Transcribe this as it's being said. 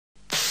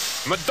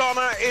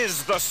Madonna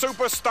is the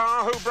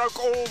superstar who broke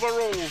all the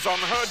rules on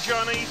her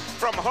journey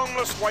from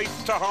homeless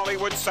waif to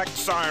Hollywood sex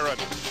siren.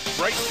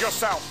 Brace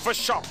yourself for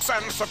shocks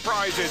and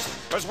surprises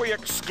as we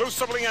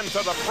exclusively enter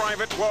the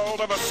private world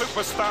of a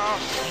superstar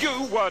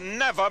you were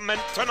never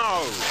meant to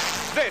know.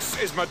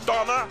 This is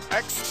Madonna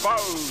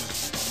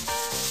Exposed.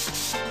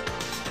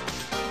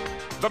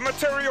 The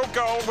material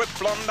girl with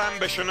blonde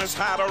ambition has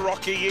had a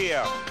rocky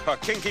year. Her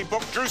kinky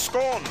book drew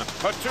scorn.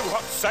 Her too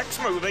hot sex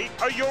movie,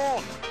 a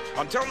yawn.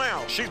 Until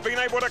now, she's been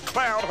able to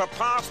cloud her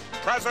past,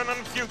 present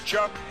and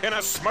future in a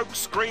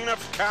smokescreen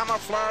of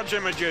camouflage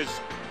images.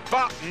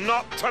 But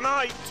not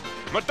tonight.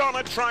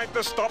 Madonna tried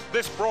to stop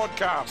this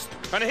broadcast,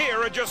 and here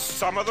are just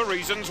some of the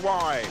reasons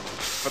why.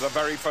 For the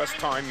very first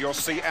time, you'll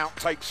see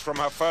outtakes from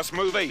her first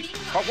movie,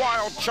 A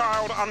Wild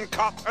Child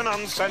uncut and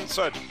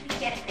uncensored.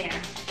 Get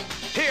there.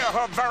 Hear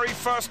her very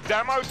first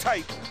demo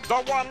tape,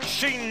 the one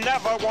she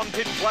never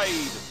wanted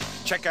played.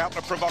 Check out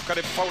the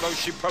provocative photos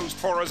she posed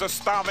for as a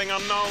starving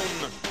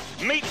unknown.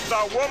 Meet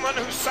the woman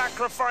who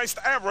sacrificed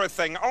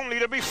everything only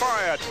to be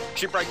fired.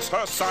 She breaks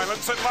her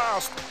silence at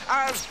last,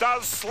 as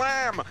does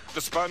Slam,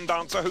 the sperm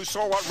dancer who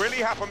saw what really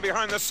happened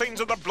behind the scenes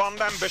of the Blonde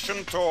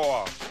Ambition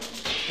tour.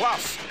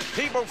 Plus,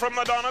 people from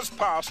Madonna's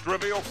past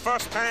reveal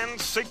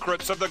first-hand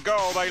secrets of the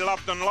girl they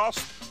loved and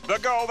lost, the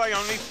girl they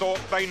only thought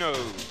they knew.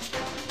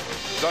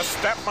 The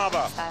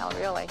stepmother. Style,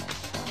 really.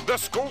 The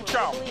school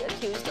chum.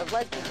 Accused of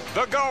lesbian.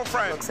 The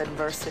girlfriend. Looks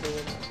adversity.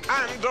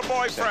 And the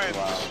boyfriend.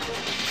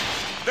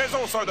 There's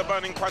also the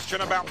burning question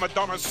about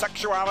Madonna's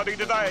sexuality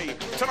today.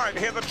 Tonight,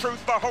 hear the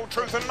truth, the whole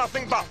truth, and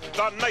nothing but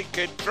the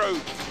naked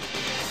truth.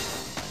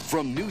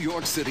 From New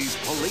York City's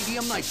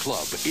Palladium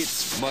nightclub,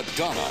 it's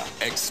Madonna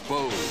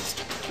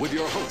Exposed. With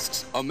your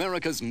hosts,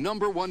 America's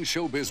 #1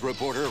 showbiz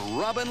reporter,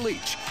 Robin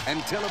Leach,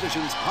 and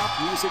television's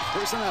pop music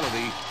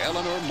personality,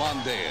 Eleanor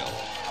Mondale.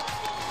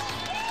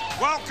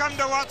 Welcome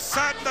to what's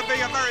certain to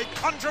be a very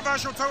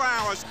controversial 2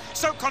 hours.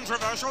 So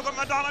controversial that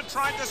Madonna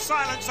tried to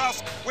silence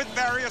us with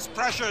various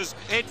pressures.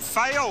 It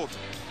failed.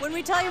 When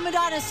we tell you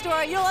Madonna's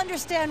story, you'll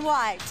understand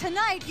why.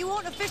 Tonight, you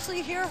won't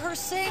officially hear her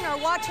sing or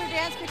watch her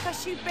dance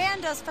because she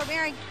banned us from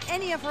airing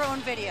any of her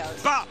own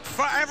videos. But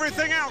for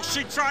everything else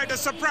she tried to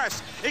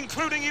suppress,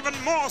 including even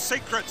more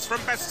secrets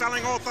from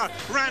best-selling author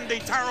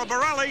Randy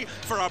Taraborrelli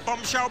for a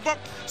bombshell book,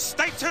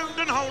 stay tuned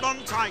and hold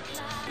on tight.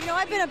 You know,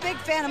 I've been a big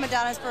fan of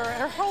Madonna's for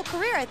her whole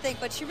career, I think,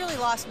 but she really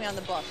lost me on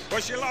the book.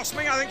 Well, she lost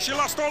me. I think she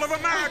lost all of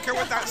America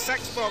with that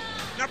sex book.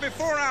 Now,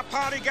 before our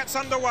party gets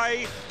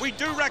underway, we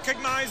do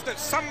recognize that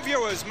some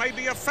viewers may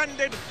be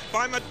offended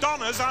by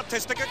Madonna's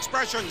artistic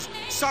expressions.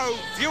 So,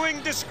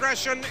 viewing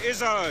discretion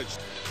is urged.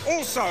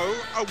 Also,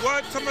 a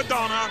word to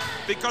Madonna,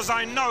 because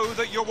I know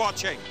that you're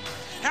watching.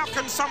 How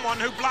can someone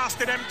who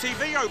blasted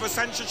MTV over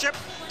censorship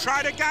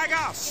try to gag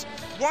us?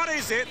 What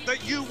is it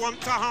that you want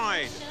to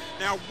hide?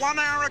 Now, 1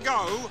 hour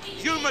ago,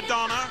 you,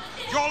 Madonna,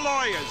 your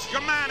lawyers,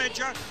 your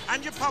manager,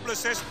 and your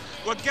publicist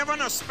were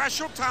given a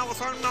special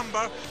telephone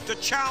number to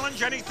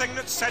challenge anything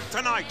that's said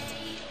tonight.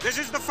 This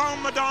is the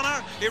phone,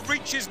 Madonna. It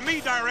reaches me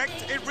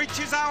direct. It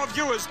reaches our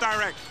viewers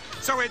direct.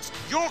 So it's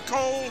your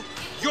call,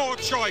 your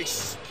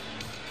choice.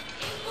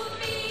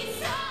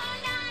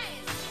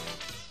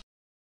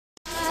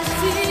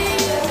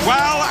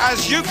 Well,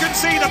 as you can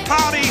see, the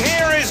party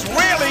here is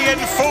really in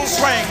full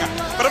swing.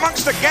 But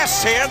amongst the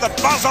guests here, the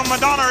buzz on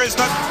Madonna is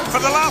that for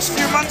the last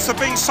few months have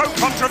been so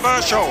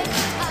controversial.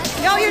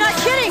 No, you're not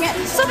kidding.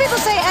 Some people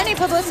say any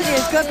publicity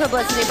is good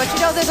publicity, but you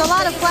know, there's a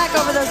lot of flack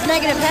over those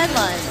negative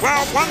headlines.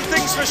 Well, one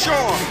thing's for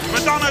sure,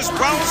 Madonna's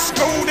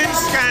well-schooled in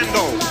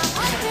scandal.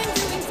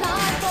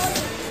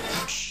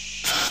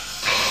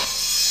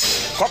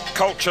 Pop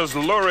culture's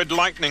lurid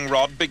lightning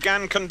rod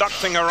began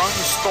conducting her own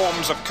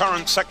storms of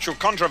current sexual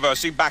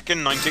controversy back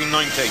in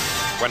 1990.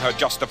 When her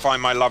Justify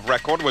My Love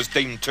record was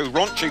deemed too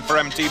raunchy for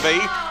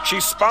MTV, she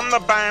spun the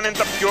ban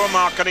into pure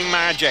marketing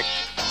magic.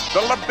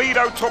 The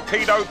libido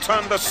torpedo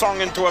turned the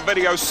song into a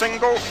video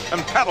single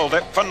and peddled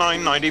it for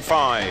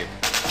 $9.95.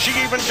 She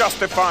even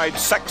justified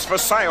Sex for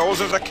Sales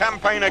as a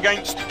campaign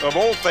against, of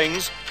all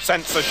things,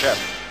 censorship.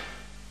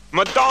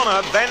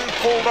 Madonna then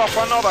pulled off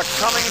another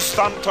cunning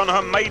stunt on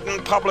her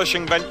maiden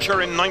publishing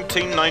venture in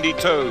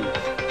 1992.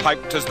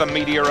 Hyped as the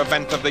media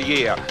event of the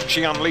year,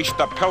 she unleashed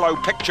a pillow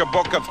picture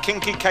book of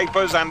kinky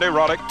capers and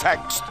erotic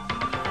text.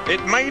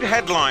 It made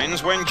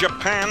headlines when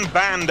Japan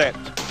banned it.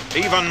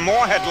 Even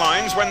more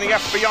headlines when the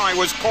FBI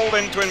was called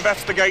in to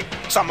investigate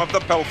some of the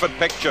pilfered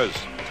pictures.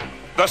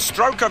 The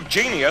stroke of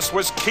genius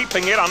was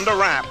keeping it under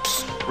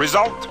wraps.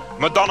 Result,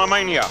 Madonna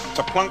Mania,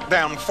 to plunk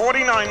down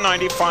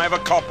 $49.95 a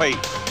copy.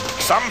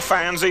 Some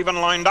fans even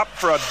lined up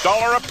for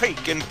 $1 a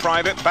peek in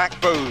private back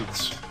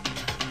booths.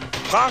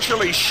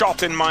 Partially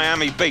shot in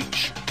Miami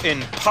Beach,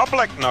 in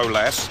public no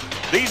less,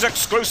 these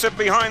exclusive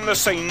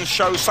behind-the-scenes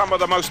show some of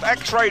the most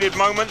X-rated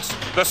moments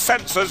the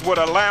censors would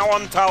allow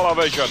on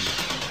television.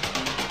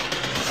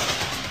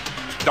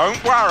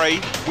 Don't worry,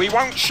 we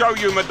won't show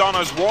you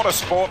Madonna's water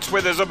sports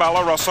with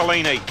Isabella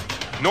Rossellini,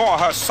 nor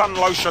her sun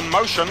lotion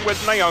motion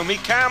with Naomi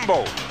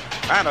Campbell,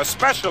 and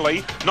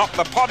especially not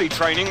the potty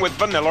training with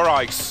Vanilla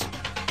Ice.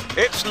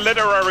 Its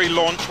literary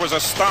launch was a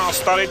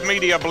star-studded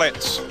media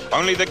blitz.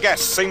 Only the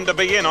guests seemed to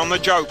be in on the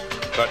joke.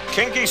 But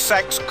kinky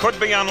sex could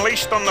be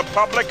unleashed on the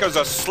public as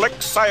a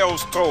slick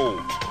sales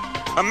tool.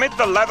 Amid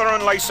the leather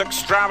and lace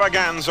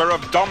extravaganza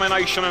of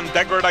domination and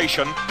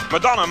degradation,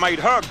 Madonna made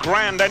her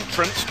grand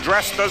entrance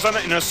dressed as an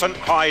innocent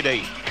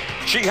Heidi.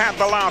 She had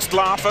the last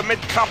laugh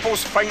amid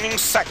couples feigning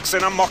sex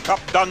in a mock-up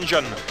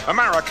dungeon.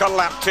 America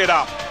lapped it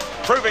up.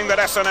 Proving that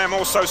S&M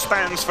also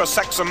stands for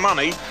sex and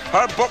money,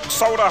 her book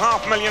sold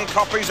 500,000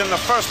 copies in the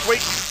first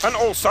week and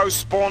also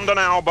spawned an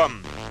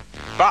album.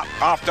 But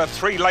after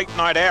 3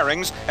 late-night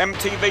airings,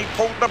 MTV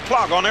pulled the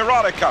plug on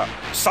Erotica,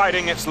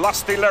 citing its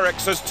lusty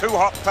lyrics as too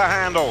hot to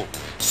handle.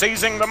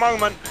 Seizing the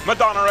moment,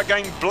 Madonna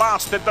again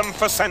blasted them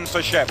for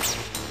censorship.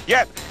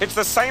 Yet, it's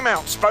the same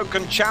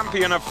outspoken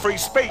champion of free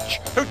speech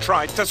who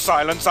tried to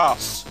silence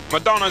us.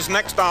 Madonna's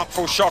next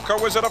artful shocker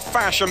was at a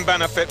fashion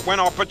benefit when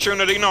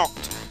opportunity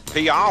knocked.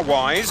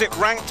 PR-wise, it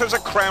ranked as a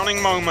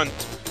crowning moment.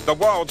 The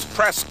world's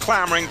press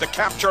clamoring to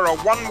capture a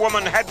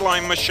one-woman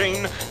headline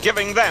machine,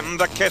 giving them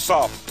the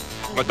kiss-off.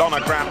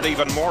 Madonna grabbed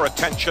even more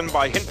attention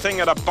by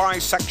hinting at a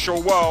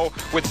bisexual whirl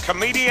with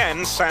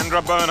comedienne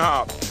Sandra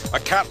Bernhard. A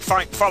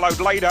catfight followed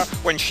later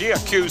when she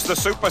accused the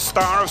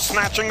superstar of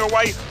snatching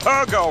away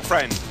her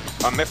girlfriend.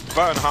 A miffed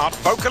Bernhard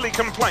vocally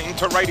complained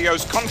to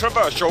radio's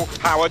controversial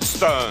Howard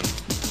Stern.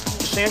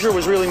 Sandra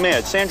was really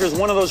mad. Sandra's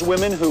one of those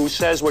women who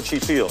says what she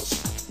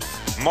feels.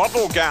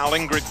 Model gal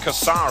Ingrid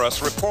Casares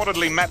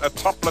reportedly met a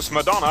topless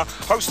Madonna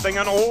hosting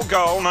an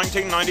all-girl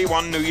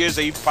 1991 New Year's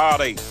Eve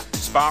party.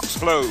 Sparks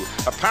flew,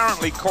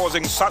 apparently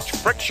causing such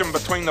friction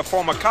between the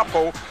former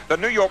couple that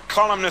New York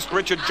columnist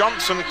Richard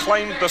Johnson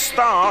claimed the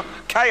star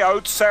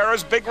KO'd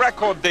Sarah's big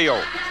record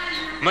deal.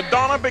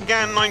 Madonna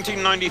began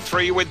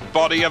 1993 with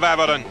Body of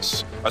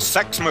Evidence, a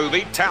sex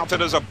movie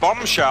touted as a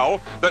bombshell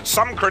that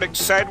some critics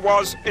said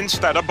was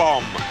instead a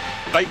bomb.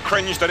 They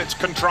cringed at its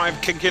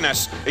contrived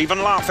kinkiness,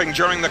 even laughing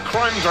during the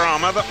crime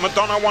drama that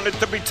Madonna wanted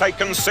to be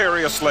taken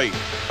seriously.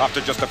 After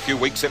just a few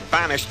weeks, it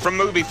vanished from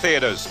movie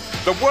theaters.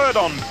 The word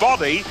on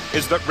Body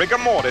is that rigor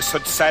mortis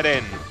had set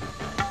in.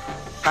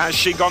 Has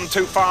she gone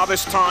too far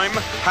this time?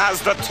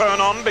 Has the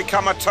turn-on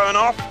become a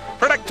turn-off?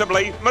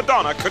 Predictably,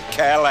 Madonna could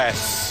care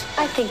less.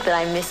 I think that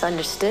I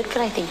misunderstood, but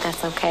I think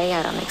that's okay.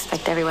 I don't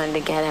expect everyone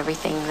to get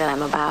everything that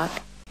I'm about.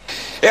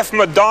 If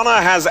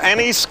Madonna has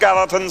any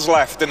skeletons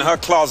left in her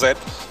closet,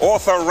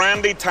 author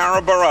Randy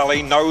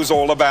Taraborrelli knows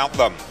all about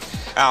them.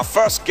 Our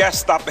first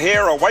guest up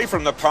here, away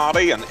from the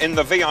party and in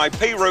the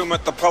VIP room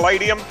at the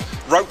Palladium,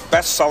 wrote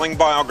best-selling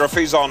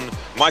biographies on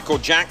Michael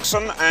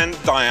Jackson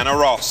and Diana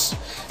Ross.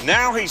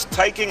 Now he's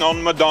taking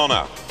on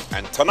Madonna.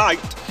 And tonight,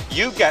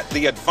 you get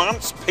the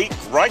advance peek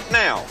right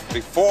now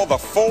before the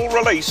full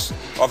release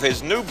of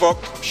his new book,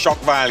 Shock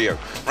Value.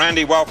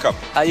 Randy, welcome.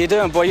 How you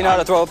doing, boy? You know how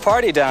to throw a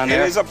party down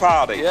there. It is a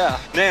party. Yeah.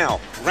 Now,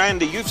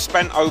 Randy, you've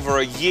spent over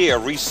a year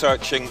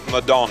researching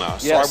Madonna.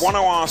 So Yes. I want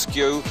to ask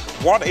you,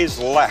 what is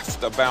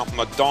left about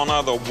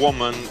Madonna, the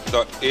woman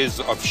that is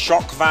of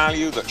shock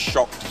value, that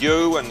shocked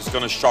you and is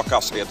going to shock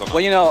us here tonight?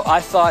 Well, you know,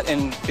 I thought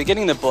in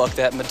beginning the book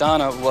that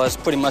Madonna was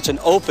pretty much an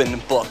open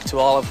book to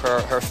all of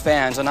her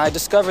fans. And I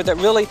discovered that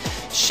really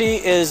she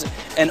is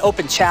an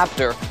open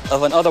chapter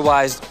of an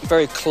otherwise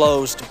very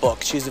closed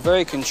book. She's a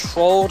very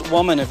controlled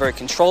woman, a very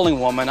controlling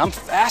woman. I'm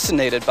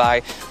fascinated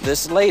by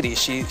this lady.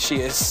 She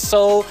is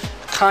so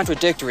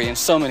contradictory in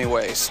so many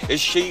ways.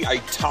 Is she a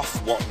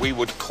tough, what we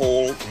would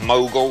call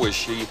mogul? Is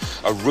she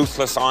a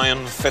ruthless,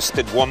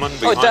 iron-fisted woman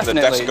behind the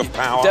desk of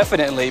power?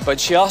 Definitely, but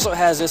she also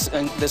has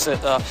this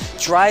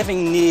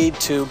driving need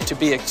to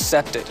be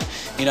accepted,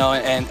 you know,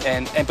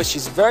 but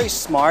she's very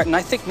smart, and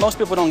I think most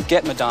people don't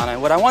get Madonna.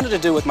 And what I wanted to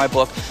do with my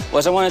book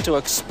was I wanted to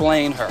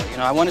explain her. You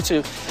know, I wanted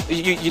to,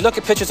 you look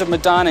at pictures of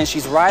Madonna and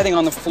she's writhing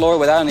on the floor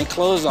without any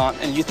clothes on,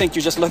 and you think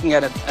you're just looking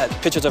at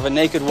pictures of a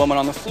naked woman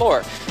on the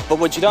floor. But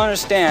what you don't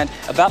understand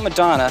about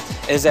Madonna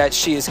is that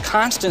she is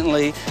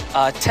constantly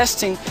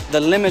testing the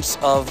limits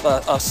of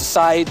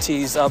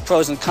society's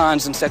pros and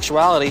cons in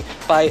sexuality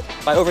by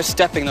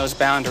overstepping those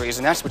boundaries,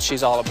 and that's what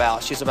she's all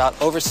about. She's about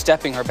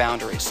overstepping her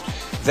boundaries.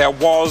 There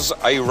was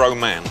a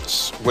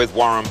romance with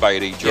Warren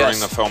Beatty during Yes.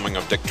 the filming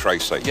of Dick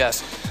Tracy.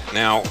 Yes.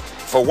 Now,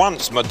 for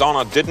once,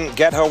 Madonna didn't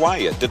get her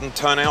way. It didn't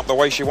turn out the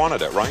way she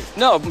wanted it, right?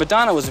 No,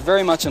 Madonna was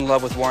very much in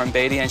love with Warren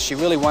Beatty, and she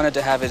really wanted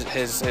to have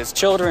his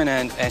children,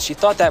 and she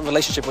thought that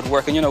relationship would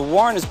work. And you know,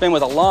 Warren has been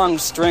with a long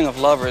string of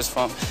lovers,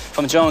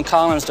 from Joan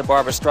Collins to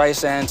Barbra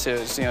Streisand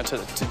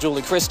to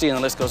Julie Christie, and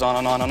the list goes on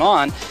and on and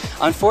on.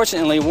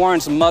 Unfortunately,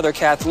 Warren's mother,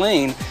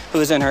 Kathleen, who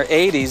was in her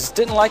 80s,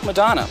 didn't like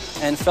Madonna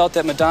and felt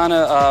that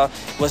Madonna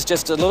was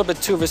just a little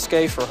bit too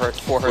risque for her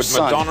son. Would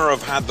Madonna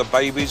have had the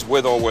babies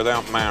with or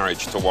without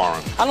marriage to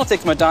Warren? I don't think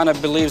think Madonna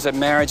believes that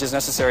marriage is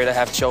necessary to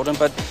have children,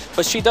 but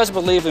she does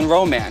believe in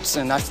romance,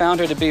 and I found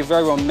her to be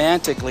very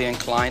romantically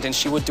inclined, and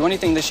she would do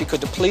anything that she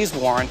could to please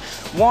Warren.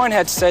 Warren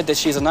had said that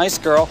she's a nice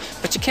girl,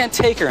 but you can't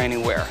take her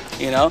anywhere,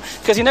 you know,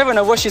 because you never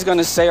know what she's going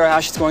to say or how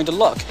she's going to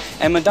look.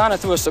 And Madonna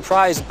threw a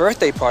surprise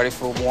birthday party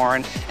for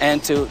Warren,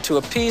 and to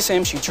appease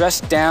him, she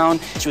dressed down.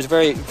 She was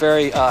very,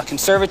 very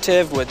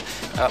conservative with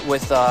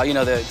you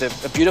know,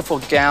 the beautiful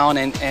gown,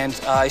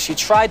 and she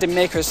tried to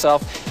make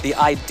herself the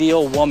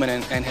ideal woman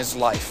in his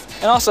life.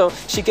 And also,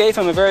 she gave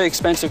him a very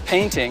expensive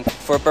painting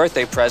for a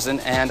birthday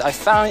present, and I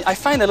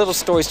find the little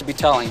stories to be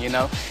telling, you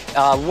know.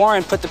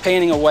 Warren put the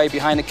painting away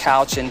behind the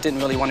couch and didn't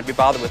really want to be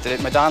bothered with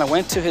it. Madonna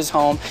went to his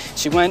home.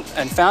 She went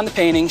and found the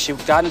painting. She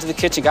got into the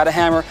kitchen, got a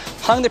hammer,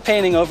 hung the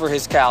painting over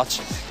his couch.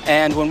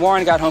 And when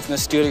Warren got home from the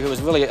studio, he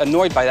was really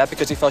annoyed by that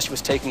because he felt she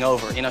was taking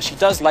over. You know, she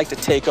does like to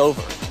take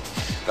over.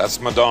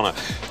 That's Madonna.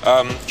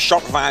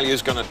 Shock Value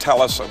is going to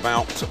tell us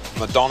about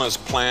Madonna's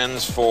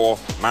plans for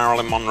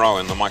Marilyn Monroe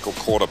in the Michael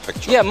Corder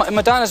picture. Yeah,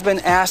 Madonna's been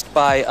asked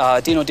by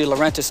Dino De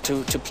Laurentiis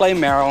to play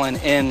Marilyn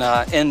in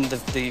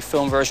the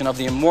film version of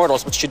The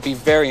Immortals, which should be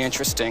very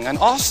interesting. And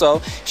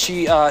also,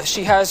 she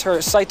has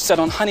her sights set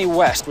on Honey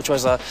West, which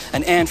was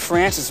an Anne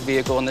Francis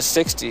vehicle in the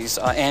 60s.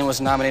 Anne was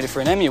nominated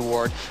for an Emmy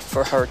Award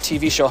for her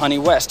TV show Honey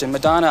West. And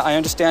Madonna, I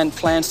understand,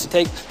 plans to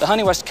take the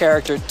Honey West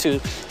character to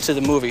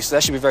the movie, so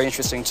that should be very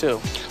interesting, too.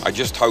 I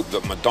just hope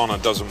that Madonna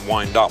doesn't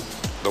wind up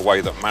the way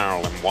that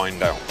Marilyn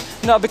wind out.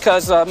 No,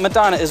 because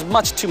Madonna is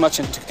too much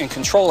in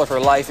control of her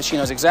life, and she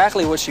knows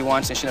exactly what she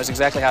wants, and she knows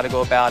exactly how to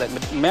go about it.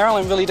 But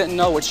Marilyn really didn't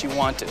know what she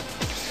wanted.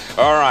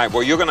 All right,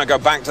 well, you're going to go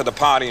back to the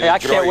party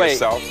and enjoy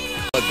yourself.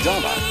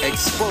 Madonna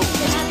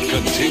Exposed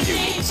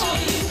continues.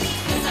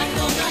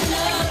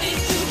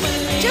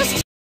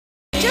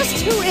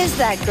 Just who is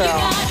that girl?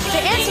 To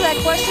answer that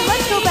question,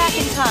 let's go back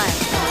in time.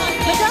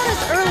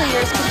 Madonna's early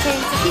years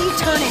contain key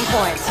turning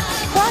points,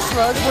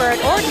 crossroads where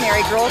an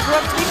ordinary girl grew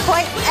up to be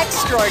quite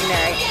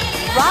extraordinary.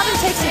 Robin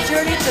takes a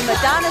journey to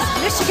Madonna's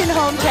Michigan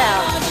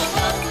hometown.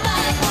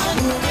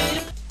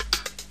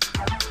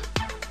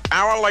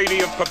 Our Lady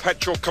of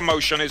Perpetual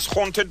Commotion is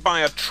haunted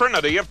by a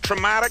trinity of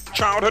traumatic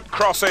childhood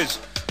crosses.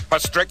 Her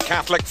strict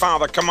Catholic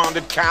father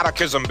commanded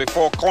catechism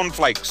before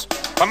cornflakes.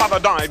 Her mother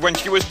died when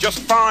she was just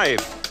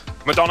 5.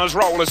 Madonna's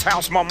role as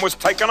house mom was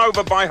taken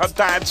over by her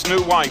dad's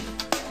new wife.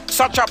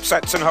 Such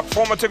upsets in her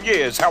formative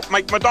years helped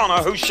make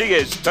Madonna who she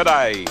is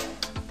today.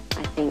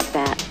 I think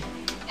that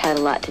had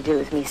a lot to do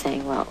with me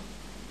saying, well,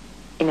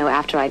 you know,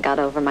 after I got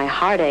over my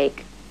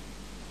heartache,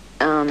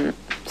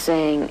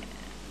 saying,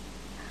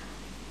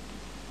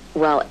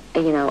 well,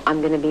 you know,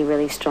 I'm going to be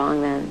really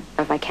strong then.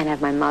 Or if I can't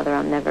have my mother,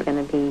 I'm going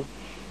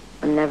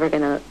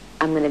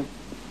to,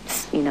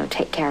 you know,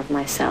 take care of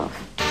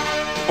myself.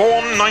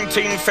 Born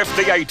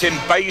 1958 in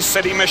Bay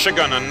City,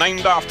 Michigan, and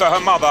named after her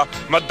mother,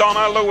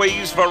 Madonna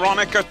Louise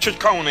Veronica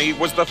Ciccone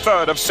was the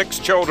third of 6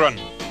 children.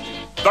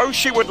 Though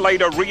she would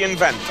later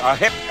reinvent a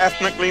hip,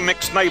 ethnically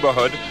mixed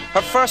neighborhood,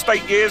 her first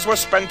 8 years were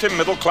spent in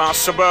middle-class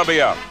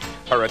suburbia.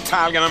 Her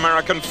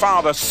Italian-American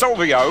father,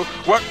 Silvio,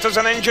 worked as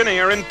an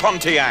engineer in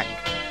Pontiac.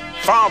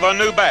 Father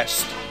knew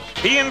best.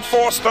 He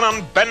enforced an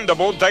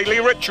unbendable daily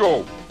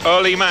ritual,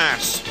 early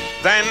mass,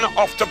 then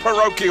off to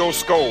parochial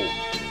school.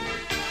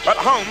 At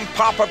home,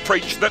 Papa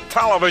preached that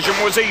television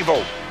was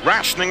evil,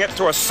 rationing it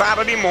to a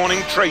Saturday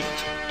morning treat.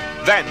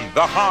 Then,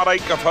 the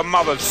heartache of her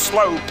mother's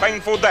slow,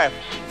 painful death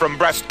from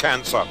breast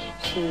cancer.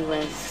 She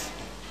was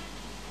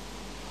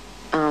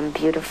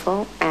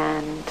beautiful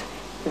and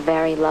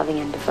very loving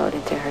and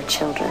devoted to her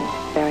children,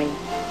 very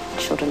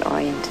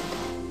children-oriented.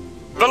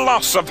 The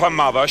loss of her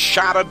mother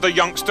shattered the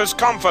youngster's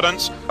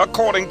confidence,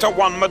 according to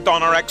one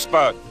Madonna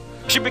expert.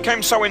 She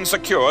became so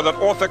insecure that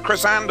author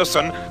Chris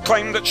Anderson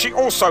claimed that she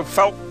also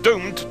felt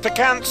doomed to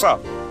cancer.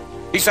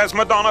 He says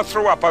Madonna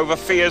threw up over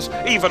fears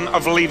even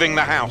of leaving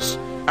the house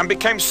and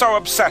became so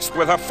obsessed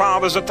with her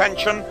father's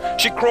attention,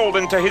 she crawled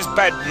into his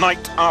bed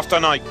night after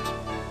night.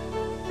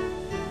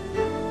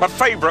 Her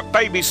favorite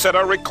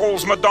babysitter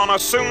recalls Madonna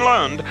soon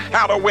learned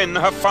how to win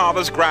her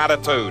father's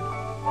gratitude.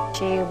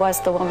 She was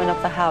the woman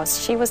of the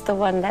house. She was the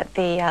one that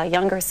the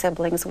younger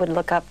siblings would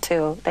look up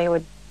to. They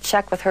would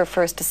check with her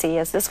first to see,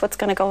 is this what's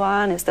going to go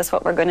on? Is this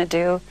what we're going to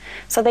do?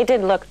 So they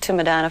did look to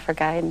Madonna for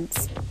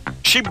guidance.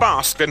 She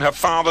basked in her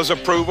father's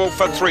approval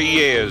for 3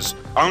 years,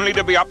 only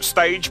to be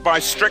upstaged by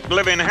strict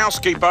live-in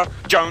housekeeper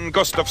Joan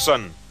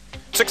Gustafson.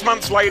 6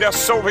 months later,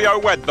 Silvio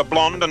wed the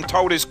blonde and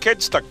told his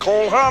kids to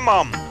call her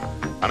mum.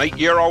 An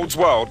 8-year-old's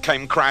world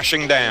came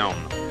crashing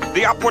down.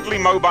 The upwardly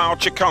mobile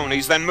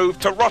Ciccones then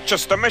moved to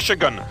Rochester,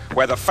 Michigan,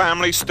 where the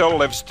family still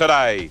lives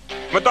today.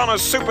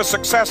 Madonna's super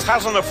success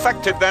hasn't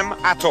affected them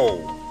at all.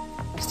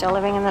 We're still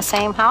living in the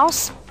same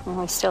house, and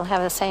we still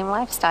have the same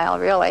lifestyle,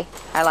 really.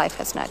 Our life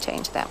has not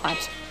changed that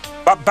much.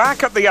 But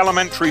back at the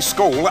elementary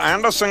school,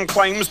 Anderson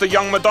claims the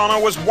young Madonna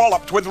was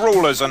walloped with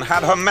rulers and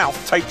had her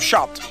mouth taped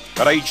shut.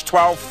 At age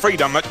 12,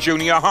 freedom at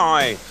junior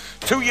high.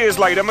 2 years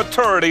later,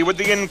 maturity with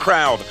the in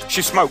crowd.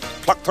 She smoked,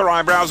 plucked her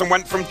eyebrows, and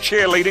went from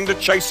cheerleading to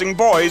chasing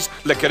boys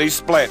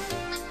lickety-split.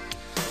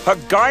 Her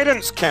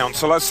guidance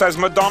counselor says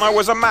Madonna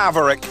was a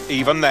maverick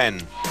even then.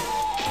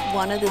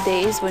 One of the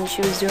days when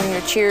she was doing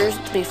her cheers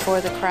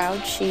before the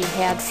crowd, she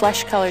had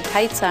flesh-colored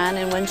tights on,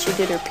 and when she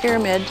did her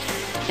pyramid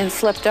and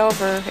flipped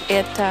over,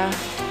 it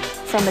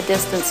from a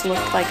distance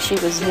looked like she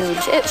was nude.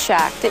 It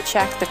shocked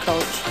the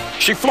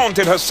coach. She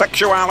flaunted her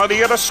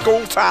sexuality at a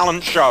school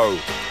talent show.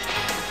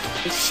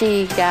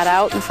 She got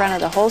out in front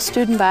of the whole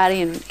student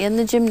body and in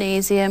the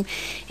gymnasium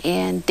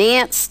and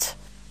danced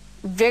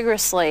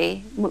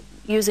vigorously,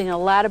 using a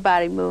lot of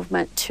body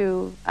movement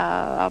to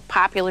a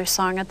popular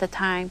song at the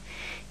time.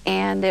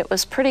 And it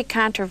was pretty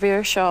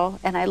controversial,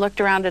 and I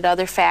looked around at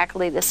other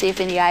faculty to see if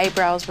any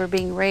eyebrows were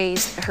being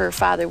raised. Her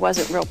father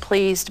wasn't real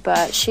pleased,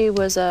 but she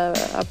was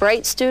a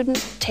bright student,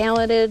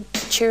 talented,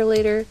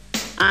 cheerleader,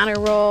 honor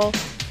roll,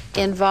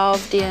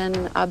 involved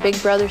in a Big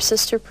Brother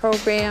Sister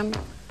program,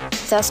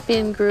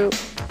 thespian group,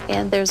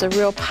 and there's a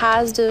real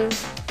positive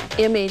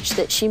image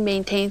that she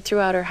maintained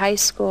throughout her high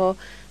school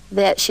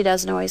that she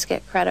doesn't always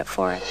get credit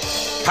for it.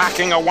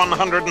 Packing a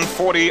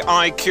 140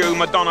 IQ,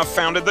 Madonna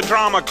founded the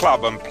drama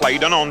club and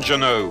played an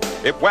ingenue.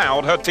 It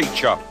wowed her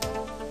teacher.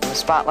 The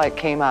spotlight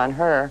came on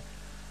her.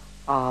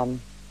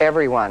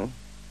 Everyone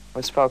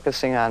was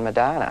focusing on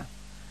Madonna.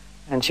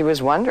 And she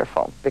was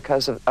wonderful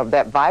because of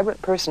that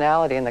vibrant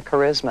personality and the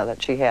charisma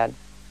that she had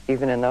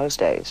even in those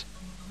days.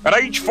 At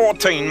age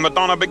 14,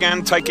 Madonna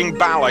began taking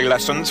ballet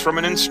lessons from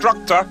an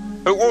instructor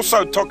who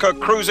also took her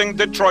cruising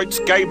Detroit's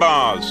gay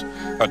bars.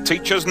 Her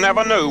teachers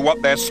never knew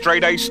what their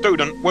straight-A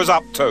student was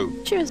up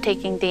to. She was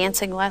taking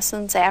dancing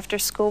lessons after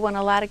school when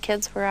a lot of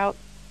kids were out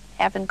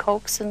having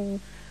Cokes and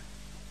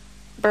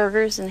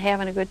burgers and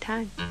having a good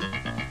time.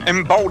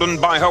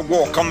 Emboldened by her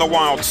walk on the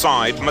wild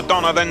side,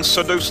 Madonna then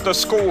seduced a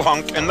school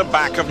hunk in the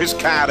back of his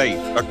caddy,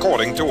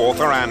 according to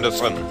Arthur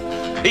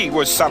Anderson. He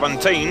was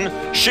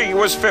 17, she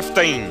was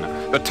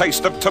 15. The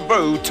taste of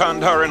taboo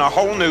turned her in a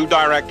whole new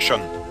direction.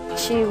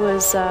 She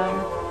was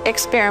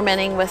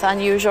experimenting with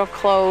unusual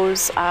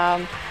clothes.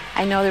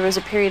 I know there was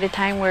a period of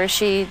time where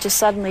she just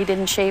suddenly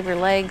didn't shave her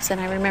legs, and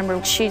I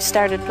remember she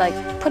started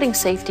putting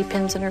safety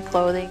pins in her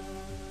clothing.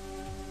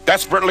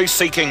 Desperately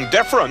seeking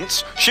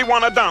difference, she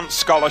won a dance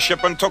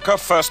scholarship and took her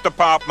first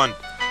apartment.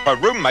 Her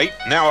roommate,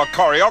 now a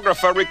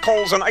choreographer,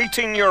 recalls an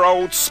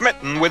 18-year-old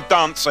smitten with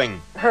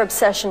dancing. Her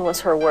obsession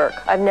was her work.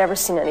 I've never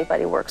seen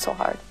anybody work so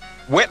hard.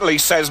 Whitley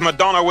says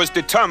Madonna was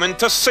determined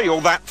to seal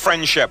that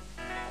friendship.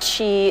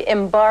 She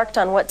embarked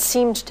on what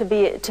seemed to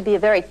be a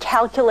very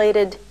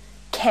calculated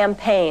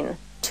campaign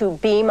to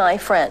be my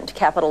friend,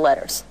 capital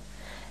letters.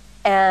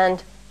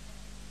 And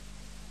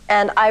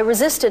I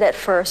resisted at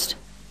first,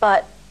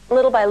 but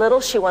little by little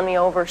she won me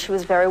over. She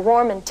was very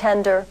warm and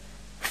tender,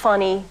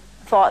 funny,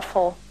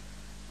 thoughtful,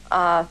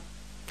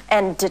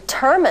 and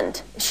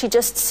determined. She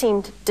just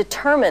seemed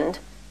determined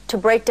to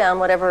break down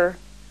whatever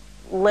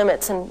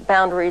limits and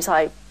boundaries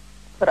I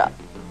put up.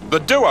 The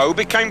duo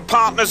became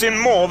partners in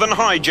more than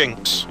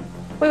hijinks.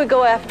 We would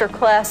go after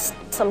class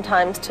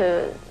sometimes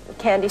to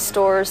candy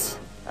stores,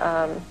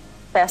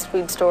 fast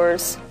food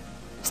stores,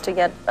 just to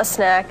get a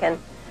snack, and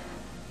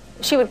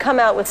she would come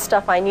out with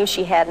stuff I knew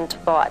she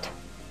hadn't bought.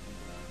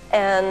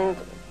 And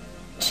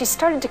she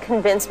started to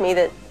convince me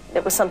that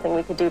it was something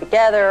we could do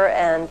together,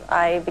 and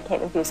I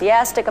became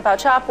enthusiastic about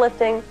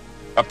shoplifting.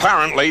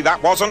 Apparently,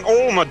 that wasn't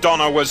all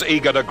Madonna was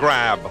eager to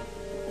grab.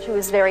 She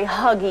was very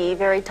huggy,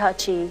 very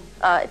touchy.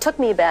 It took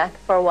me back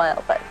for a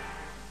while, but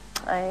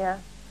I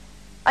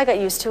got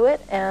used to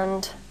it,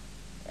 and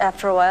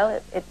after a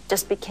while, it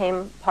just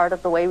became part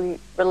of the way we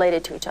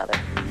related to each other.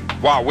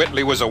 While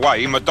Whitley was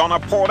away, Madonna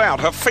poured out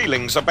her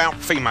feelings about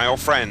female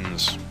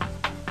friends.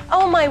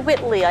 Oh, my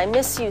Whitley, I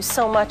miss you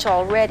so much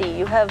already.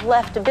 You have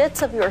left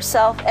bits of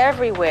yourself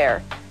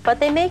everywhere,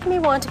 but they make me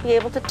want to be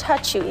able to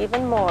touch you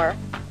even more.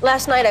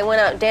 Last night I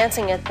went out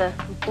dancing at the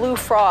Blue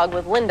Frog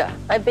with Linda.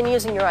 I've been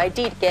using your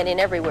ID to get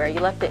in everywhere. You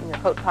left it in your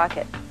coat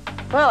pocket.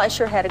 Well, I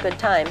sure had a good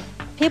time.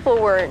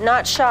 People were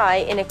not shy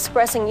in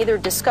expressing either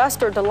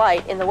disgust or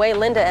delight in the way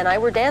Linda and I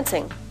were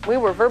dancing. We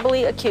were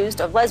verbally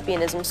accused of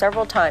lesbianism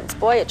several times.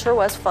 Boy, it sure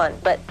was fun,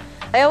 but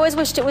I always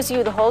wished it was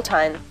you the whole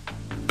time.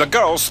 The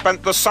girls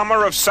spent the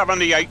summer of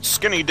 '78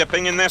 skinny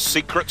dipping in their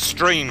secret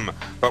stream,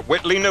 but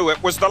Whitley knew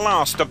it was the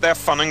last of their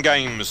fun and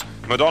games.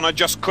 Madonna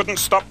just couldn't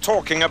stop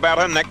talking about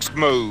her next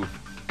move.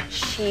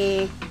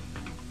 She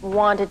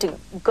wanted to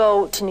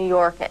go to New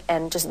York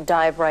and just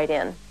dive right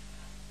in.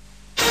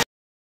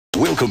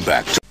 Welcome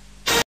back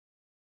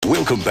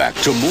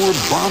to more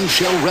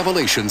bombshell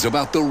revelations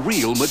about the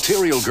real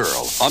Material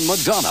Girl on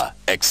Madonna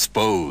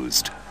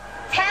Exposed.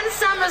 10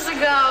 summers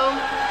ago,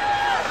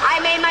 I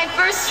made my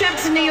first trip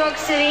to New York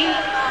City,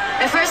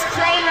 my first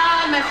plane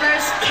ride, my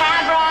first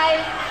cab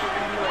ride,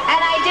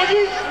 and I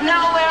didn't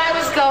know where I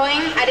was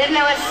going. I didn't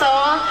know a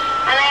soul,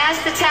 and I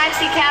asked the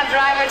taxi cab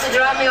driver to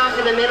drop me off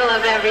in the middle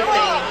of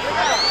everything.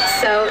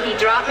 So he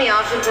dropped me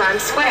off in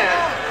Times Square.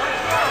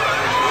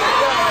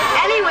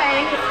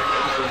 Anyway,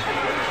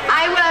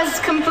 I was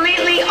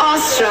completely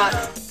awestruck.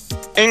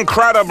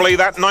 Incredibly,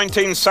 that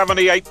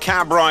 1978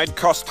 cab ride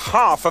cost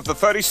half of the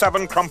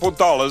 37 crumpled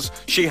dollars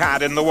she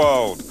had in the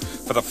world.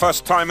 For the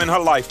first time in her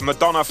life,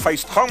 Madonna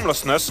faced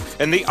homelessness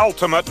in the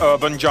ultimate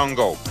urban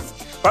jungle.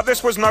 But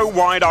this was no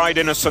wide-eyed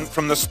innocent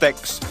from the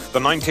sticks. The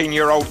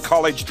 19-year-old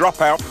college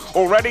dropout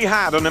already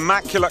had an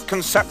immaculate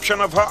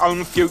conception of her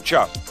own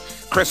future.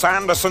 Chris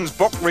Anderson's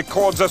book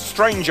records a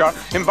stranger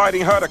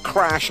inviting her to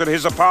crash at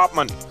his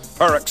apartment,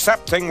 her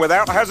accepting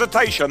without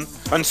hesitation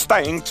and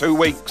staying 2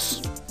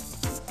 weeks.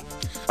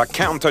 A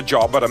counter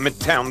job at a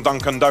midtown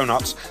Dunkin'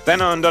 Donuts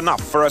then earned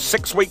enough for a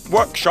 6-week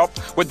workshop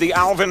with the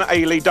Alvin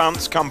Ailey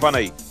Dance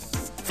Company.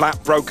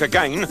 Flat broke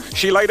again,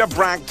 she later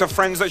bragged to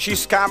friends that she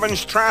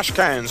scavenged trash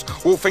cans,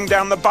 wolfing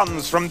down the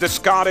buns from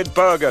discarded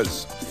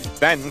burgers.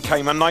 Then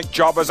came a night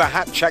job as a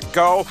hat check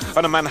girl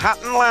at a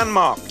Manhattan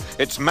landmark.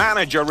 Its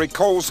manager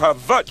recalls her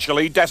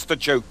virtually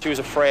destitute. She was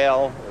a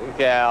frail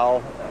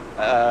gal.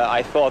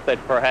 I thought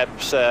that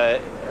perhaps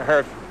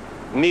her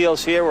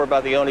meals here were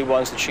about the only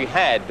ones that she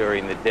had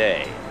during the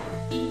day.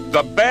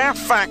 The bare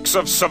facts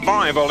of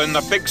survival in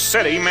the big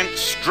city meant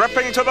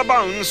stripping to the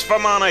bones for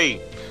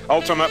money.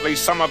 Ultimately,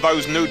 some of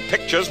those nude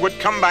pictures would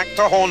come back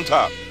to haunt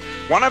her.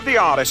 One of the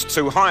artists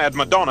who hired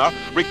Madonna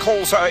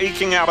recalls her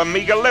eking out a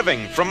meager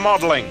living from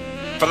modeling.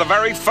 For the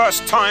very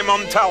first time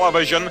on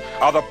television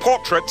are the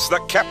portraits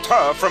that kept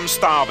her from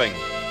starving.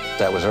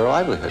 That was her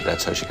livelihood.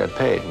 That's how she got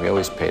paid. We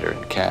always paid her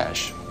in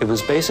cash. It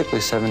was basically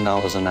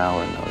 $7 an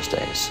hour in those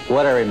days.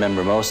 What I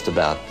remember most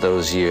about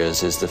those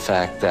years is the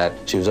fact that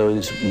she was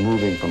always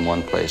moving from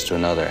one place to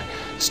another,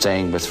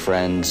 staying with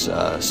friends,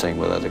 staying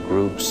with other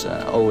groups,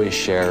 always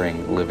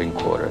sharing living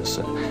quarters.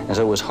 And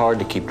so it was hard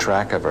to keep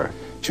track of her.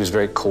 She was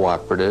very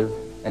cooperative,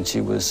 and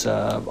she was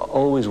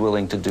always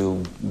willing to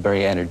do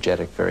very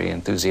energetic, very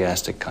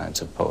enthusiastic kinds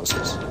of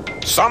poses.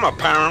 Some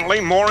apparently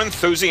more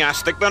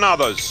enthusiastic than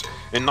others.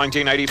 In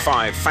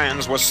 1985,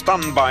 fans were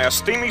stunned by a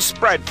steamy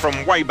spread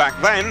from way back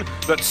then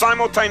that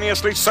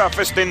simultaneously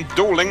surfaced in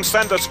dueling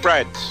center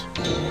spreads.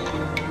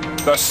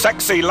 The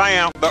sexy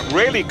layout that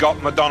really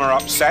got Madonna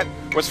upset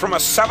was from a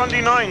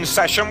 '79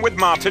 session with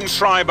Martin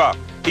Schreiber.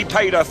 He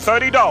paid her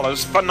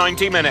 $30 for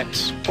 90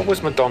 minutes. What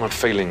was Madonna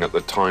feeling at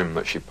the time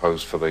that she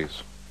posed for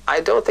these? I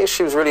don't think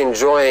she was really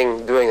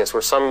enjoying doing this,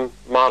 where some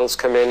models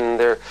come in and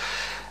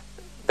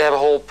they have a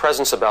whole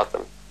presence about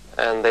them,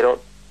 and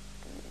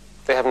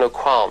they have no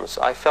qualms.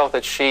 I felt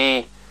that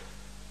she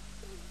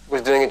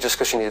was doing it just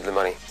because she needed the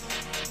money.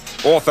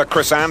 Author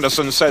Chris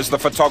Anderson says the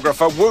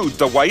photographer wooed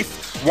the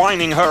waif,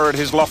 whining her at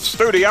his loft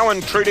studio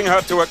and treating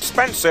her to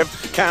expensive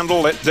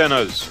candlelit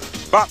dinners.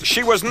 But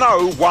she was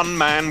no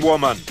one-man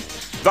woman.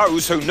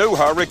 Those who knew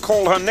her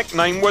recall her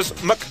nickname was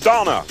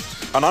McDonna,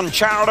 an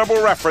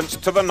uncharitable reference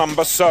to the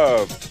number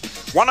served.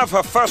 One of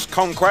her first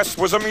conquests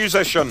was a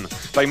musician.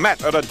 They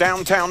met at a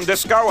downtown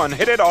disco and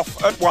hit it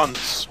off at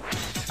once.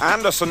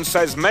 Anderson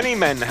says many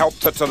men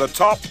helped her to the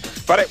top,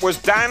 but it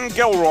was Dan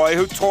Gilroy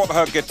who taught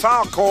her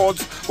guitar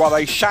chords while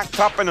they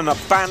shacked up in an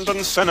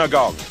abandoned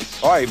synagogue.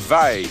 Oy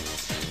vey.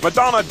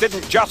 Madonna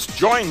didn't just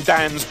join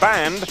Dan's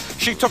band,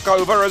 she took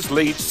over as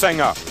lead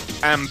singer.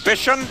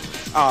 Ambition?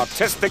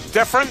 Artistic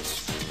difference?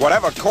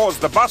 Whatever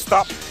caused the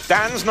bust-up,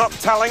 Dan's not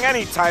telling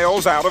any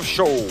tales out of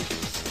shul.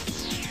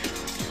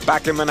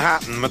 Back in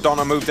Manhattan,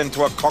 Madonna moved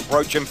into a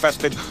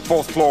cockroach-infested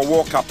fourth-floor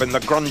walk-up in the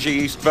grungy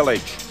East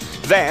Village.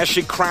 There,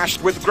 she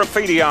crashed with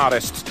graffiti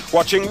artists,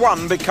 watching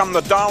one become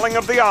the darling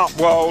of the art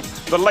world,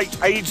 the late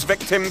AIDS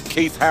victim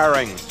Keith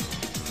Haring.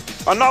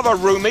 Another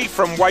roomie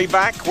from way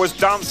back was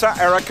dancer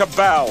Erika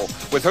Belle,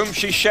 with whom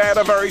she shared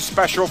a very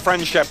special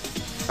friendship.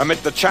 Amid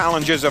the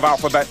challenges of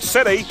Alphabet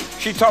City,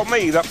 she told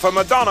me that for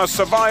Madonna,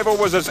 survival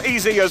was as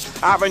easy as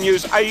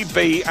avenues A,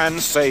 B, and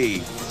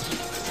C.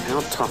 How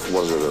tough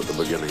was it at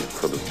the beginning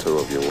for the two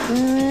of you?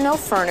 No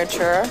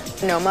furniture,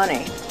 no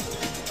money.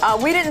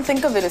 We didn't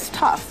think of it as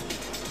tough.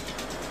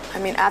 I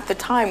mean, at the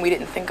time, we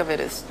didn't think of it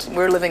as,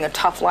 we're living a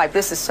tough life.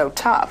 This is so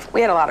tough. We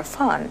had a lot of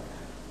fun.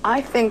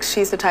 I think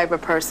she's the type of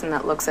person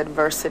that looks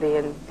adversity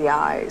in the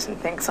eyes and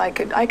thinks, I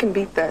can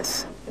beat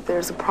this. If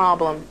there's a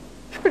problem,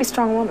 she's a pretty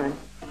strong woman.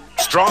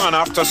 Strong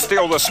enough to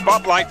steal the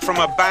spotlight from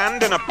a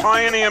band in a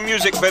pioneer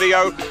music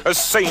video as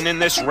seen in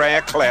this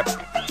rare clip.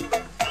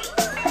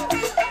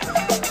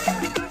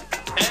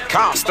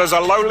 Cast as a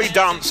lowly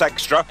dance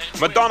extra,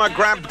 Madonna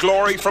grabbed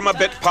glory from a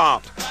bit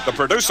part. The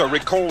producer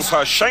recalls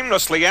her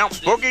shamelessly out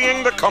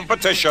boogieing the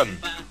competition.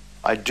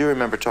 I do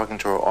remember talking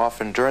to her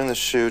often during the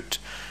shoot,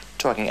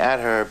 talking at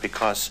her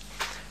because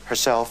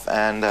herself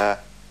and her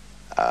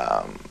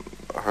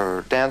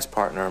dance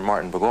partner,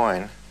 Martin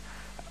Burgoyne,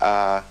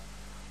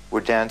 were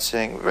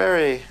dancing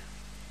very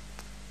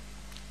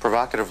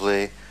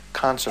provocatively,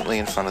 constantly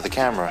in front of the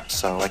camera.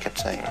 So I kept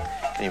saying,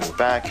 can you move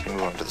back, can you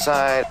move on to the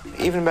side?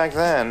 Even back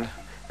then,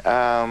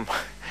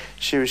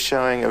 she was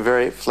showing a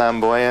very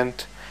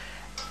flamboyant,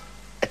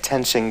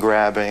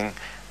 attention-grabbing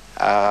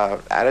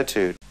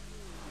attitude.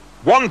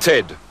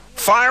 Wanted.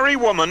 Fiery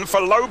woman for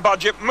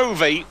low-budget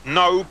movie,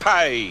 no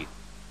pay.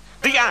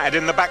 The ad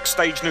in the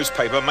backstage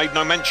newspaper made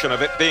no mention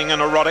of it being an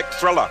erotic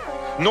thriller,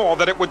 nor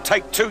that it would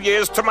take 2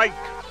 years to make,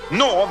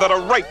 nor that a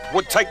rape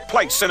would take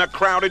place in a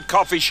crowded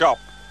coffee shop.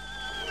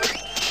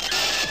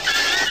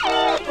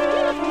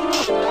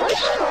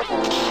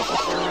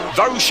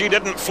 Though she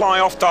didn't fly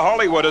off to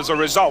Hollywood as a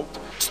result,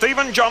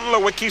 Stephen Jon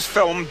Lewicki's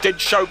film did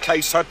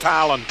showcase her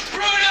talent. I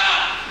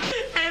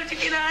have to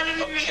get out of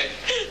here. Okay.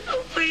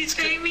 Oh, please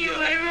take me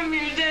away from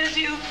your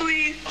statue,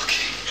 please.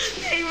 Okay.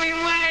 Take me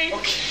away.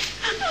 Okay.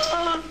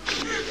 Oh.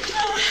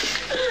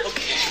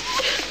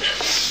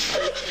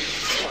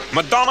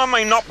 Madonna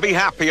may not be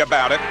happy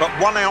about it, but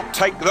one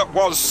outtake that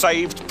was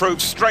saved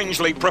proved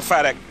strangely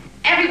prophetic.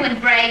 Everyone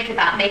brags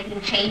about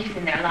making changes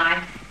in their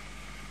lives.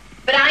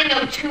 But I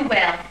know too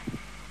well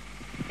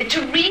that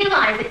to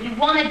realize that you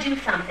want to do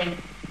something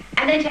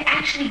and then to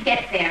actually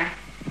get there,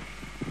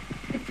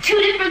 it's two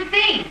different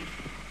things.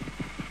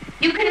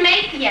 You can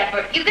make the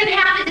effort, you can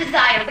have the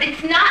desire, but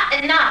it's not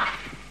enough.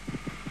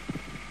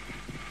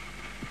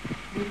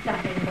 You need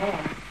something more.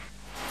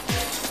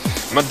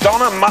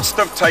 Madonna must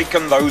have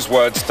taken those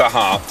words to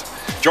heart.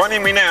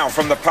 Joining me now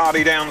from the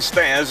party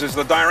downstairs is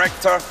the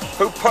director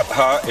who put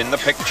her in the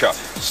picture,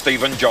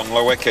 Stephen Jon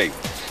Lewicki.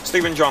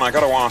 Stephen Jon, I got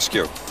to ask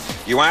you,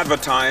 you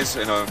advertise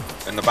in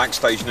the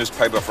backstage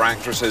newspaper for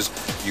actresses.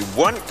 You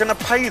weren't going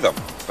to pay them,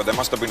 but there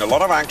must have been a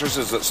lot of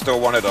actresses that still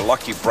wanted a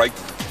lucky break.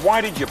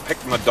 Why did you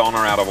pick Madonna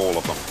out of all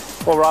of them?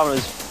 Well, Robin, it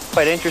was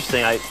quite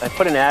interesting. I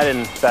put an ad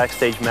in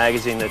Backstage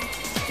magazine that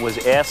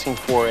was asking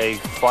for a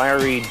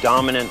fiery,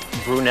 dominant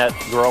brunette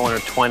girl in her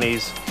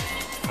 20s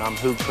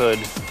who could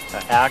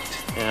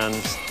act and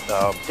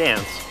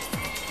dance.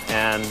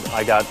 And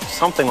I got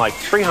something like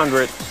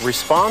 300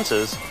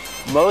 responses,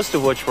 most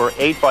of which were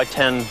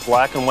 8x10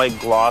 black and white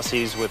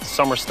glossies with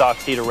summer stock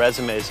theater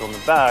resumes on the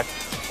back,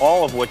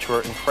 all of which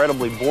were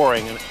incredibly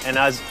boring. And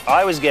as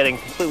I was getting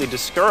completely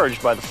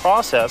discouraged by the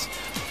process,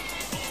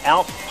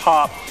 out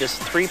popped this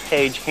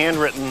 3-page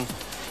handwritten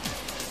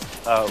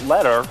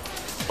letter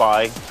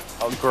by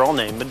a girl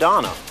named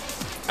Madonna.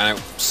 And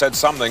it said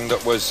something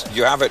that was,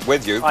 you have it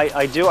with you.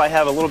 I do. I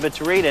have a little bit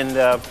to read,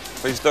 and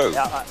please do.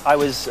 I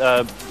was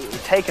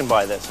taken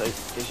by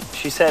this.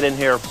 She said in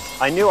here,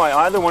 I knew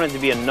I either wanted to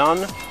be a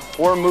nun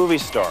or a movie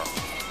star.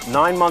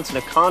 9 months in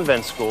a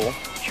convent school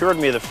cured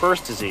me of the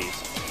first disease.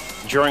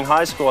 During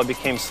high school, I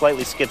became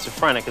slightly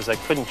schizophrenic as I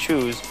couldn't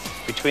choose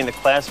between the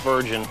class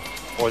virgin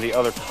or the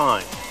other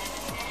kind.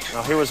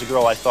 Now, here was a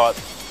girl I thought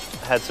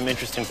had some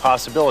interesting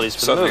possibilities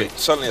for the movie.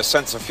 Certainly a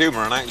sense of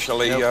humor, and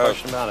actually no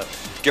question about it.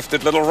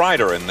 Gifted little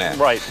writer in there.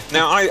 Right.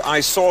 Now,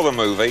 I saw the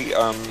movie.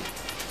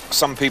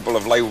 Some people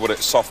have labeled it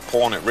soft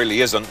porn. It really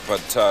isn't,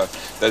 but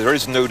there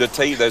is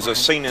nudity. There's a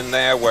scene in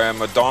there where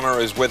Madonna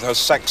is with her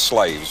sex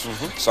slaves.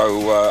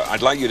 So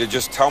I'd like you to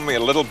just tell me a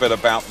little bit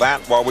about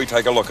that while we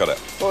take a look at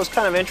it. Well, it was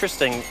kind of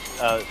interesting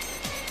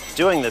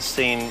doing this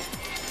scene.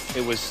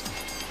 It was,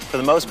 for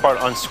the most part,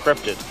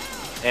 unscripted.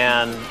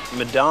 And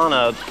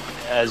Madonna,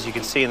 as you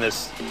can see in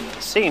this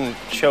scene,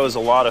 shows a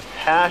lot of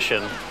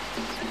passion.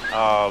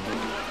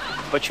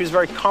 But she was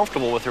very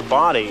comfortable with her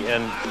body,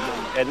 and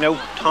at no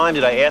time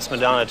did I ask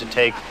Madonna to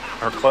take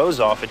her clothes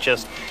off. It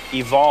just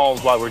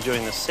evolved while we're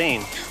doing the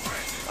scene.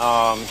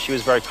 She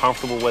was very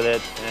comfortable with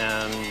it,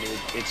 and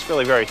it's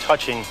really very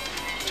touching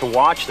to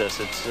watch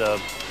this. It's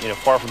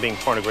far from being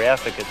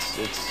pornographic.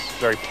 It's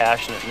very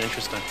passionate and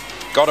interesting.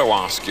 Got to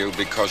ask you,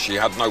 because she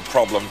had no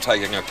problem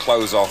taking her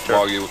clothes off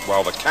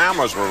while the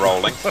cameras were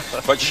rolling,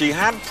 but she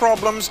had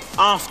problems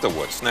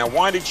afterwards. Now,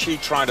 why did she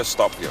try to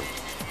stop you?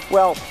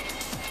 Well,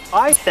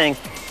 I think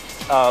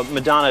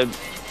Madonna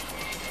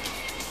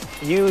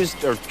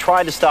used or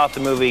tried to stop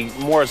the movie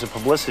more as a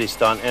publicity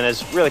stunt and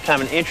as really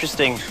kind of an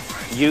interesting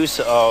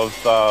use of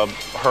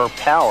her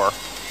power.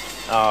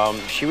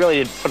 She really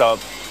did put a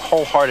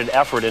wholehearted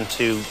effort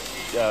into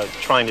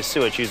trying to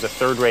sue it. She was a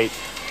third-rate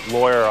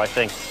lawyer, I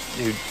think,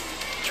 who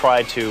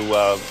tried to,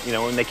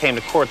 when they came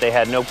to court, they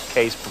had no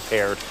case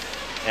prepared,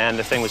 and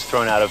the thing was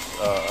thrown out of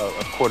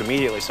court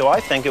immediately. So I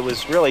think it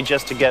was really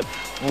just to get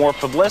more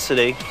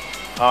publicity.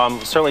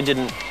 Certainly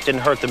didn't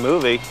hurt the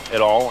movie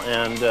at all,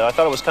 and I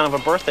thought it was kind of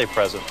a birthday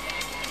present.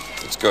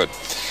 It's good.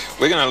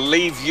 We're going to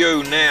leave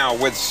you now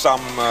with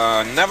some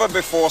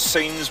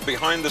never-before-scenes,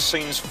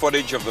 behind-the-scenes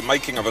footage of the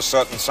making of a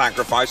certain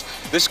sacrifice.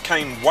 This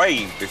came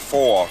way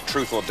before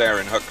Truth or Dare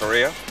in her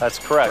career. That's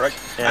correct.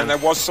 And there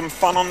was some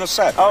fun on the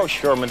set. Oh,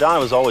 sure. Madonna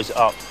was always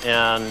up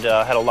and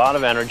had a lot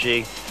of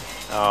energy,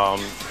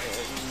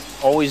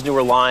 always knew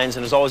her lines,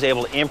 and was always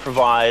able to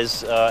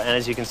improvise. And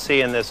as you can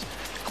see in this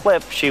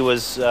clip, she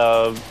was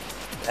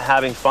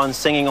having fun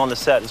singing on the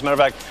set. As a matter of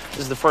fact, this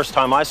is the first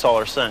time I saw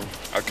her sing.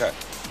 Okay.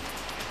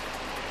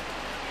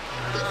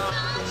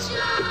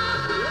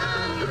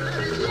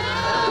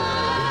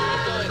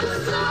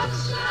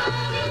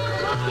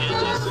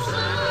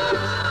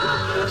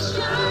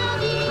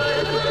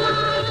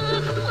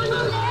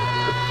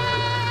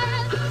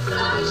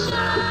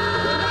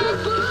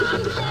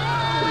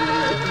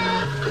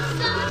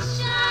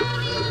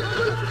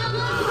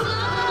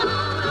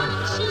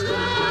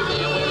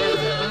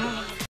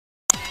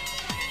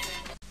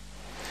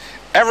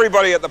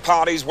 Everybody at the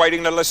party's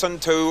waiting to listen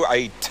to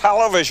a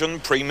television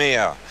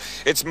premiere.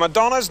 It's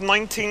Madonna's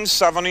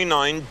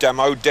 1979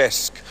 demo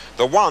disc,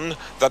 the one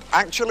that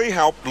actually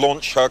helped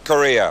launch her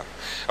career.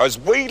 As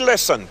we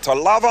listen to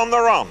Love on the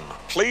Run,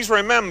 Please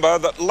remember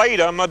that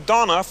later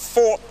Madonna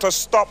fought to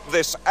stop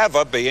this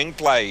ever being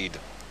played.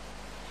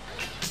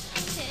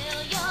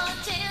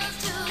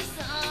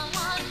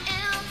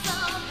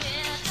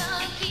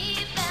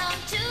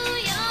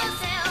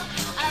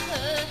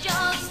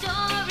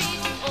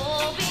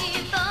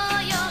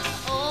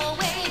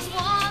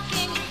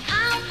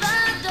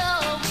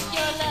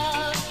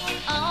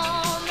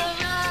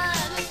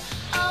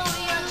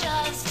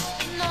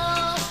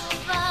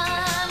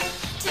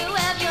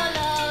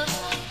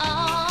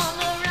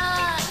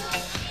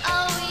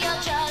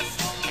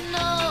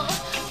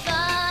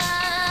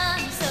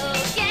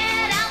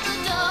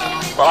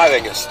 Well, I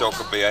think it still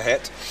could be a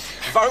hit.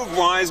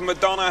 Vogue-wise,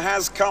 Madonna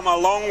has come a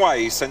long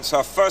way since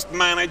her first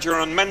manager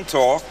and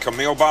mentor,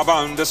 Camille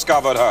Barbone,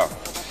 discovered her.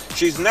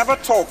 She's never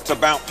talked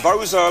about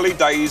those early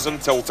days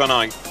until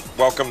tonight.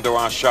 Welcome to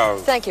our show.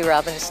 Thank you,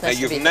 Robin. It's nice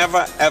to be here. You've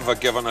never, ever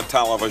given a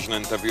television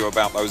interview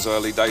about those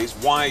early days.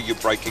 Why are you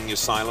breaking your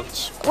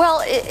silence?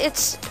 Well,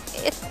 it's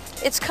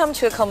come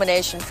to a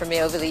culmination for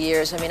me over the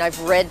years. I mean, I've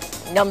read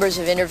numbers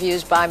of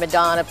interviews by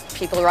Madonna,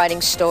 people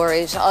writing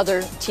stories,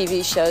 other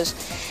TV shows,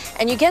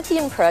 and you get the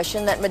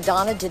impression that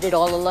Madonna did it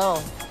all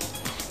alone.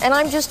 And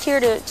I'm just here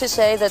to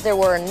say that there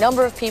were a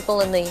number of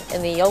people in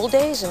the old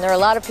days, and there are a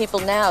lot of people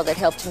now that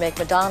helped to make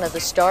Madonna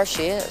the star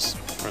she is.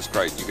 That's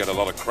great. You get a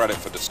lot of credit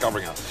for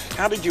discovering her.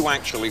 How did you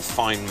actually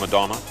find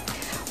Madonna?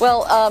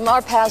 Well,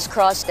 our paths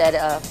crossed at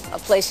a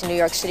place in New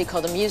York City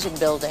called the Music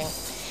Building.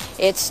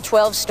 It's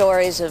 12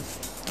 stories of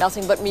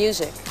nothing but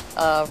music,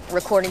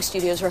 recording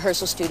studios,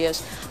 rehearsal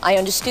studios. I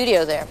owned a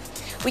studio there.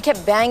 We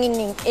kept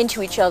banging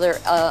into each other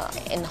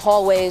in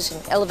hallways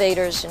and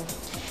elevators, and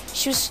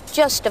she was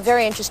just a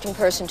very interesting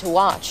person to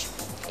watch.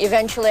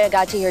 Eventually, I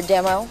got to hear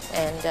demo,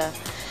 and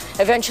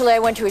eventually I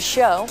went to a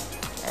show,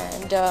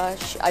 and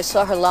I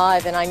saw her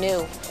live, and I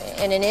knew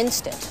in an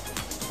instant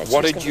that she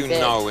was gonna be big. What did you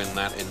know in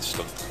that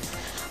instant?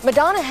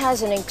 Madonna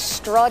has an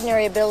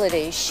extraordinary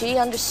ability. She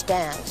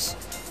understands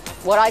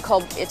what I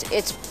call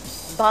it's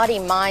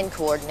body-mind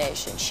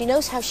coordination. She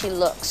knows how she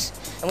looks.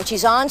 And when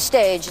she's on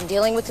stage and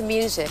dealing with the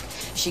music,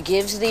 she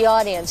gives the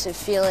audience a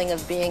feeling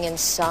of being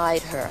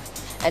inside her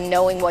and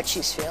knowing what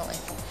she's feeling.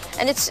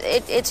 And it's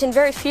in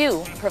very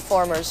few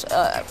performers.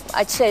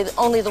 I'd say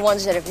only the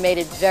ones that have made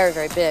it very,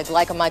 very big,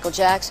 like a Michael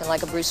Jackson,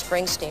 like a Bruce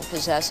Springsteen,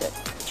 possess it.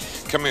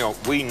 Camille,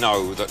 we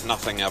know that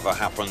nothing ever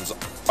happens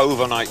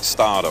overnight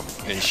stardom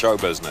in show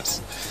business.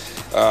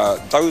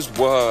 Those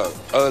were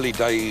early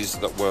days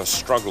that were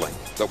struggling,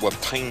 that were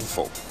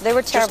painful. They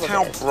were terrible Just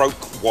how days.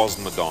 broke was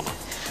Madonna?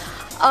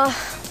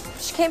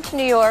 She came to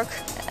New York.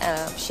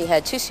 She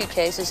had 2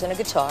 suitcases and a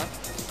guitar.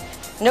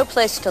 No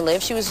place to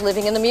live. She was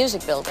living in the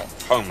Music Building.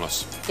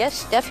 Homeless?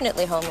 Yes,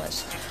 definitely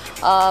homeless.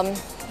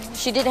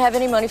 She didn't have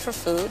any money for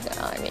food.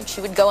 I mean,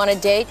 she would go on a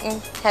date and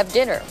have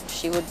dinner.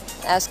 She would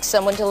ask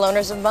someone to loan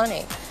her some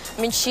money.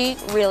 I mean, she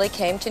really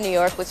came to New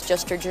York with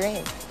just her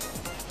dream.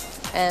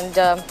 And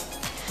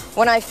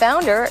when I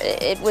found her,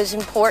 it was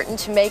important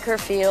to make her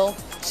feel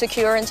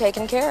secure and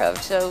taken care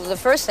of. So the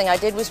first thing I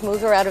did was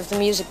move her out of the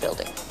Music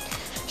Building.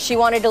 She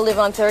wanted to live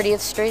on 30th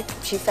Street.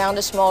 She found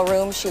a small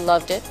room. She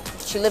loved it.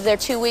 She lived there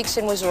 2 weeks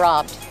and was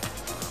robbed.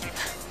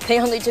 They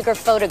only took her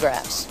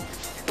photographs.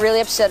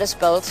 Really upset us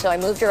both, so I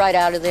moved her right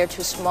out of there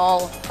to a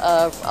small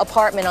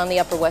apartment on the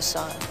Upper West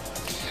Side.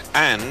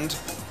 And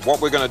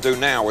what we're going to do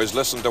now is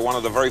listen to one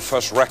of the very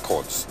first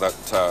records that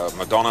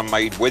Madonna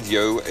made with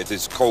you. It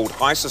is called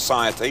High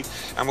Society,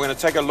 and we're going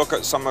to take a look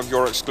at some of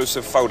your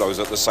exclusive photos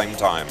at the same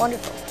time.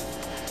 Wonderful.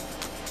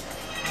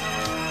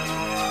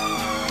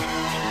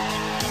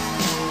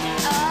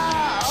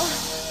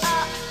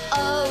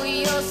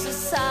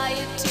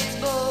 Society's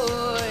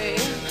boy,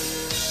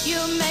 you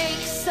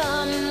make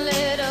some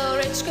little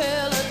rich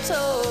girl a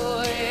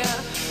toy.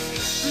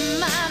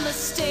 My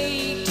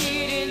mistake,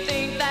 didn't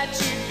think that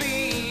you'd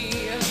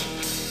be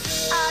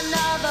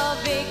another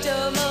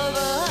victim of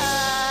a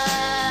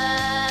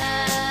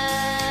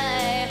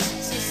high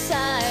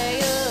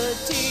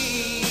society.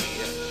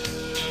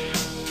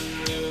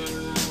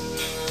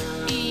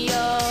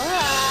 You're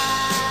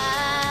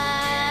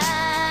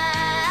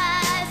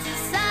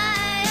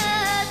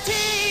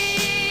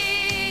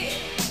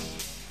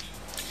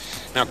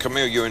Now,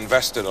 Camille, you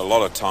invested a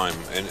lot of time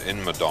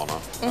in Madonna.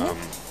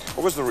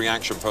 What was the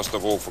reaction, first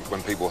of all,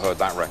 when people heard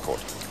that record?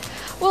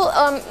 Well,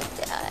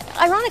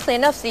 ironically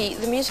enough, the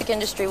music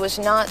industry was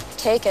not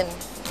taken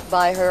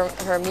by her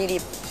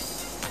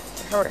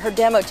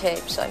demo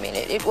tapes. I mean,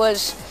 it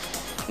was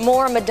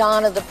more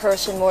Madonna the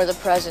person, more the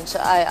presence.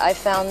 I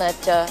found that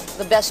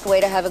the best way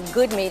to have a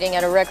good meeting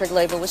at a record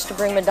label was to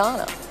bring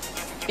Madonna,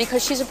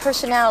 because she's a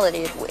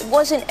personality. It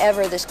wasn't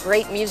ever this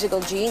great musical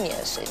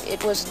genius.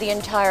 It was the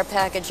entire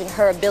package and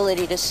her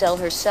ability to sell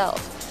herself.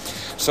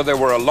 So there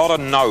were a lot of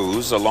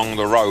no's along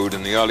the road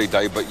in the early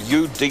day, but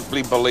you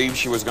deeply believed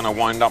she was going to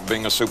wind up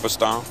being a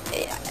superstar?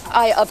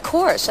 Of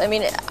course. I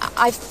mean,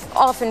 I've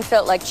often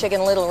felt like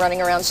Chicken Little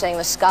running around saying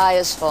the sky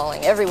is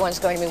falling. Everyone's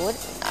going to be,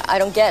 I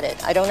don't get it.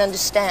 I don't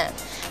understand.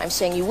 I'm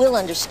saying you will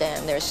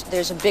understand.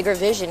 There's a bigger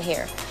vision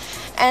here.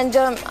 And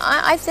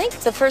I think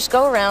the first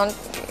go-around,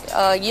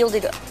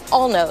 yielded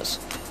all no's,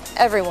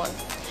 everyone.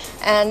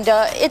 And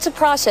it's a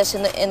process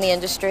in the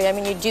industry. I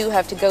mean, you do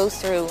have to go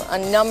through a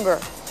number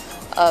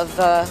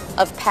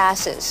of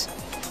passes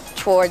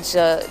towards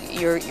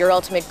your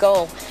ultimate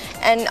goal.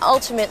 And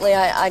ultimately,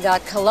 I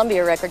got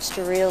Columbia Records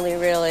to really,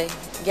 really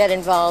get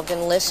involved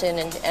and listen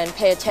and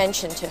pay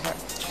attention to her.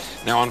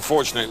 Now,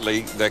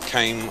 unfortunately, there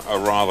came a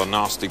rather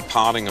nasty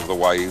parting of the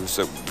waves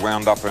that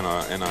wound up in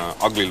an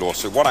ugly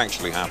lawsuit. What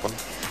actually happened?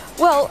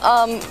 Well,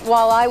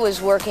 while I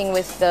was working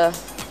with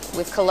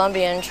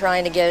Columbia and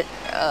trying to get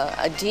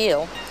a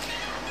deal,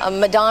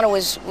 Madonna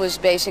was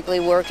basically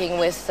working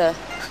with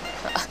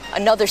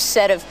another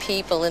set of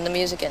people in the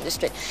music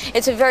industry.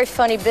 It's a very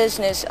funny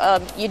business.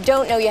 You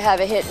don't know you have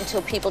a hit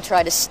until people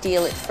try to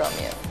steal it from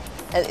you.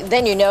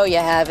 Then you know you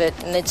have it,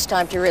 and it's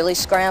time to really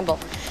scramble.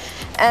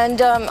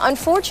 And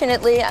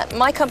unfortunately,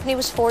 my company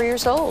was 4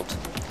 years old,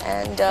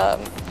 and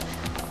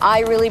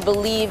I really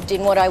believed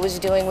in what I was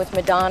doing with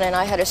Madonna, and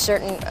I had a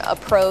certain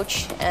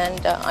approach,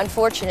 and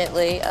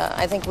unfortunately,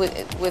 I think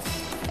with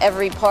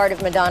every part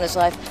of Madonna's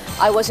life,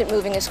 I wasn't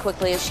moving as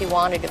quickly as she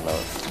wanted to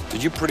move.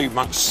 Did you pretty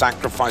much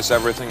sacrifice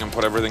everything and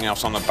put everything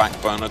else on the back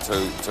burner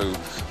to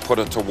put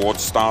her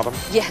towards stardom?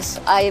 Yes,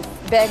 I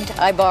begged,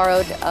 I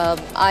borrowed,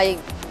 I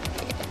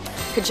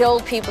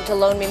cajoled people to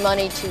loan me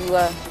money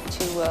to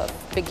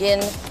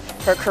begin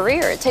her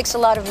career. It takes a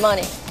lot of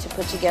money to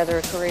put together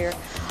a career.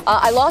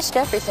 I lost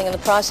everything in the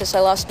process. I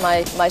lost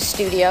my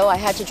studio. I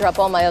had to drop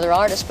all my other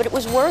artists, but it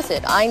was worth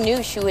it. I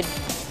knew she would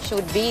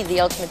be the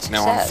ultimate success.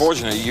 Now,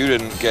 unfortunately, you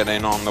didn't get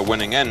in on the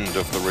winning end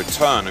of the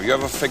return. Have you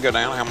ever figured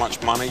out how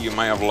much money you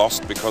may have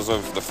lost because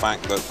of the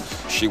fact that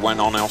she went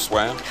on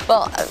elsewhere?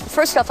 Well,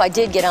 first off, I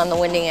did get on the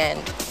winning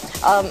end.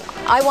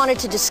 I wanted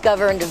to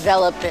discover and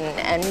develop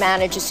and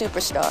manage a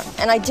superstar,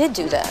 and I did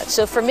do that.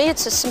 So for me,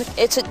 it's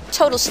a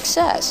total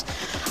success.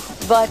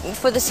 But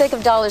for the sake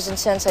of dollars and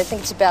cents, I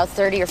think it's about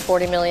 $30 or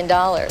 $40 million.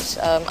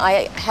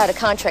 I had a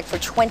contract for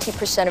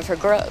 20% of her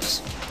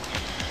gross.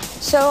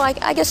 So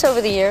I guess over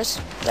the years,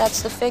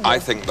 that's the figure. I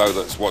think, though,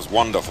 that's what's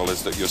wonderful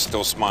is that you're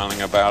still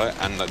smiling about it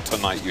and that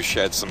tonight you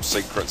shared some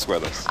secrets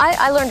with us.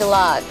 I learned a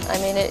lot. I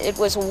mean, it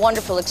was a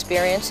wonderful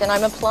experience, and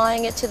I'm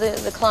applying it to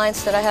the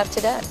clients that I have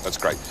today. That's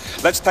great.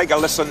 Let's take a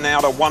listen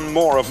now to one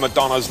more of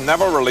Madonna's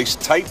never-released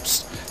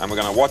tapes, and we're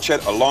going to watch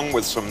it along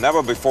with some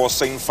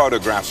never-before-seen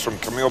photographs from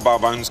Camille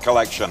Barbone's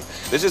collection.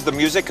 This is the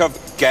music of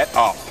Get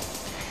Up.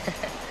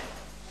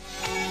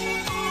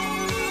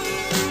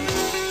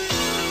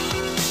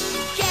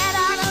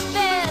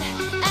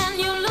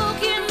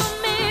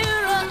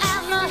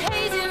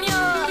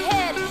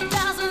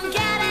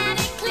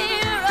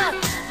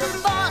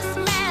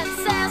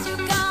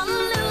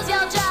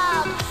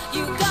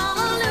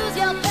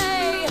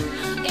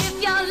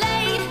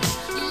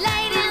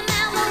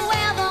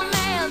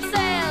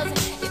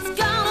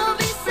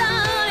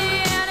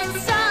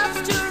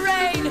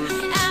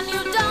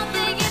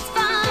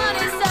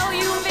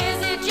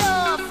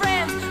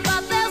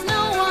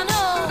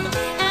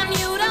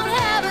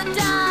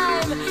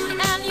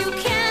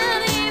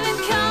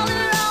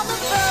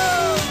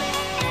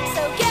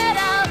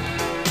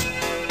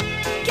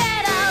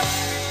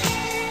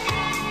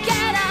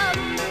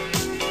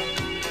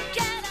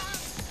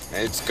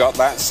 It's got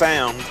that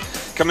sound.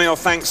 Camille,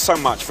 thanks so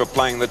much for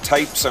playing the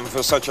tapes and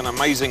for such an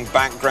amazing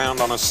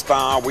background on a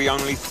star we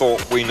only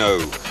thought we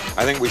knew.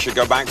 I think we should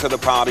go back to the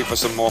party for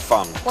some more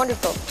fun.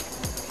 Wonderful.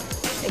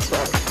 Thanks,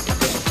 Robin.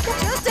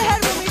 Just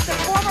ahead, we'll meet the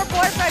former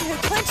boyfriend who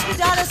clinched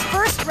Madonna's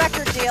first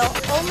record deal,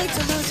 only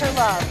to lose her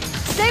love.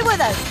 Stay with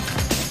us.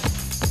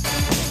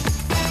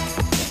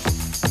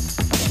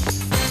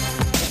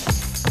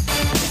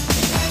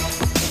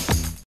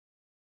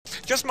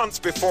 Just months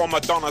before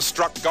Madonna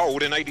struck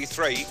gold in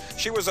 '83,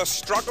 she was a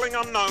struggling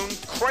unknown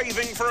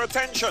craving for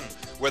attention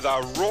with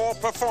a raw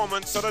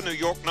performance at a New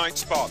York night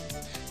spot.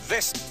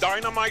 This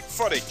dynamite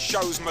footage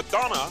shows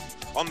Madonna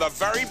on the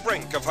very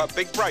brink of her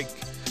big break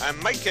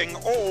and making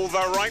all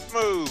the right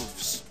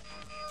moves.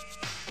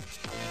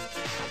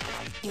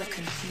 You're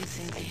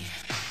confusing me.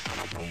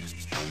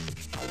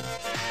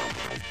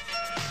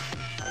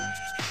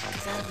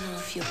 'Cause I don't know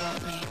if you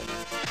want me.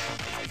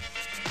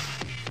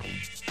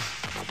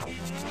 But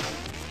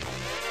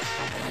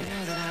I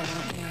know that I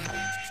want you.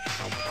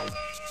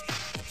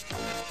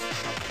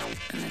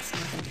 And that's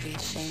nothing to be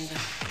ashamed of.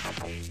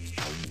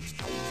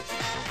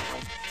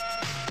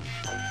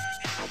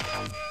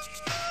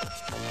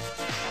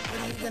 What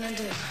are you gonna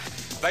do?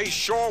 They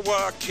sure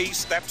were key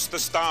steps to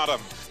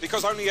stardom,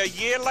 because only a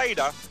year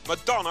later,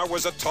 Madonna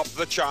was atop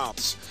the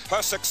charts.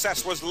 Her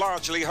success was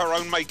largely her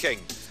own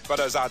making. But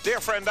as our dear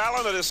friend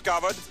Alan had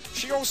discovered,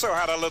 she also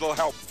had a little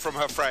help from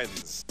her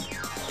friends.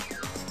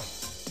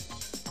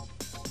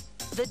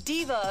 The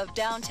diva of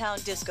downtown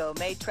disco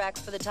made tracks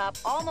for the top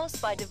almost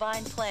by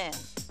divine plan.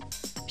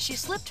 She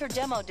slipped her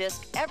demo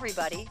disc,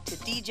 Everybody, to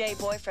DJ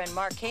boyfriend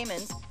Mark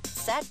Kamens,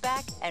 sat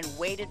back and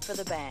waited for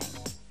the bang.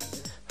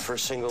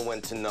 First single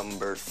went to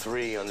number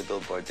 3 on the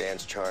Billboard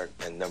Dance Chart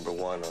and number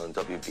 1 on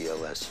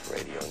WBLS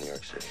radio in New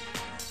York City.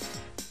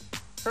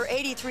 Her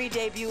 '83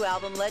 debut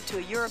album led to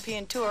a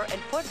European tour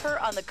and put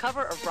her on the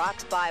cover of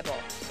Rock's Bible.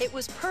 It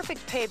was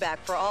perfect payback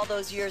for all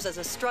those years as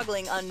a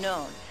struggling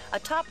unknown. A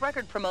top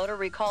record promoter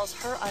recalls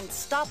her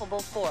unstoppable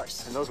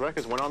force. And those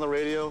records went on the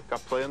radio, got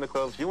played in the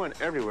clubs. You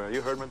went everywhere.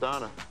 You heard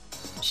Madonna.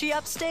 She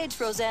upstaged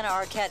Rosanna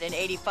Arquette in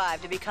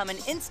 '85 to become an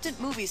instant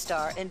movie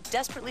star in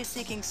Desperately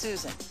Seeking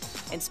Susan.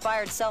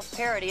 Inspired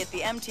self-parody at the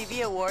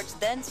MTV Awards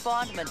then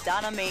spawned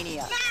Madonna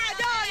Mania.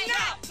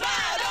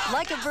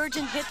 Like a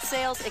Virgin hit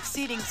sales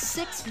exceeding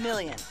 6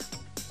 million.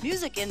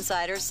 Music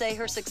insiders say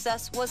her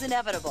success was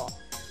inevitable.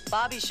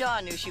 Bobby Shaw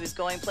knew she was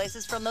going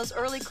places from those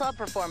early club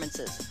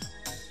performances.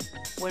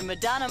 When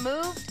Madonna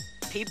moved,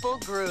 people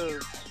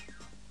grooved.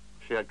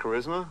 She had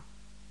charisma,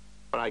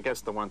 but I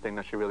guess the one thing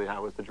that she really had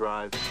was the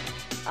drive.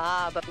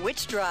 Ah, but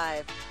which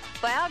drive?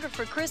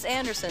 Biographer Chris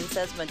Anderson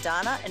says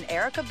Madonna and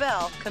Erika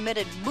Belle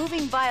committed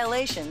moving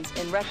violations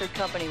in record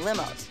company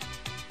limos.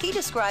 He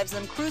describes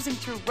them cruising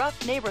through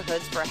rough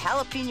neighborhoods for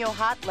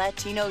jalapeno-hot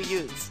Latino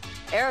youths.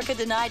 Erika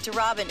denied to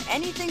Robin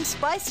anything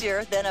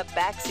spicier than a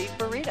backseat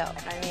burrito.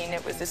 I mean,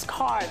 it was this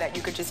car that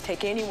you could just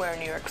take anywhere in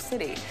New York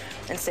City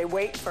and say,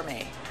 wait for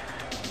me.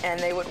 And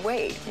they would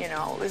wait, you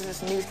know. It was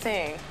this new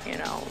thing, you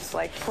know. It's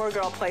like poor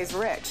girl plays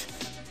rich.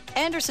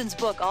 Anderson's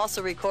book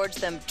also records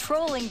them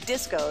trolling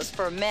discos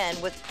for men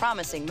with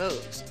promising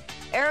moves.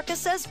 Erika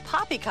says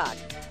poppycock.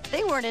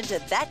 They weren't into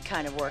that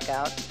kind of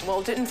workout. Well,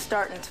 it didn't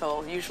start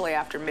until usually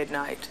after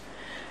midnight.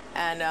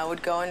 And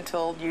would go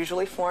until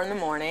usually 4 in the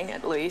morning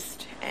at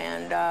least.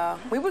 And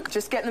we would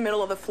just get in the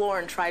middle of the floor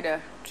and try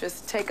to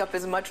just take up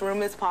as much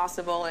room as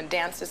possible and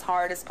dance as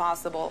hard as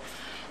possible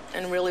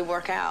and really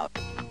work out.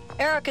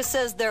 Erika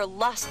says their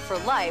lust for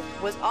life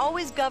was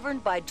always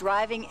governed by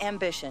driving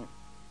ambition.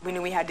 We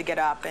knew we had to get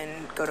up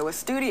and go to a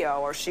studio,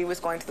 or she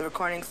was going to the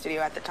recording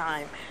studio at the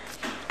time.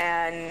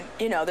 And,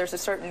 you know, there's a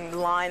certain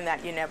line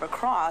that you never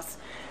cross.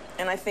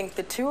 And I think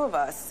the two of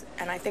us,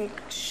 and I think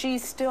she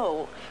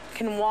still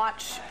can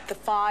watch the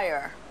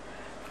fire,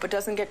 but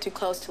doesn't get too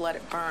close to let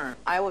it burn.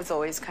 I was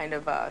always kind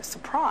of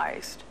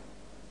surprised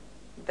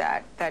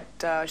that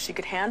she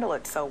could handle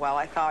it so well.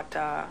 I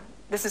thought,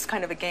 this is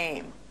kind of a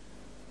game.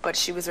 But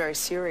she was very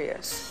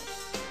serious.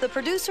 The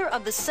producer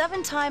of the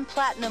 7-time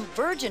platinum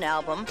Virgin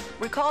album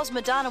recalls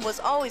Madonna was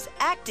always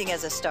acting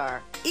as a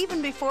star, even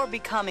before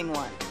becoming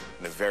one.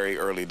 In the very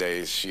early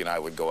days, she and I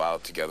would go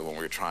out together when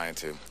we were trying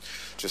to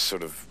just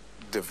sort of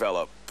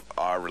develop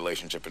our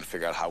relationship and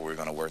figure out how we were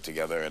going to work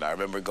together. And I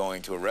remember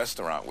going to a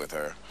restaurant with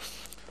her,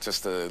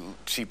 just a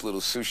cheap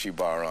little sushi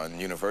bar on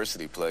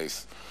University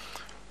Place.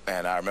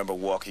 And I remember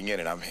walking in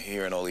and I'm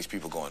hearing all these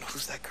people going,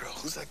 who's that girl?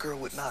 Who's that girl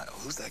with Nile?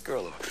 Who's that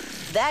girl?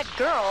 That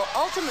girl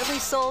ultimately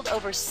sold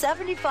over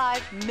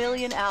 75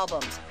 million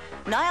albums.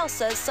 Niall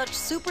says such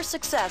super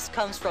success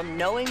comes from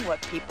knowing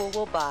what people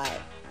will buy.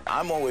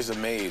 I'm always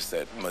amazed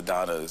at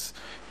Madonna's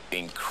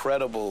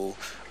incredible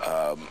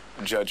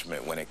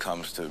judgment when it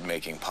comes to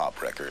making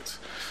pop records.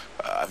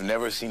 I've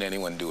never seen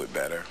anyone do it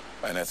better,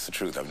 and that's the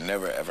truth. I've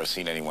never, ever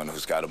seen anyone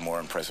who's got a more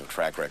impressive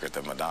track record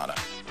than Madonna.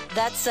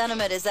 That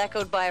sentiment is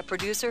echoed by a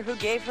producer who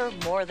gave her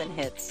more than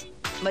hits.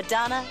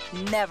 Madonna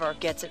never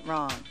gets it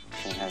wrong.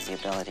 She has the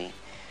ability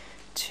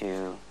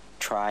to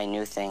try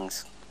new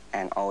things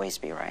and always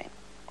be right.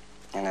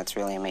 And that's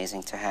really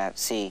amazing to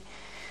see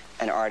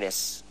an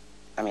artist.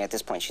 I mean, at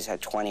this point, she's had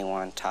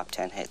 21 top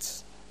 10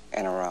 hits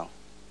in a row.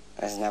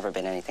 There's never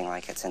been anything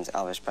like it since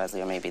Elvis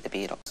Presley or maybe the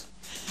Beatles.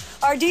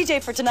 Our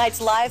DJ for tonight's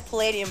live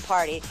Palladium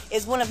party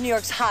is one of New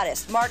York's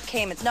hottest, Mark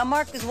Kamens. Now,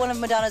 Mark is one of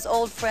Madonna's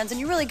old friends, and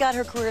you really got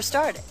her career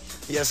started.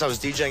 Yes, I was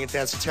DJing at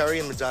Danceteria,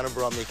 and Madonna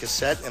brought me a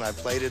cassette, and I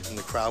played it, and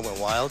the crowd went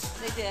wild.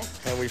 They did.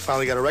 And we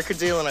finally got a record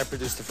deal, and I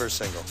produced the first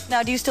single.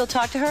 Now, do you still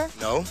talk to her?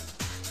 No.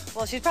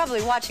 Well, she's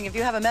probably watching. If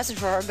you have a message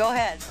for her, go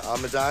ahead.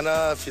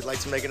 Madonna, if you'd like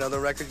to make another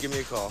record, give me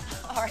a call.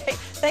 All right.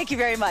 Thank you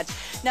very much.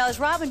 Now, as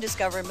Robin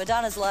discovered,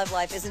 Madonna's love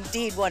life is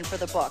indeed one for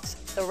the books,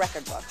 the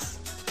record books.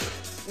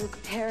 Luke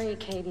Perry,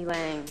 Katie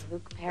Lang.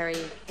 Luke Perry,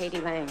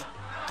 Katie Lang.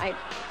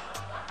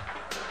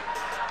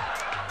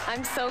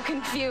 I'm so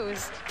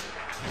confused.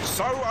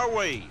 So are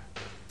we.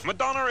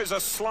 Madonna is a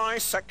sly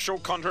sexual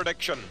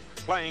contradiction,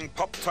 playing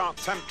pop-tart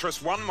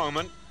temptress one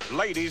moment,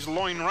 ladies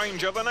loin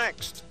ranger the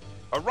next.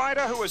 A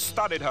writer who has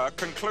studied her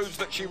concludes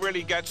that she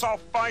really gets off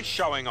by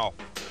showing off.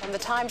 From the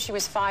time she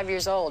was 5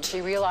 years old,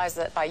 she realized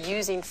that by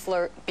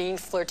being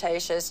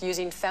flirtatious,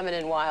 using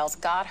feminine wiles,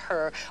 got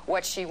her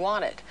what she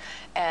wanted.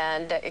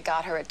 And it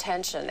got her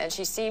attention. And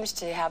she seems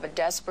to have a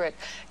desperate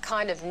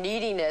kind of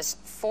neediness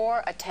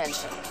for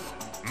attention.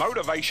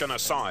 Motivation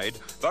aside,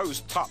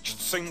 those touched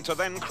seem to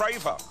then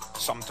crave her.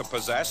 Some to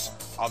possess,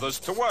 others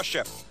to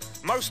worship.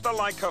 Most are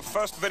like her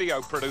first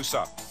video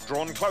producer,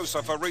 drawn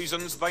closer for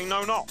reasons they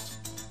know not.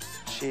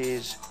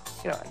 She's,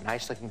 a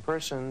nice-looking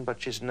person,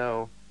 but she's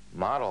no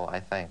model, I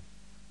think.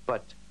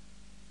 But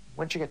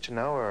once you get to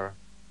know her,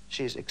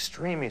 she's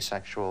extremely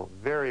sexual,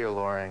 very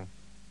alluring,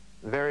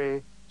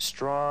 very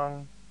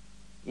strong,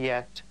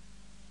 yet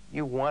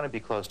you want to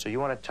be close to her, you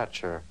want to touch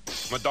her.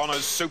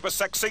 Madonna's super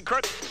sex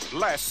secret?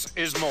 Less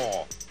is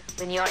more.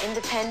 When you're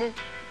independent,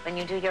 when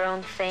you do your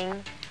own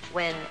thing,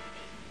 when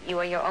you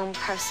are your own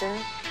person,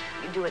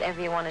 you do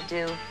whatever you want to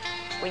do.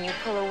 When you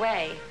pull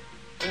away,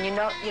 when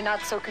you're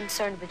not so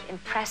concerned with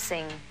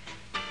impressing,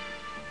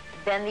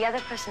 then the other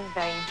person is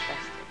very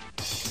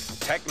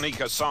interested. Technique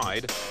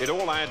aside, it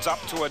all adds up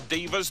to a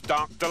diva's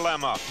dark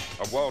dilemma.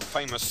 A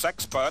world-famous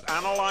sexpert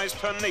analyzed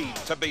her need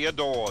to be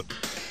adored.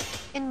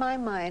 In my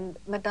mind,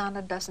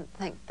 Madonna doesn't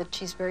think that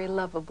she's very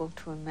lovable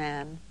to a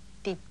man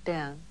deep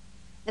down.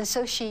 And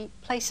so she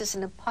places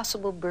an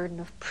impossible burden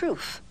of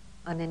proof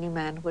on any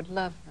man who would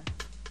love her.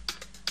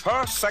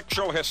 Her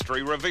sexual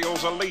history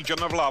reveals a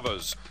legion of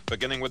lovers,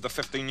 beginning with the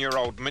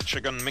 15-year-old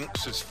Michigan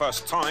minx's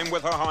first time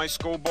with her high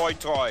school boy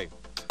toy.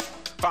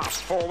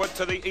 Fast forward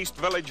to the East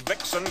Village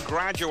vixen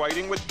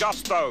graduating with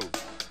gusto.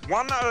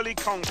 One early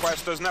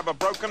conquest has never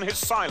broken his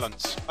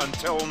silence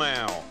until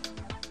now.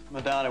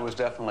 Madonna was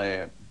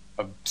definitely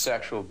a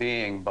sexual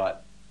being,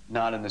 but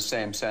not in the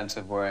same sense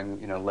of wearing,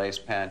 you know, lace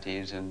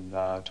panties and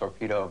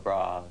torpedo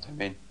bras. I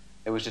mean,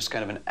 it was just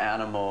kind of an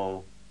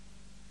animal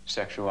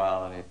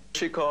sexuality.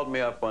 She called me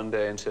up one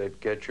day and said,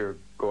 "Get your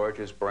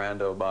gorgeous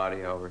Brando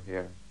body over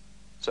here."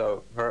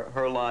 So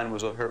her line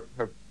was, her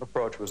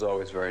approach was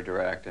always very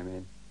direct. I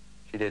mean,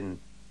 she didn't,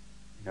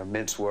 you know,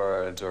 mince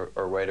words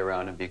or wait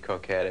around and be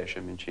coquettish.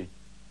 I mean, she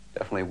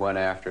definitely went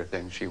after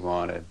things she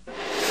wanted.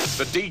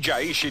 The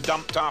DJ she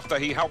dumped after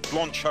he helped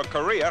launch her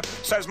career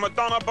says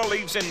Madonna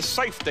believes in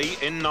safety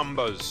in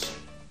numbers.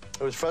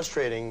 It was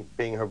frustrating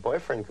being her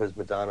boyfriend because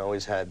Madonna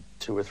always had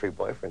 2 or 3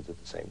 boyfriends at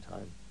the same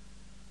time.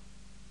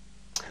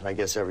 And I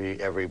guess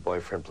every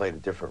boyfriend played a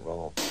different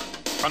role.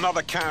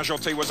 Another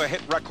casualty was a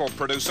hit record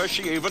producer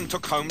she even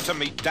took home to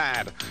meet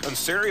Dad, and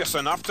serious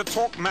enough to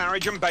talk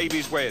marriage and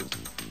babies with.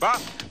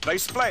 But they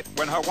split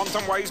when her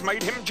wanton ways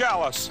made him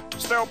jealous.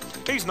 Still,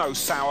 he's no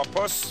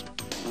sourpuss.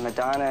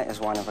 Madonna is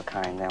one of a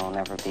kind. There will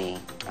never be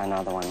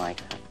another one like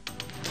her.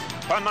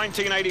 Her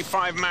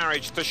 1985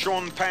 marriage to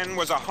Sean Penn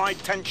was a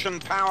high-tension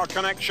power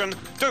connection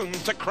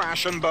doomed to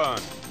crash and burn.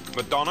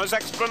 Madonna's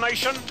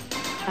explanation?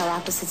 Our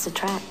opposites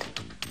attract.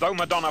 Though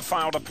Madonna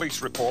filed a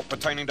police report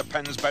pertaining to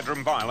Penn's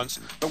bedroom violence,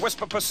 the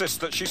whisper persists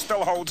that she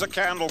still holds a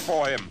candle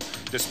for him.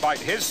 Despite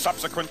his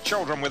subsequent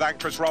children with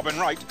actress Robin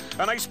Wright,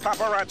 an ace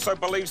paparazzo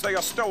believes they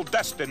are still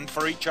destined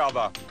for each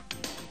other.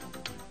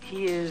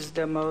 He is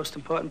the most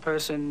important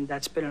person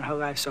that's been in her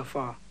life so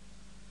far.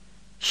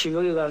 She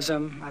really loves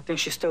him. I think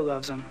she still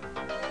loves him.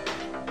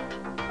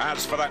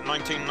 As for that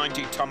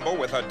 1990 tumble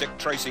with her Dick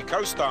Tracy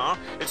co-star,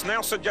 it's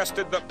now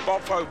suggested that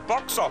Boffo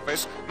box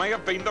office may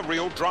have been the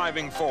real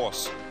driving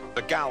force.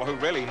 The gal who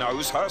really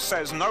knows her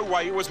says no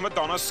way was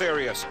Madonna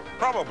serious,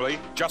 probably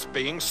just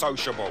being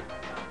sociable.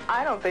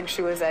 I don't think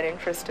she was that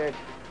interested.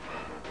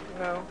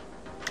 No.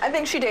 I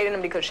think she dated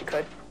him because she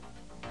could.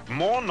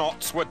 More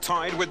knots were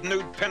tied with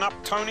nude pin-up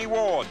Tony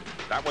Ward.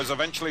 That was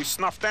eventually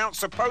snuffed out,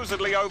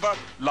 supposedly over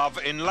love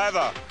in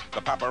leather.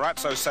 The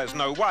paparazzo says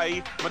no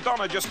way,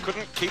 Madonna just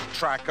couldn't keep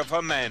track of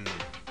her men.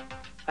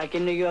 Like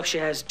in New York, she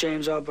has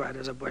James Albright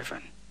as a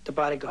boyfriend, the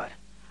bodyguard.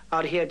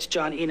 Out here, it's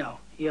John Eno.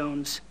 He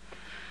owns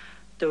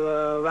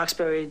the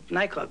Roxbury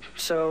nightclub.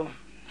 So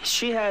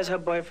she has her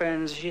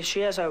boyfriends,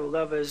 she has her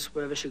lovers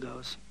wherever she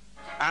goes.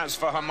 As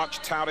for her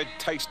much-touted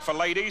taste for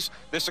ladies,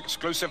 this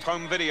exclusive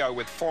home video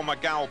with former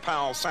gal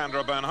pal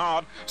Sandra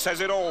Bernhard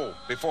says it all.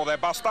 Before their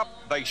bust-up,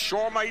 they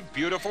sure made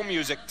beautiful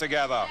music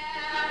together.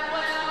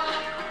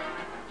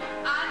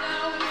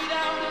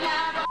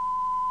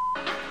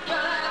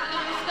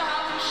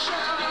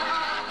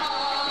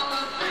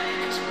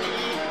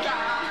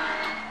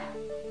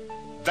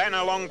 Then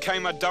along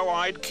came a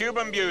doe-eyed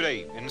Cuban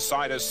beauty.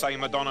 Insiders say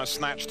Madonna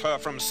snatched her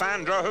from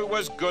Sandra, who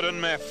was good and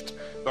miffed.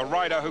 The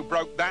writer who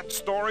broke that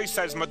story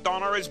says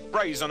Madonna is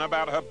brazen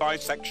about her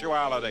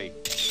bisexuality.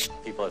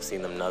 People have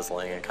seen them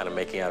nuzzling and kind of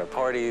making out at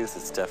parties.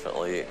 It's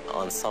definitely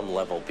on some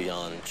level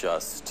beyond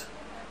just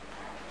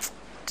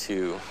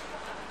 2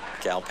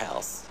 gal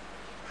pals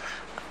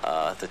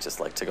that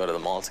just like to go to the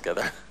mall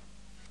together.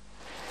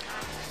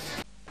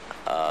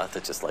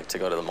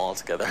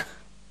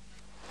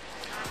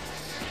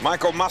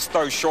 Michael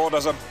Musto sure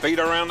doesn't beat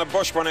around the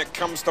bush when it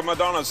comes to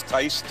Madonna's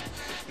taste.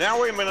 Now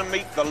we're going to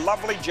meet the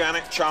lovely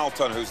Janet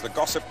Charlton, who's the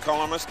gossip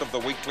columnist of the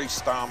Weekly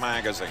Star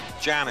magazine.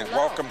 Janet,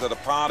 welcome to the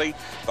party.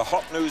 The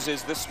hot news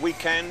is this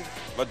weekend,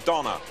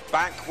 Madonna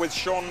back with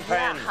Sean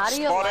Penn,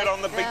 spotted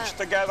on the beach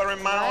together in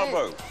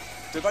Malibu.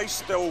 Right. Do they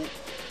still,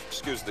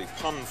 excuse the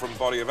pun from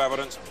Body of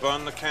Evidence,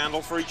 burn the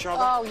candle for each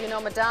other? Oh, you know,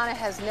 Madonna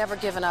has never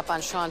given up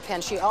on Sean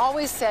Penn. She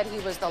always said he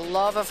was the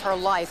love of her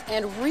life.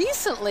 And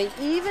recently,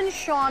 even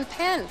Sean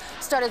Penn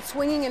started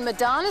swinging in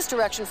Madonna's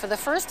direction. For the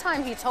first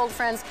time, he told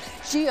friends,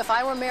 gee, if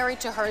I were married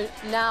to her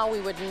now, we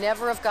would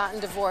never have gotten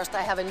divorced.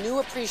 I have a new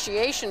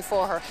appreciation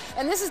for her.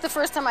 And this is the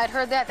first time I'd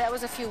heard that. That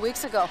was a few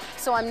weeks ago.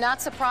 So I'm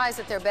not surprised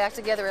that they're back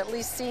together, at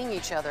least seeing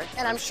each other.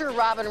 And I'm sure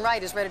Robin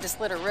Wright is ready to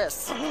slit her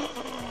wrists.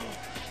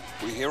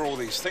 We hear all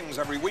these things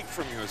every week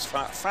from you. It's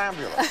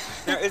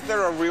fabulous. Now, is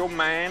there a real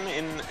man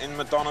in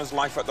Madonna's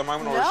life at the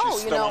moment, or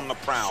is she still on the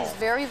prowl? She's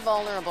very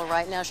vulnerable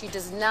right now. She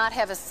does not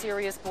have a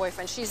serious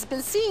boyfriend. She's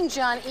been seeing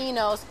John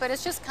Enos, but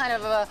it's just kind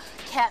of a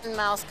cat and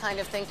mouse kind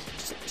of thing.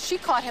 She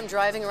caught him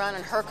driving around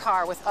in her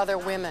car with other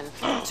women.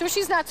 So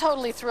she's not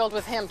totally thrilled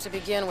with him to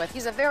begin with.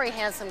 He's a very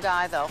handsome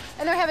guy, though,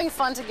 and they're having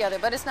fun together,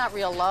 but it's not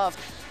real love.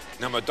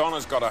 Now,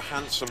 Madonna's got a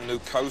handsome new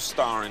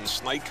co-star in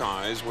Snake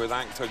Eyes with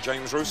actor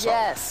James Russo.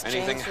 Yes,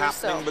 Anything James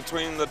happening Russo.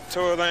 between the two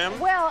of them?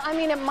 Well, I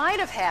mean, it might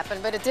have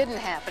happened, but it didn't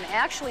happen.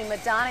 Actually,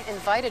 Madonna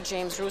invited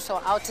James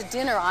Russo out to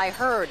dinner, I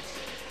heard.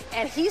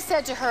 And he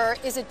said to her,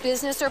 is it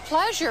business or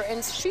pleasure?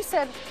 And she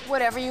said,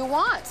 whatever you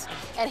want.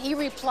 And he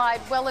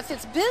replied, well, if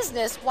it's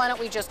business, why don't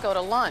we just go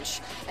to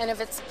lunch? And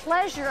if it's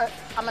pleasure,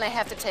 I'm going to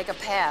have to take a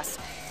pass.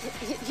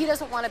 He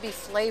doesn't want to be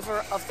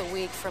flavor of the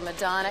week for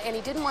Madonna, and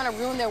he didn't want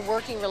to ruin their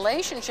working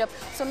relationship,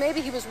 so maybe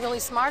he was really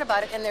smart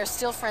about it, and they're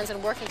still friends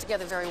and working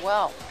together very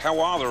well. How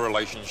are the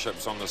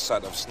relationships on the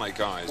set of Snake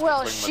Eyes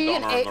between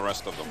Madonna and the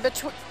rest of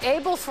them?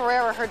 Abel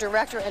Ferrara, her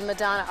director, and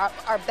Madonna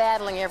are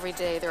battling every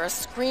day. There are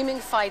screaming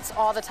fights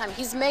all the time.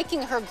 He's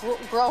making her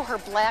grow her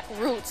black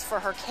roots for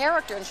her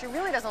character, and she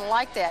really doesn't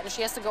like that, and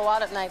she has to go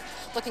out at night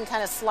looking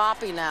kind of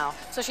sloppy now.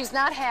 So she's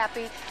not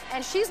happy,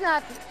 and she's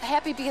not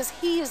happy because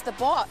he is the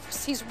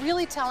boss. He's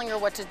really telling her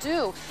what to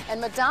do, and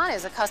Madonna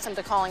is accustomed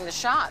to calling the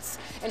shots.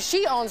 And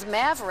she owns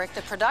Maverick,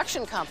 the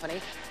production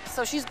company,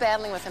 so she's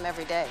battling with him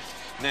every day.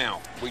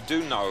 Now, we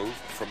do know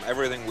from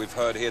everything we've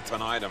heard here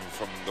tonight and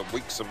from the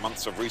weeks and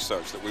months of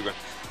research that we've been,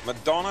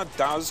 Madonna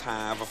does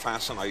have a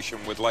fascination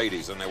with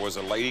ladies, and there was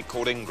a lady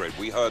called Ingrid.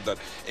 We heard that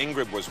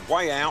Ingrid was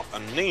way out,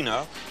 and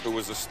Nina, who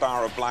was the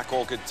star of Black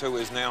Orchid 2,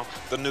 is now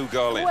the new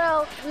girl in.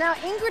 Well, now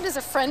Ingrid is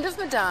a friend of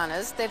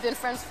Madonna's. They've been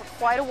friends for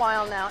quite a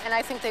while now, and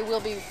I think they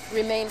will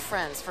remain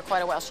friends for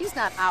quite a while. She's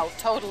not out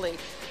totally.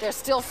 They're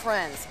still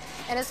friends.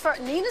 And as far as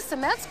Nina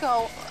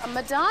Semetsko,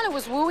 Madonna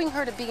was wooing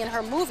her to be in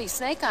her movie,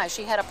 Snake Eyes.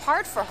 She had a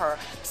part for her.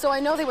 So I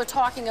know they were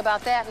talking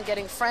about that and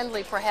getting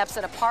friendly, perhaps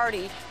at a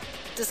party,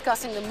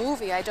 discussing the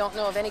movie. I don't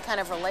know of any kind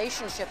of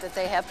relationship that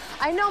they have.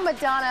 I know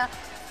Madonna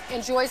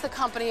enjoys the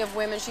company of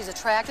women. She's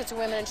attracted to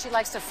women, and she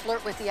likes to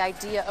flirt with the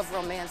idea of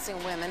romancing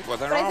women. Well,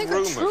 but I think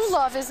her true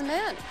love is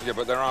men. Yeah,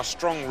 but there are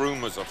strong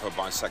rumors of her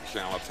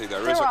bisexuality.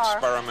 There is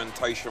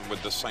experimentation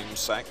with the same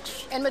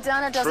sex. And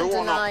Madonna doesn't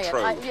deny it.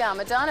 True? Yeah,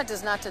 Madonna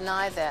does not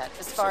deny that,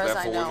 as far as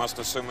I know. Therefore, we must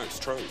assume it's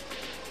true.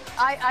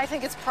 I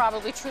think it's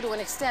probably true to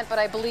an extent, but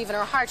I believe in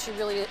her heart she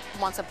really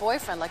wants a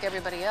boyfriend like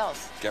everybody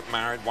else. Get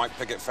married, white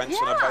picket fence,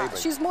 and a baby.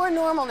 She's more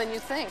normal than you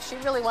think. She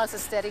really wants a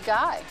steady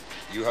guy.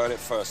 You heard it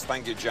first.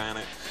 Thank you,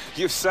 Janet.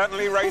 You've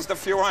certainly raised a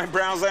few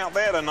eyebrows out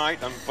there tonight,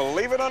 and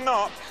believe it or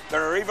not,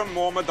 there are even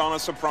more Madonna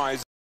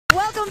surprises.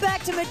 Welcome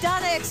back to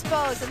Madonna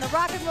Exposed and the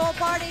Rock and Roll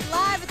Party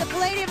live at the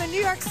Palladium in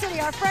New York City.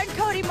 Our friend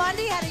Cody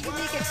Mundy had a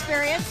unique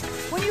experience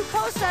when you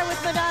co-star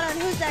with Madonna on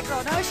Who's That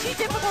Girl? Now, is she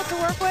difficult to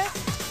work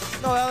with?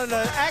 No,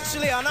 Eleanor,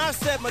 actually on our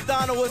set,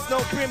 Madonna was no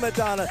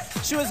Pre-Madonna.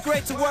 She was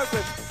great to work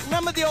with.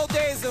 Remember the old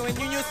days when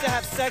you used to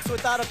have sex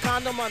without a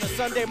condom on a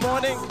Sunday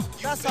morning?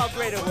 That's how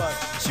great it was.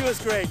 She was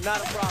great,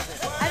 not a problem.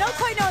 I don't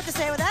quite know what to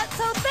say with that,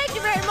 so thank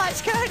you very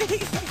much, Cody.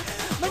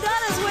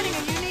 Madonna's winning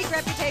a unique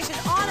reputation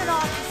on and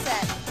off the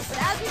set. But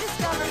as we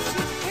discovered,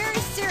 she's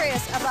very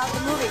serious about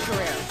the movie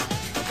career.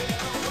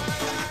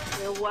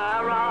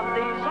 Beware of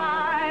these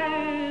eyes.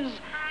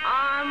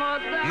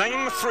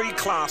 Name 3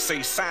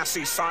 classy,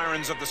 sassy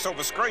sirens of the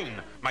silver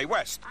screen. Mae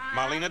West,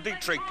 Marlene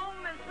Dietrich,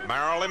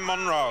 Marilyn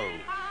Monroe.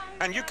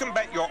 And you can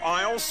bet your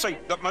aisle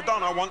seat that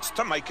Madonna wants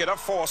to make it a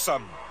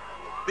foursome.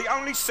 The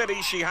only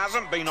city she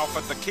hasn't been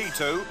offered the key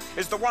to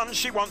is the one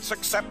she wants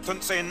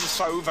acceptance in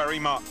so very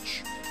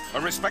much.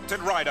 A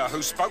respected writer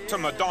who spoke to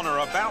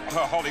Madonna about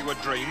her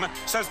Hollywood dream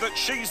says that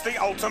she's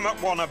the ultimate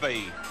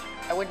wannabe.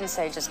 I wouldn't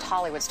say just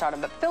Hollywood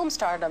stardom, but film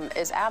stardom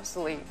is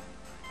absolutely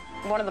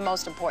one of the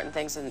most important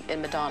things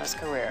in Madonna's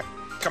career.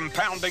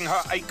 Compounding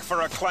her ache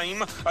for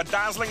acclaim, a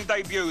dazzling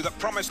debut that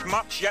promised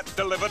much yet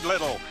delivered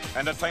little.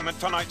 Entertainment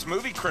Tonight's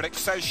movie critic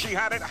says she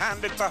had it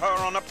handed to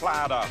her on a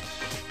platter.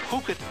 Who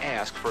could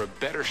ask for a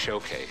better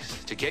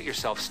showcase to get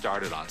yourself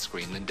started on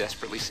screen than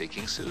Desperately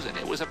Seeking Susan?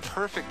 It was a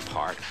perfect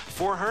part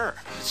for her.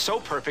 So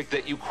perfect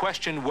that you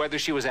questioned whether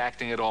she was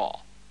acting at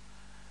all.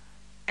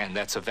 And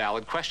that's a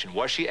valid question.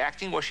 Was she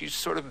acting? Was she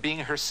sort of being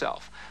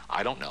herself?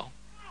 I don't know.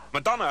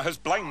 Madonna has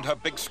blamed her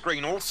big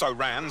screen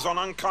also-rans on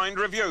unkind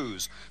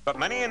reviews, but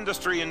many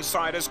industry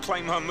insiders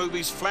claim her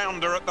movies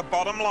flounder at the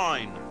bottom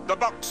line, the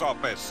box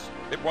office.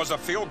 It was a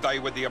field day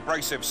with the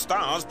abrasive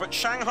stars, but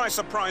Shanghai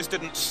Surprise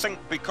didn't sink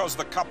because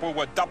the couple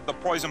were dubbed the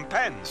Poison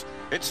Pens.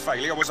 Its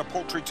failure was a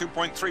paltry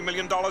 $2.3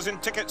 million in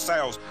ticket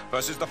sales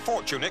versus the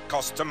fortune it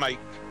cost to make.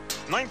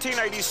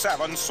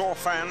 1987 saw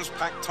fans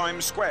pack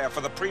Times Square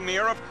for the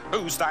premiere of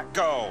Who's That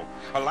Girl?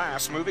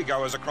 Alas,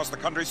 moviegoers across the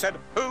country said,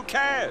 who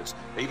cares?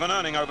 Even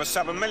earning over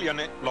 $7 million,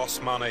 it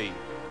lost money.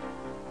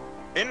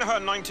 In her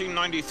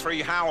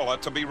 1993 Howler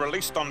to be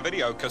released on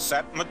video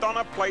cassette,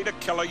 Madonna played a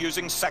killer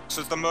using sex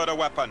as the murder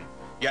weapon.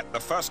 Yet the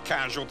first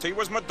casualty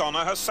was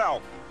Madonna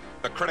herself.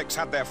 The critics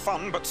had their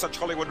fun, but such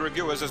Hollywood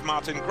reviewers as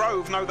Martin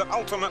Grove know that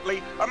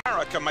ultimately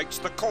America makes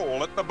the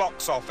call at the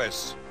box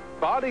office.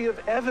 Body of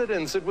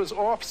evidence, it was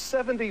off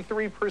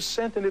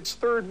 73% in its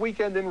third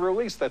weekend in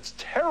release. That's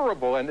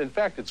terrible, and in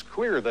fact, it's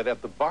clear that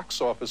at the box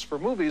office for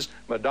movies,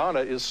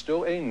 Madonna is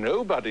still a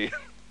nobody.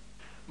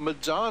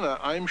 Madonna,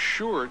 I'm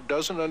sure,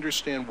 doesn't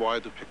understand why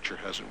the picture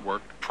hasn't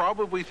worked.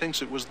 Probably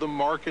thinks it was the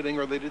marketing,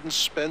 or they didn't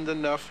spend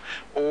enough,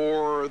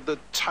 or the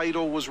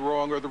title was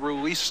wrong, or the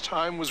release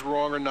time was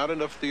wrong, or not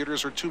enough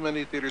theaters, or too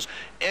many theaters.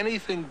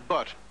 Anything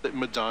but that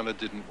Madonna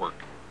didn't work.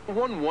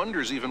 One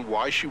wonders even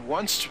why she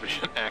wants to be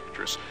an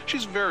actress.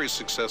 She's very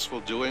successful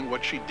doing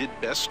what she did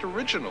best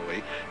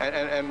originally,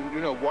 and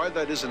you know, why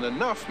that isn't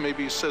enough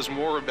maybe says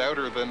more about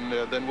her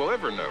than we'll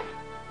ever know.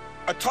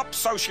 A top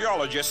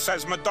sociologist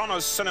says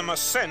Madonna's cinema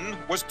sin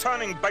was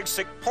turning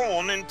basic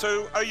porn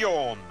into a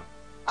yawn.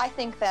 I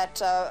think that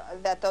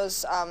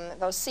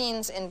those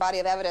scenes in Body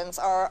of Evidence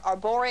are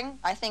boring.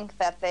 I think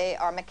that they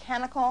are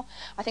mechanical.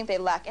 I think they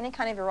lack any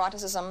kind of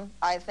eroticism.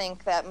 I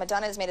think that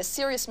Madonna has made a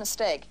serious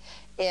mistake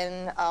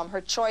in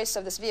her choice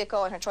of this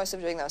vehicle and her choice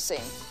of doing those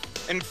scenes.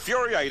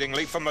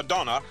 Infuriatingly for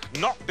Madonna,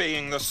 not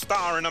being the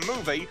star in a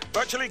movie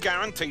virtually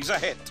guarantees a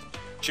hit.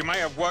 She may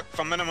have worked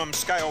for minimum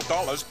scale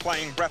dollars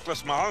playing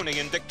Breathless Mahoney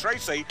in Dick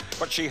Tracy,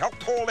 but she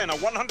helped haul in a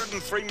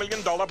 $103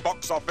 million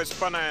box office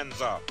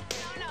bonanza.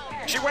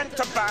 She went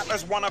to bat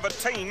as one of a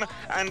team,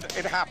 and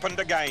it happened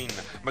again.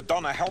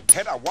 Madonna helped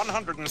hit a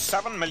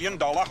 $107 million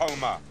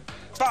homer.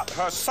 But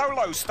her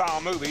solo star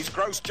movies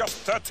grossed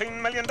just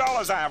 $13 million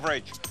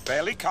average,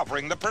 barely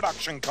covering the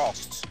production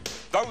costs.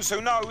 Those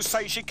who know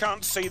say she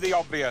can't see the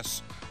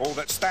obvious. All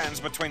that stands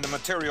between the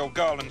material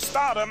girl and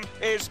stardom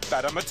is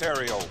better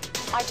material.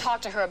 I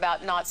talked to her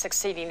about not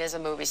succeeding as a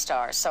movie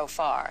star so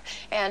far,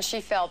 and she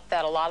felt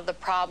that a lot of the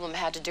problem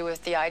had to do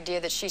with the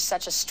idea that she's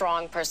such a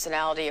strong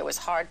personality. It was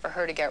hard for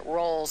her to get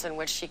roles in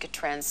which she could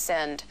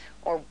transcend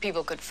or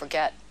people could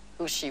forget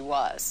who she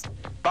was.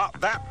 But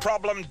that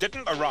problem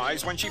didn't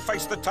arise when she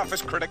faced the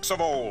toughest critics of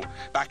all.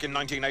 Back in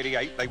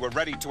 1988, they were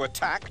ready to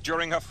attack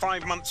during her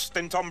 5-month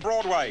stint on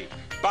Broadway.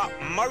 But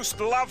most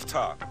loved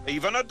her,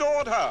 even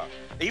adored her,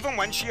 even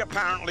when she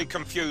apparently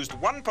confused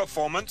one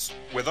performance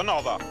with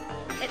another.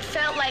 It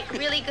felt like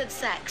really good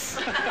sex.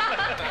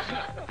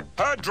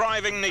 Her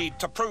driving need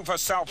to prove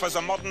herself as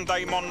a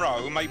modern-day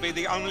Monroe may be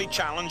the only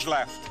challenge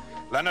left.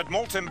 Leonard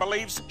Maltin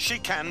believes she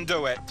can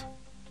do it.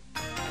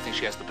 I think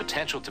she has the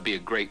potential to be a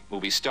great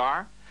movie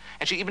star,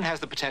 and she even has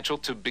the potential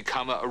to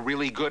become a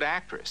really good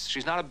actress.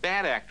 She's not a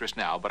bad actress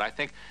now, but I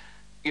think,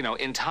 you know,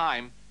 in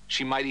time,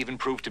 she might even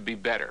prove to be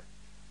better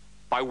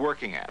by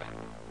working at it.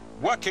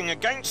 Working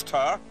against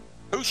her,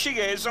 who she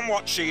is and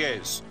what she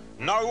is.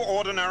 No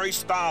ordinary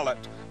starlet.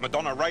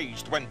 Madonna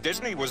raged when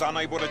Disney was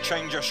unable to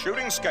change her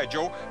shooting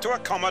schedule to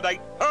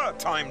accommodate her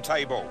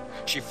timetable.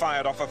 She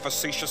fired off a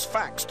facetious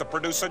fax to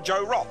producer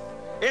Joe Roth.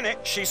 In it,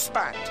 she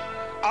spat.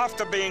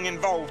 After being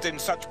involved in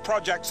such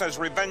projects as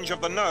Revenge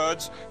of the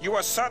Nerds, you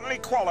are certainly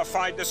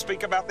qualified to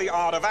speak about the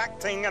art of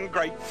acting and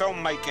great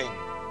filmmaking.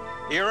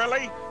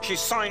 Eerily, she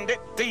signed it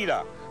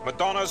Dida,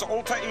 Madonna's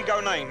alter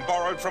ego name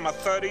borrowed from a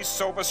 30s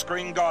silver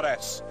screen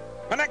goddess.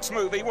 Her next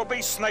movie will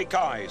be Snake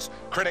Eyes.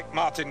 Critic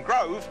Martin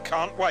Grove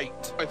can't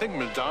wait. I think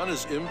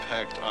Madonna's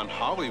impact on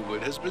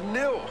Hollywood has been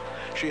nil.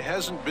 She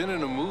hasn't been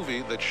in a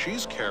movie that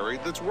she's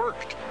carried that's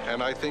worked.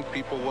 And I think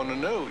people want to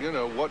know, you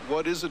know,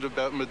 what is it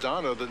about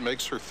Madonna that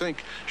makes her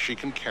think she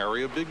can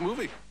carry a big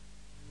movie?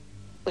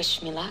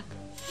 Wish me luck.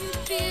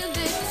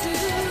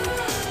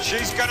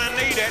 She's gonna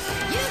need it.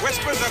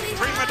 Whispers of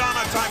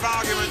Pre-Madonna type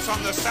arguments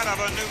on the set of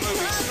her new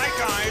movie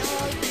Snake Eyes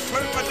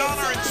include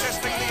Madonna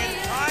insisting the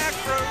entire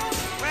crew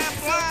wear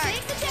black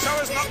so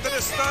as not to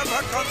disturb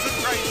her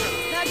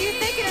concentration. Now, do you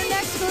think in her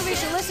next movie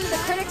she'll listen to the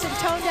critics and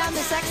tone down the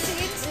sex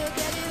scenes?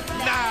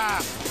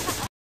 Nah!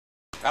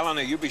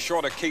 Eleanor, you be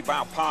sure to keep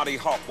our party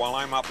hot while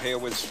I'm up here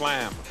with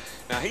Slam.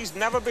 Now, he's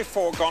never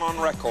before gone on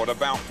record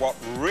about what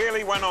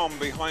really went on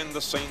behind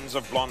the scenes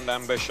of Blonde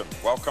Ambition.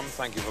 Welcome,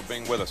 thank you for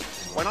being with us.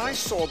 When I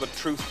saw the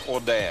Truth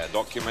or Dare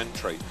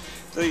documentary,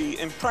 the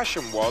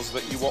impression was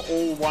that you were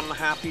all one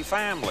happy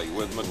family,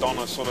 with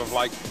Madonna sort of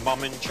like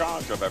mum in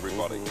charge of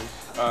everybody.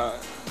 Are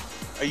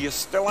you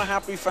still a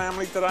happy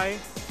family today?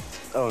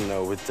 Oh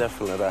no, we're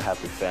definitely not a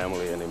happy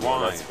family anymore.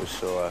 Why? That's for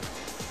sure.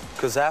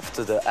 Because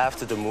after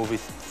the movie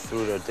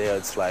Truth or Dare,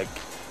 it's like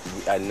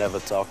I never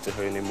talked to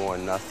her anymore,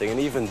 nothing. And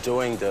even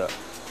during the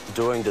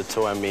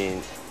tour, I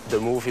mean, the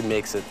movie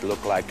makes it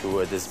look like we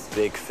were this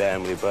big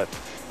family, but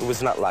it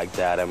was not like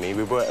that. I mean,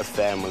 we were a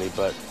family,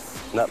 but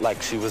not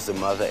like she was the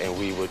mother and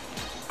we would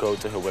go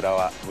to her with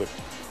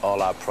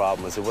all our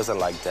problems. It wasn't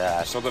like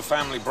that. So the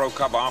family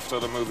broke up after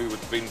the movie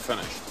had been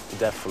finished?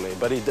 Definitely,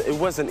 but it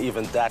wasn't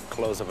even that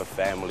close of a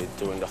family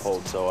during the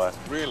whole tour.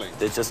 Really?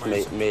 They just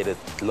made it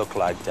look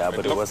like that,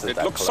 but it wasn't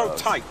that close. It looked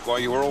so tight while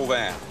you were all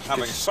there,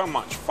 having so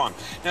much fun.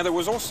 Now, there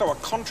was also a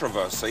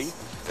controversy,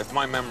 if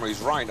my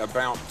memory's right,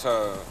 about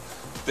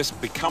this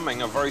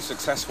becoming a very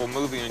successful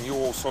movie and you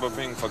all sort of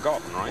being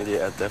forgotten, right?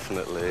 Yeah,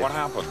 definitely. What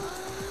happened?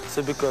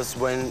 So because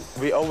when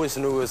we always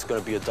knew it was going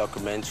to be a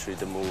documentary,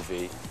 the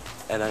movie,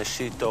 and then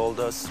she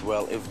told us,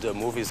 well, if the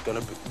movie is going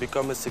to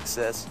become a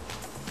success,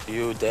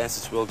 you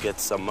dancers will get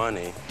some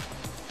money.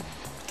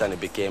 Then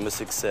it became a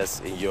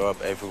success in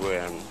Europe,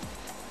 everywhere, and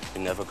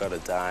we never got a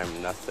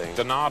dime, nothing.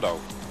 Donato,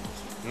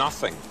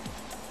 nothing.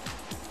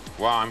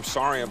 Well, I'm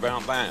sorry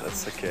about that.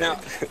 That's okay.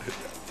 Now,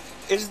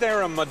 is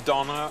there a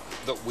Madonna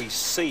that we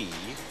see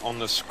on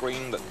the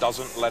screen that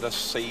doesn't let us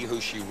see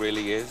who she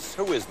really is?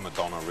 Who is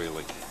Madonna,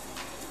 really?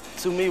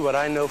 To me, what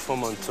I know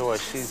from Montoya,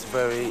 she's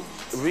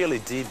really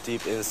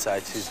deep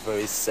inside, she's a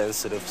very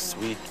sensitive,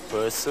 sweet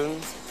person.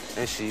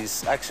 And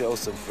she's actually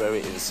also very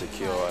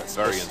insecure.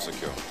 Very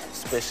insecure.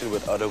 Especially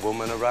with other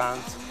women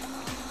around.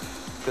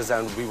 Because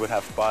then we would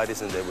have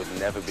parties and there would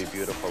never be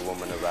beautiful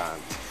women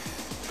around.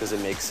 Because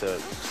it makes her,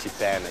 she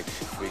panics,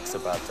 she freaks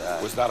about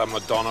that. Was that a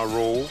Madonna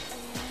rule?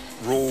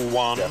 Rule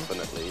 1?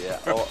 Definitely, yeah.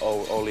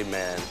 Only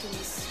men.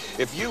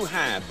 If you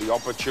had the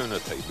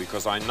opportunity,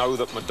 because I know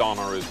that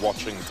Madonna is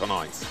watching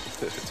tonight,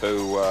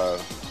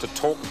 to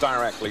talk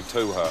directly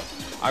to her,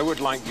 I would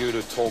like you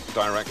to talk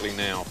directly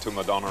now to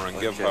Madonna and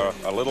give her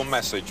a little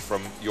message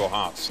from your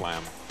heart,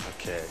 Slam.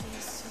 Okay.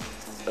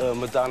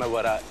 Madonna,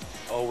 what I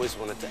always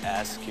wanted to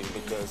ask you,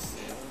 because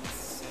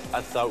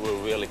I thought we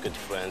were really good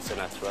friends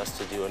and I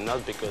trusted you, and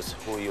not because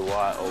who you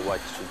are or what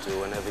you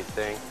do and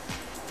everything.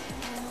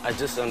 I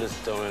just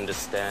don't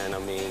understand. I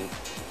mean,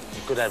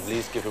 you could have at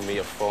least given me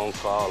a phone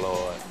call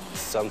or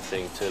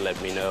something to let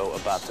me know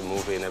about the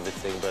movie and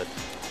everything, but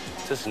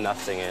just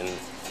nothing. And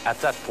at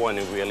that point,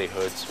 it really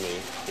hurts me.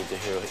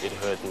 It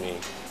hurt me,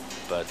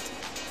 but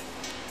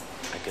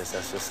I guess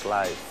that's just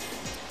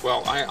life.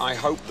 Well, I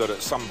hope that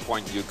at some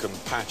point you can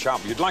patch up.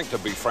 You'd like to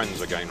be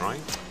friends again,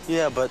 right?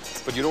 Yeah, but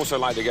you'd also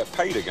like to get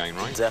paid again,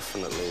 right?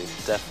 Definitely.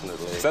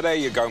 So there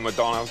you go,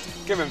 Madonna.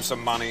 Give him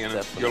some money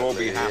and you'll all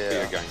be happy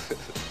again.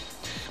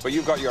 But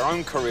you've got your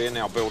own career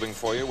now building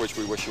for you, which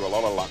we wish you a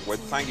lot of luck with.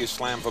 Thank you,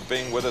 Slam, for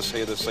being with us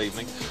here this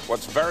evening.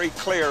 What's very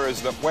clear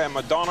is that where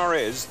Madonna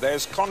is,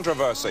 there's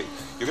controversy.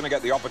 You're going to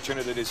get the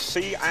opportunity to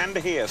see and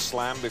hear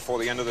Slam before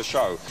the end of the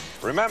show.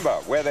 Remember,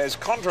 where there's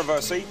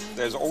controversy,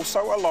 there's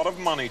also a lot of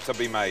money to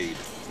be made.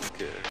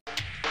 Good.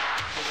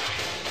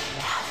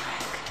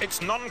 It's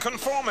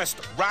nonconformist,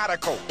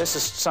 radical. This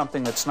is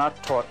something that's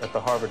not taught at the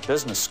Harvard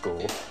Business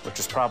School, which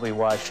is probably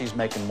why she's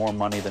making more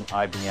money than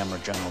IBM or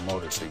General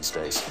Motors these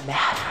days.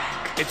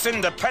 Maverick. It's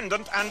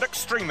independent and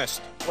extremist.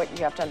 What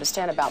you have to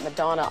understand about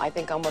Madonna, I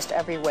think almost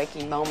every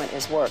waking moment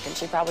is work, and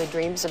she probably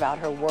dreams about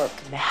her work.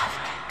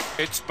 Maverick.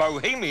 It's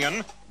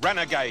bohemian,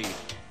 renegade.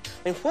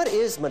 I mean, what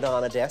is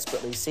Madonna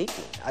desperately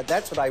seeking?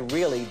 That's what I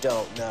really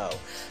don't know.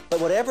 But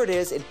whatever it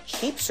is, it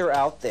keeps her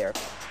out there.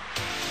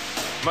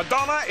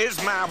 Madonna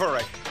is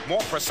Maverick.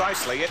 More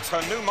precisely, it's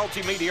her new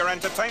multimedia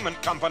entertainment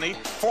company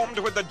formed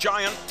with the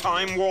giant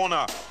Time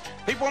Warner.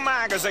 People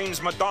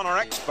magazine's Madonna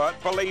expert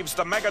believes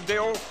the mega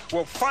deal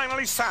will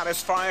finally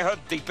satisfy her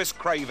deepest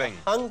craving.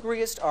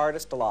 Hungriest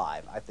artist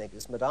alive, I think,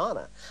 is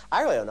Madonna.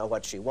 I really don't know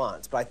what she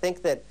wants, but I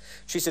think that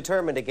she's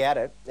determined to get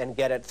it, and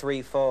get it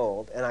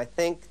threefold. And I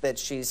think that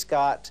she's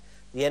got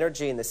the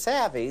energy and the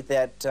savvy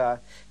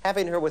that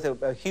having her with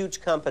a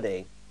huge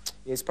company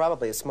is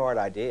probably a smart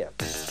idea.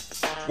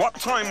 What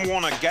Time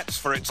Warner gets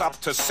for its up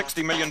to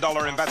 $60 million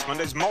investment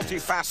is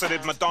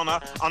multifaceted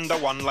Madonna under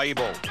one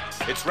label.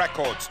 It's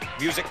records,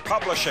 music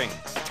publishing,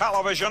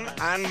 television,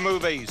 and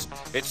movies.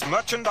 It's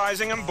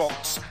merchandising and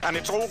books, and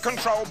it's all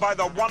controlled by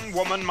the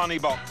one-woman money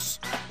box.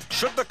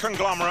 Should the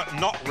conglomerate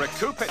not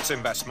recoup its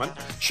investment,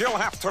 she'll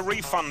have to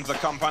refund the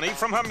company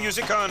from her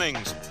music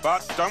earnings.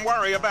 But don't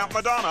worry about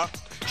Madonna.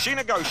 She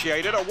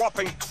negotiated a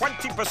whopping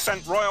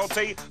 20%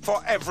 royalty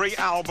for every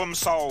album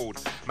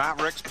sold.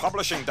 Maverick's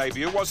publishing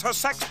debut was her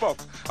sex book,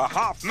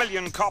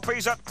 500,000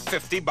 copies at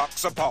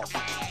 $50 a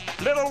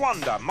pop. Little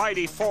wonder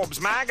Mighty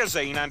Forbes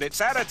magazine and its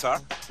editor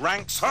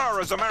ranks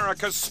her as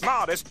America's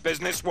smartest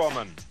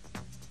businesswoman.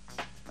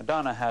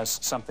 Madonna has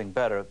something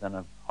better than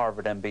a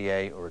Harvard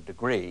MBA or a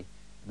degree,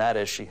 and that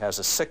is she has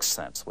a sixth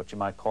sense, what you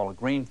might call a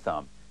green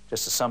thumb.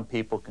 Just as some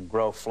people can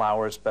grow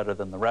flowers better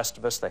than the rest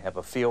of us, they have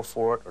a feel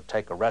for it, or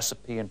take a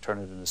recipe and turn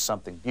it into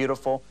something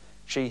beautiful.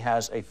 She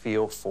has a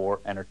feel for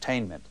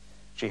entertainment.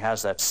 She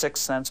has that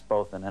sixth sense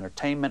both in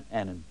entertainment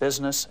and in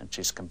business, and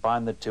she's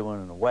combined the two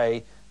in a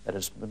way that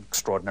has been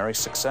extraordinary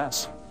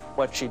success.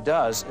 What she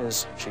does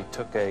is she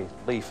took a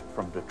leaf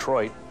from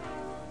Detroit,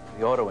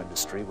 the auto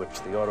industry,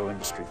 which the auto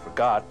industry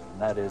forgot,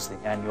 and that is the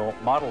annual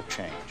model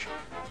change.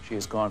 She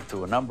has gone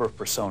through a number of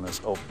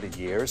personas over the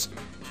years.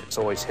 It's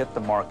always hit the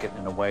market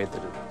in a way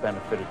that it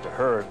benefited to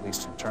her, at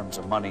least in terms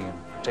of money and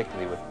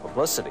particularly with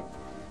publicity.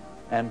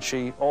 And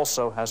she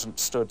also hasn't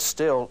stood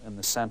still in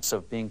the sense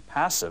of being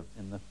passive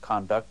in the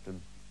conduct and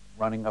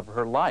running of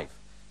her life.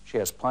 She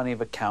has plenty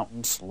of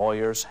accountants,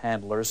 lawyers,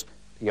 handlers,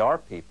 PR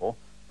people,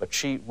 but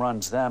she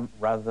runs them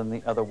rather than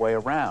the other way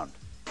around.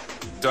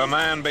 The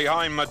man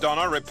behind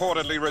Madonna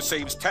reportedly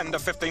receives 10 to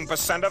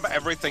 15% of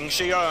everything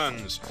she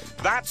earns.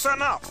 That's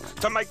enough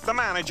to make the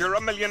manager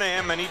a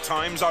millionaire many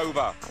times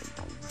over.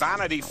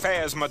 Vanity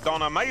Fair's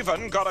Madonna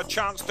maven got a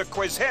chance to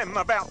quiz him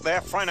about their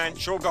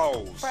financial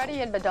goals.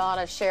 Freddie and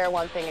Madonna share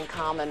one thing in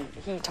common,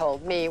 he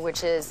told me,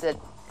 which is that,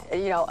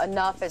 you know,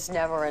 enough is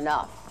never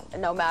enough.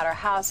 And no matter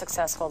how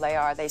successful they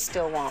are, they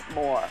still want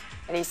more.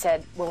 And he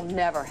said, we'll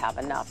never have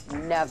enough,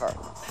 never.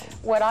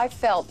 What I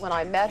felt when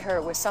I met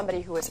her was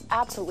somebody who was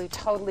absolutely,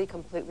 totally,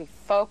 completely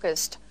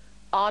focused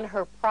on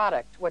her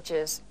product, which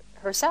is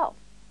herself.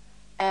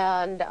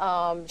 And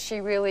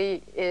she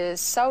really is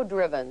so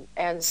driven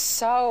and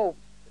so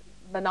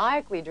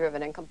maniacally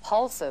driven and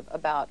compulsive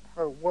about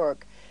her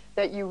work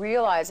that you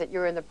realize that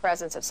you're in the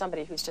presence of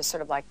somebody who's just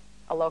sort of like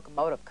a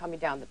locomotive coming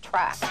down the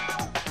track.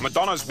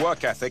 Madonna's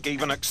work ethic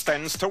even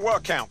extends to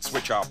workouts,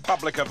 which are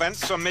public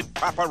events amid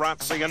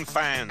paparazzi and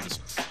fans.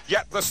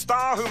 Yet the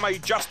star who may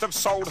just have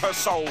sold her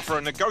soul for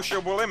a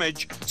negotiable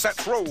image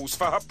sets rules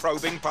for her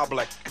probing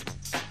public.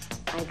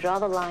 I draw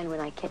the line when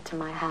I get to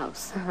my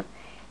house.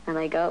 And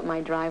I go up my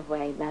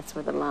driveway, that's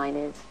where the line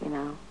is, you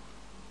know.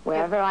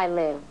 Wherever I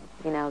live,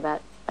 you know,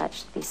 that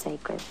should be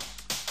sacred.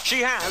 She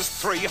has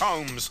 3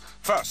 homes.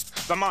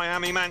 First, the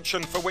Miami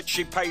mansion for which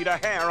she paid a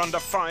hair under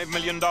 $5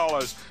 million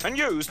and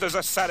used as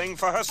a setting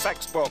for her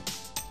sex book.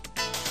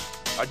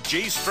 A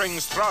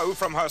G-strings throw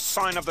from her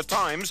Sign of the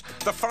Times,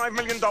 the $5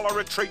 million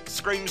retreat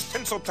screams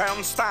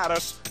Tinseltown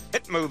status,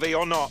 hit movie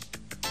or not.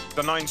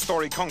 The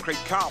 9-story concrete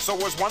castle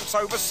was once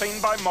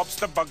overseen by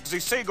mobster Bugsy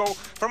Siegel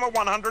from a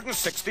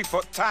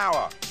 160-foot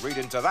tower. Read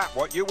into that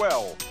what you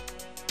will.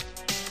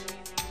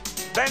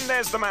 Then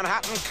there's the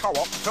Manhattan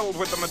Co-op filled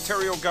with the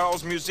Material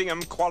Girls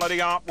Museum quality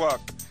artwork.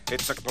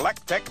 It's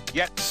eclectic,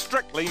 yet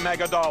strictly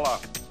mega-dollar.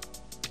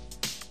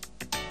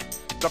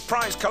 The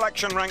prize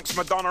collection ranks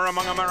Madonna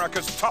among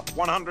America's top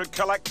 100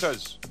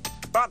 collectors.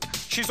 But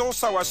she's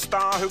also a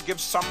star who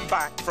gives some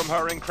back from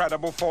her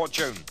incredible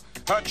fortune.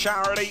 Her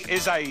charity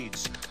is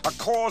AIDS, a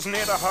cause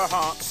near to her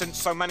heart since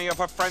so many of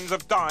her friends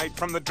have died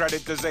from the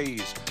dreaded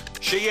disease.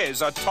 She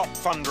is a top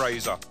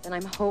fundraiser. And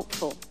I'm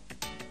hopeful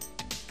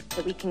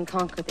that we can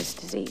conquer this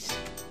disease.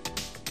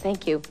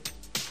 Thank you.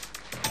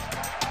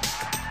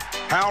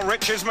 How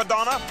rich is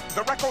Madonna?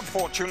 The record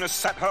fortune has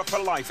set her for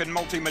life in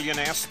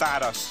multimillionaire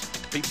status.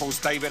 People's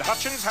David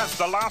Hutchins has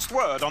the last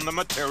word on the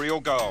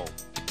material girl.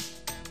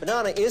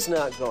 Madonna is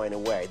not going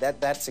away.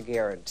 That's a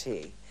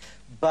guarantee.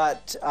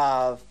 But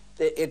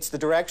it's the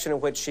direction in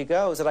which she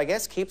goes that I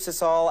guess keeps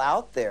us all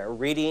out there,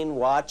 reading,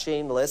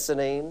 watching,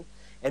 listening,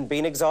 and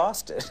being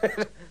exhausted.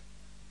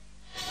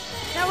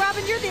 Now,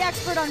 Robin, you're the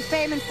expert on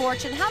fame and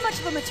fortune. How much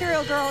of a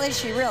material girl is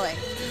she, really?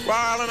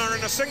 Well, Eleanor,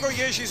 in a single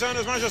year, she's earned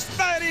as much as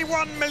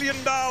 $31 million.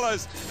 And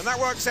that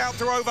works out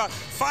to over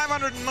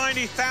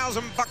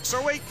 $590,000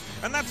 a week.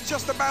 And that's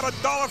just about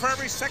 $1 for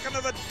every second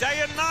of the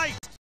day and night.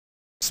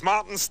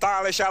 Smart and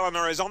stylish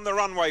Eleanor is on the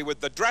runway with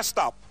the dressed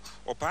up,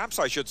 or perhaps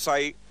I should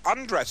say,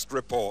 undressed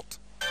report.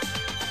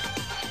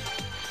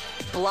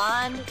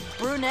 Blonde,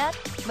 brunette,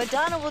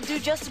 Madonna will do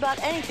just about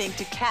anything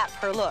to cap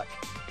her look.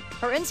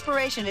 Her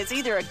inspiration is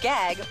either a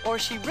gag or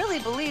she really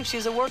believes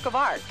she's a work of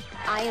art.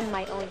 I am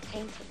my own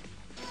painting.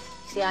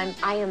 See,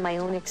 I am my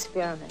own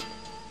experiment.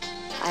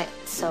 I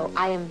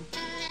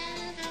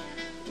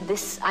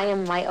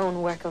am my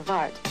own work of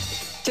art.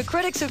 To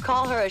critics who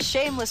call her a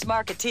shameless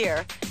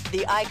marketeer,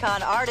 the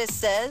icon artist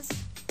says,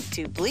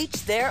 to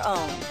bleach their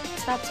own.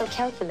 It's not so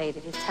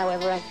calculated. It's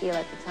however I feel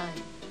at the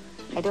time.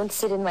 I don't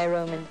sit in my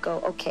room and go,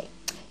 okay,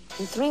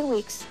 in 3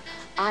 weeks,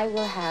 I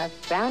will have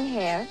brown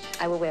hair,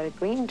 I will wear a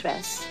green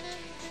dress,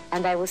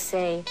 and I will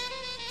say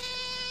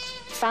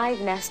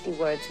 5 nasty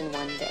words in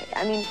one day.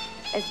 I mean,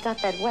 it's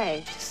not that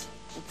way. It's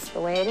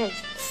the way it is.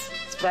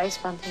 It's very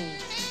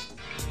spontaneous.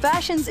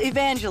 Fashion's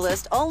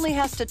evangelist only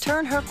has to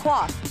turn her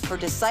coif for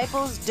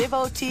disciples,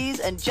 devotees,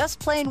 and just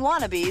plain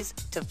wannabes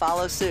to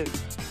follow suit.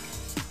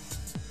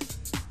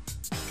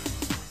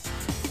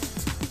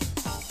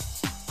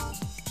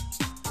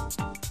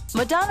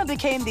 Madonna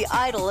became the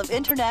idol of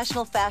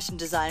international fashion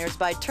designers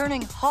by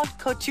turning haute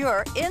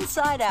couture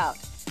inside out.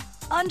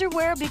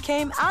 Underwear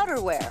became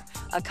outerwear,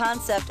 a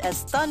concept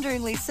as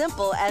thunderingly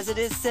simple as it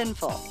is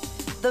sinful.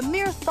 The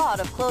mere thought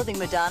of clothing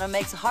Madonna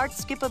makes hearts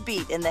skip a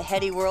beat in the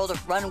heady world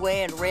of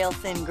runway and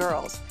rail-thin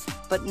girls.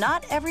 But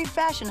not every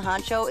fashion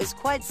honcho is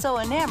quite so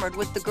enamored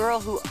with the girl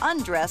who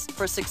undressed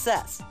for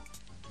success.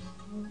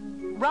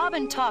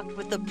 Robin talked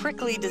with the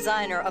prickly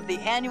designer of the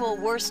annual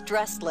Worst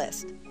Dressed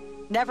list.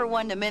 Never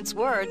one to mince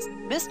words,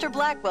 Mr.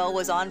 Blackwell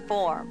was on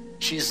form.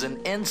 She's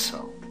an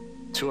insult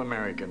to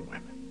American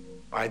women.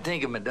 I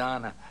think of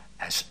Madonna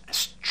as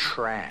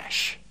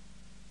trash.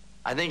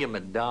 I think of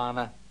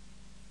Madonna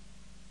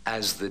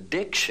as the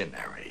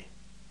dictionary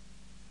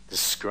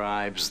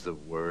describes the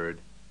word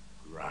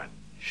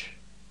grunge.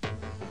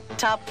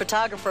 Top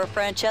photographer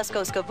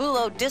Francesco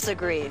Scavullo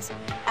disagrees.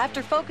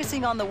 After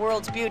focusing on the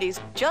world's beauties,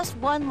 just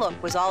one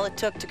look was all it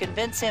took to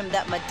convince him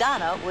that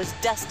Madonna was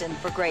destined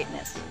for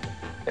greatness.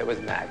 It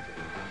was magic.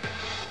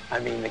 I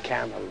mean, the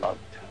camera loved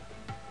her.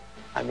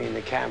 I mean,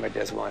 the camera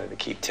just wanted to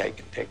keep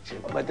taking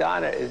pictures.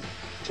 Madonna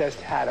just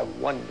had a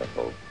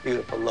wonderful,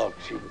 beautiful look.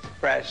 She was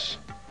fresh.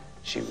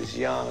 She was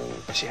young.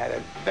 She had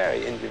a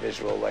very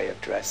individual way of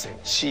dressing.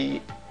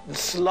 She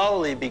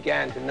slowly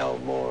began to know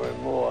more and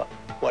more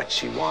what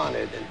she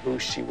wanted and who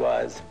she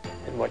was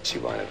and what she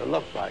wanted to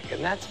look like.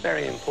 And that's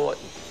very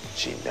important.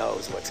 She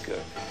knows what's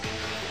good.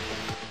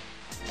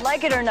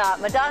 Like it or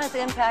not, Madonna's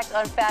impact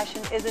on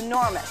fashion is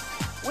enormous.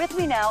 With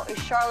me now is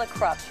Charlotte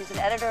Krupp. She's an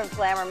editor of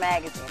Glamour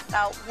magazine.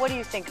 Now, what do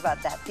you think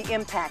about that, the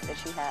impact that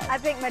she has? I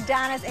think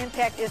Madonna's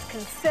impact is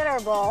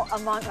considerable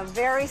among a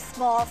very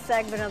small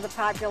segment of the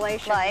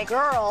population. Like?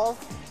 Girls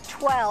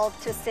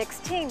 12 to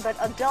 16, but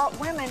adult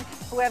women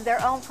who have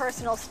their own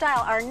personal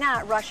style are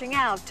not rushing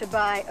out to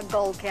buy a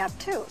gold-capped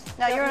tooth.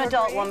 Now, you're an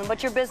adult agree? woman,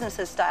 but your business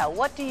is style.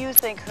 What do you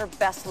think her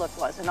best look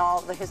was in all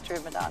the history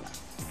of Madonna?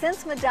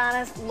 Since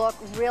Madonna's look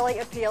really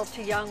appeals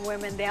to young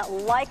women, that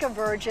like a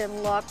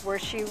virgin look where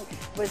she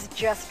was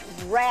just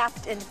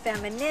wrapped in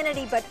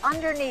femininity, but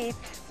underneath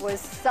was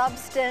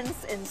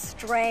substance and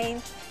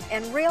strength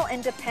and real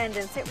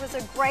independence. It was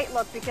a great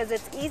look because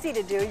it's easy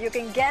to do. You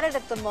can get it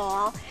at the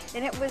mall,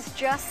 and it was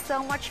just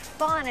so much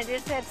fun. It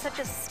just had such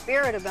a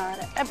spirit about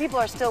it. And people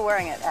are still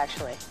wearing it,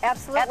 actually.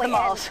 Absolutely. At the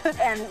malls.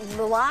 And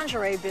the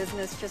lingerie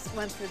business just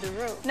went through the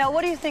roof. Now,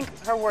 what do you think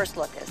her worst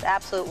look is?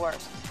 Absolute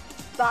worst.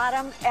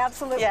 Bottom,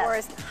 absolute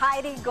worst,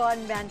 Heidi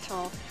gone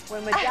mental.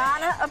 When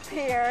Madonna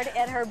appeared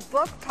at her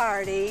book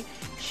party,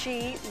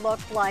 she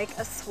looked like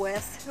a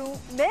Swiss who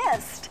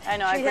missed. I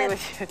know, I agree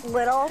with you.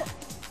 Little,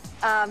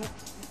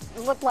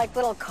 looked like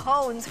little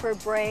cones for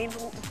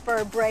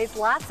braids,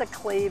 lots of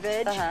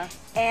cleavage.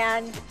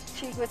 And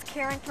she was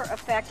carrying for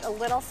effect a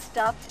little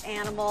stuffed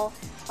animal,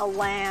 a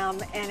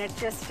lamb, and it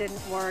just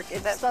didn't work.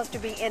 It's supposed to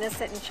be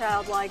innocent and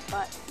childlike,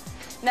 but...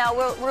 Now,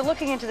 we're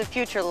looking into the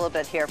future a little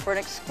bit here. For an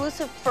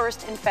exclusive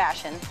first in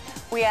fashion,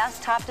 we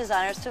asked top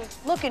designers to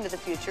look into the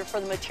future for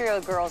the Material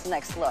Girl's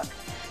next look.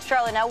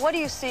 Charlotte, now what do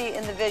you see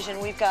in the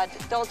vision? We've got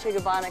Dolce &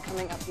 Gabbana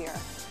coming up here.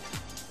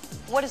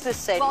 What does this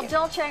say to you? Well,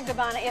 Dolce &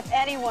 Gabbana, if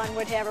anyone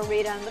would have a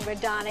read on the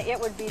Madonna, it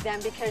would be them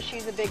because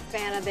she's a big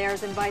fan of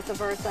theirs and vice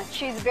versa.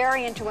 She's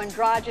very into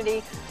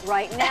androgyny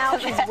right now.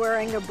 She's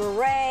wearing a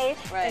beret,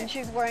 and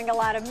she's wearing a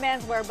lot of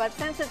menswear, but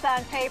since it's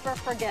on paper,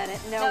 forget it.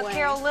 No way.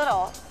 Carol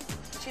Little.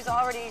 She's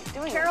already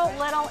doing Carol this,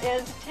 Little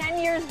is 10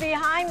 years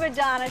behind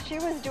Madonna. She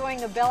was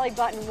doing a belly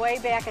button way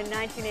back in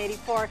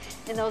 1984,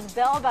 and those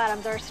bell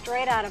bottoms are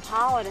straight out of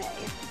Holiday.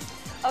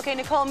 Okay,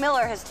 Nicole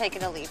Miller has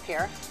taken a leap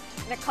here.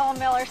 Nicole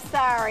Miller,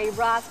 sorry,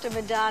 Rasta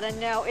Madonna,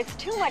 no. It's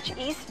too much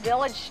East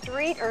Village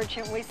street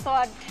urchin. We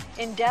saw it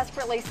in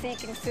Desperately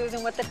Seeking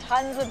Susan with the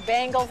tons of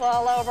bangles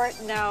all over it.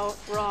 No,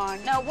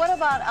 wrong. Now, what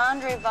about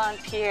Andre Van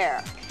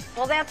Pierre?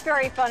 Well, that's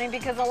very funny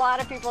because a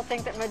lot of people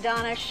think that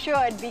Madonna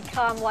should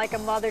become like a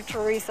Mother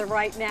Teresa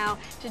right now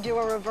to do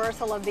a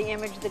reversal of the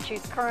image that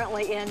she's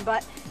currently in,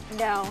 but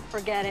no,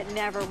 forget it,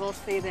 never will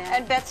see that.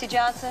 And Betsy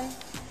Johnson?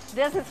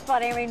 This is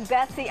funny. I mean,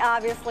 Betsy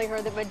obviously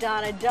heard that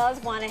Madonna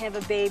does want to have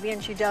a baby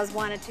and she does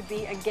want it to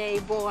be a gay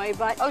boy,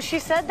 but... Oh, she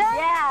said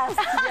that?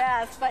 Yes,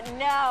 yes, but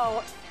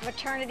no.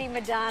 Maternity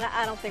Madonna,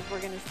 I don't think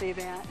we're going to see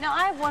that. Now,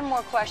 I have one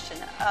more question.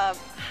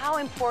 How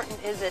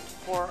important is it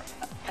for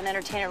an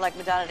entertainer like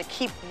Madonna to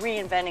keep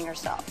reinventing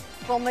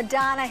herself? Well,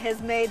 Madonna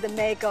has made the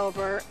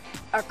makeover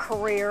a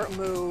career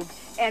move,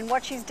 and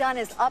what she's done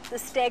is up the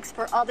stakes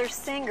for other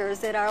singers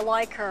that are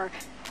like her.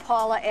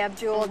 Paula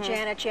Abdul,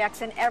 Janet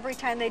Jackson, every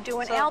time they do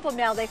an album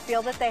now, they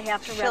feel that they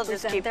have to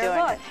represent their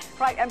look.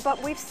 Right,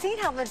 but we've seen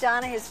how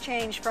Madonna has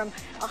changed from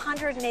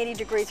 180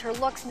 degrees. Her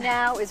looks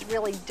now is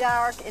really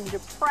dark and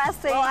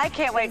depressing. Well, I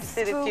can't wait to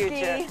see the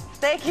future.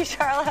 Thank you,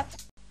 Charlotte.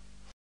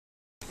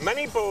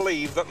 Many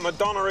believe that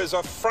Madonna is a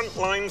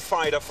frontline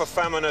fighter for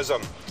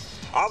feminism.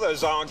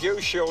 Others argue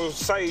she'll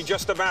say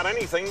just about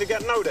anything to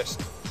get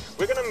noticed.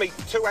 We're going to meet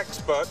two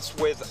experts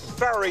with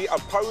very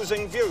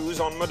opposing views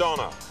on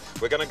Madonna.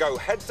 We're going to go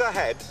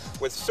head-to-head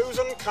with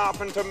Susan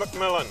Carpenter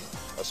McMillan,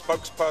 a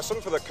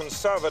spokesperson for the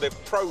conservative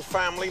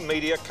pro-family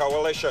media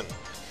coalition.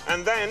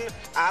 And then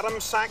Adam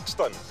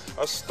Saxton,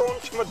 a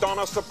staunch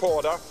Madonna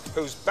supporter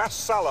whose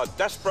bestseller,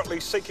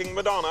 Desperately Seeking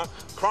Madonna,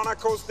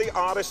 chronicles the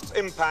artist's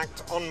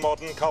impact on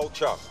modern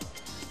culture.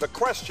 The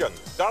question,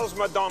 does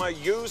Madonna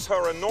use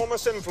her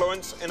enormous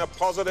influence in a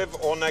positive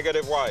or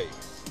negative way?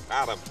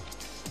 Adam.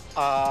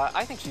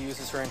 I think she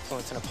uses her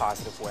influence in a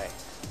positive way.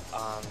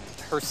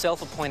 Her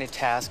self-appointed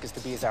task is to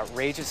be as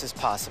outrageous as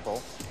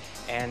possible,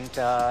 and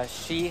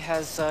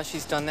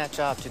she's done that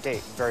job to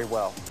date very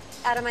well.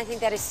 Adam, I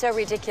think that is so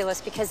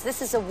ridiculous because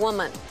this is a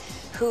woman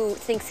who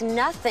thinks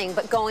nothing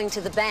but going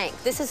to the bank.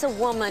 This is a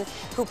woman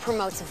who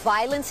promotes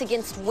violence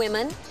against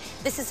women.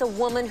 This is a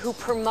woman who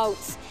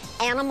promotes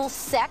animal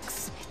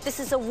sex. This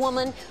is a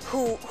woman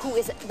who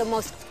is the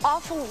most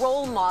awful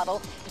role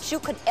model that you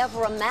could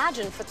ever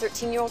imagine for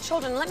 13-year-old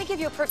children. Let me give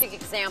you a perfect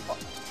example.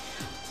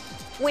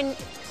 When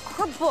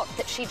her book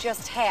that she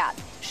just had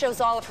shows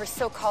all of her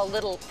so-called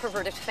little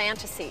perverted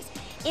fantasies.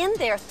 In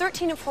there,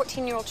 13 and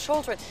 14-year-old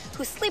children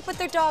who sleep with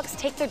their dogs,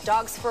 take their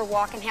dogs for a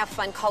walk and have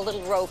fun, called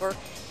Little Rover.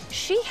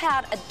 She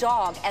had a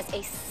dog as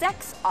a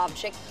sex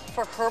object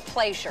for her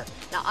pleasure.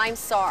 Now, I'm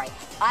sorry.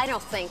 I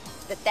don't think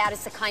that that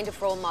is the kind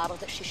of role model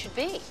that she should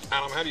be.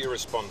 Adam, how do you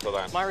respond to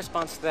that? My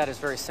response to that is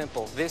very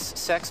simple. This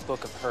sex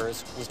book of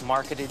hers was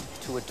marketed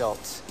to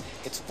adults.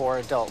 It's for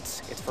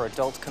adults. It's for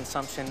adult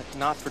consumption,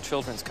 not for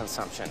children's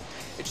consumption.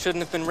 It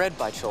shouldn't have been read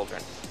by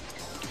children.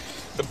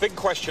 The big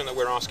question that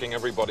we're asking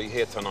everybody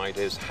here tonight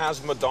is,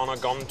 has Madonna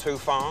gone too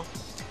far?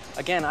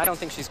 Again, I don't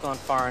think she's gone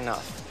far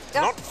enough.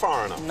 Not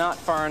far enough? Not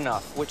far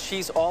enough. What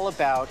she's all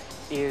about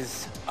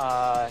is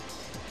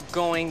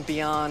going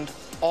beyond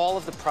all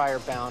of the prior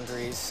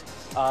boundaries,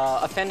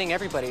 offending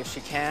everybody if she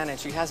can, and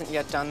she hasn't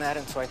yet done that,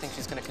 and so I think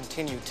she's going to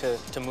continue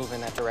to move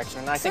in that direction,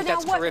 and I think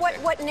that's terrific. So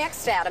now what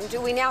next, Adam?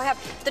 Do we now have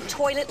the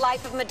toilet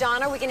life of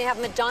Madonna? We're going to have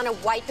Madonna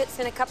wipe-its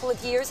in a couple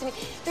of years? I mean,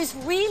 there's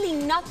really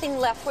nothing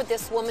left for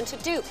this woman to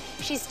do.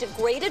 She's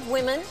degraded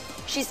women.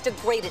 She's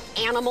degraded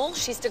animals.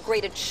 She's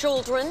degraded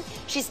children.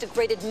 She's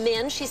degraded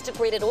men. She's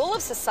degraded all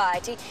of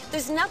society.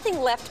 There's nothing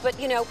left but,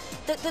 you know,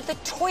 the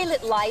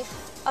toilet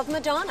life of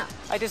Madonna.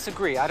 I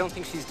disagree. I don't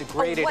think she's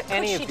degraded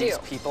any of these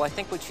people. I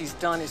think what she's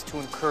done is to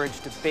encourage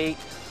debate,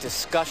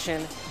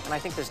 discussion, and I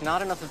think there's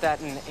not enough of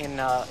that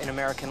in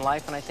American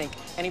life, and I think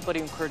anybody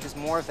who encourages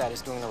more of that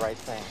is doing the right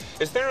thing.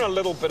 Is there a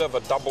little bit of a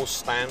double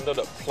standard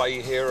at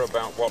play here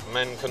about what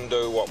men can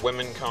do, what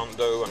women can't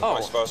do, and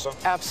vice versa?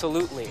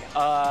 Absolutely.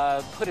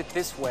 Put it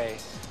this way.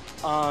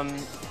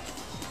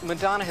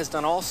 Madonna has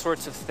done all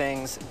sorts of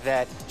things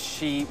that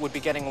she would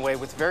be getting away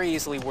with very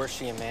easily were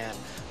she a man.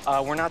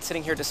 We're not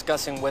sitting here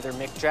discussing whether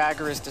Mick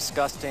Jagger is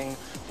disgusting,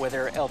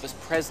 whether Elvis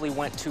Presley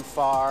went too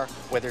far,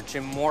 whether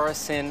Jim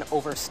Morrison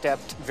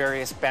overstepped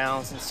various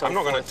bounds and so forth. I'm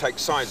not going to take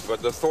sides,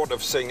 but the thought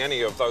of seeing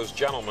any of those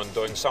gentlemen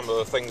doing some of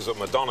the things that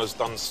Madonna's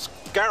done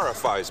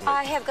scarifies me.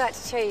 I have got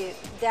to tell you,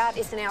 that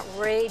is an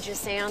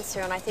outrageous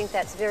answer, and I think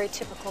that's very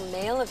typical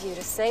male of you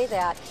to say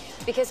that,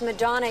 because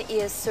Madonna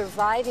is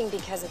surviving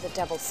because of the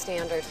double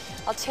standard.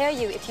 I'll tell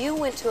you, if you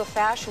went to a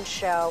fashion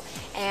show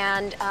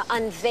and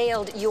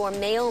unveiled your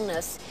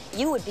maleness,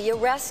 you would be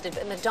arrested.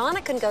 But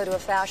Madonna can go to a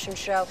fashion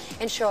show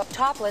and show up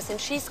topless, and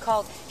she's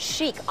called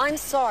chic. I'm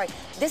sorry.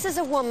 This is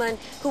a woman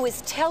who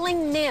is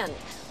telling men,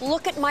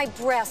 look at my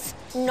breasts,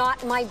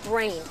 not my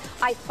brain.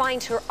 I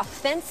find her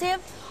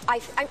offensive.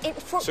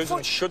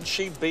 Susan, should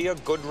she be a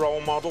good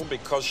role model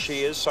because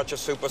she is such a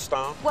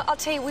superstar? Well, I'll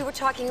tell you, we were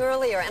talking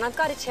earlier, and I've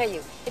got to tell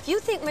you, if you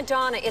think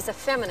Madonna is a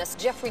feminist,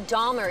 Jeffrey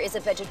Dahmer is a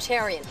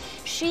vegetarian,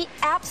 she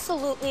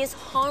absolutely is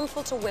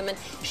harmful to women.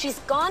 She's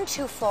gone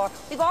too far.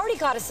 We've already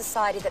got a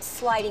society that's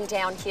sliding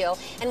downhill,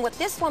 and what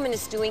this woman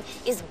is doing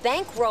is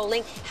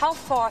bankrolling how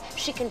far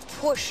she can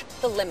push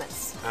the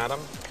limits. Adam?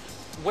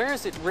 Where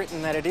is it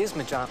written that it is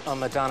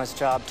Madonna's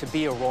job to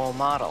be a role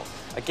model?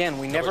 Again,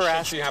 we never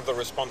asked... Should she have the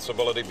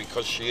responsibility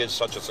because she is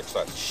such a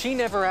success? She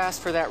never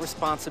asked for that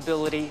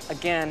responsibility.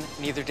 Again,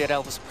 neither did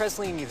Elvis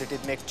Presley, neither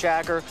did Mick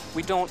Jagger.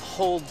 We don't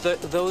hold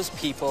those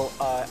people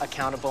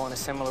accountable in a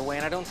similar way,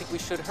 and I don't think we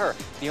should her.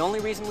 The only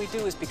reason we do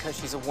is because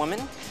she's a woman,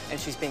 and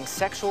she's being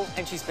sexual,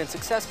 and she's been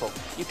successful.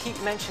 You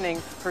keep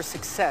mentioning her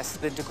success,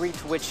 the degree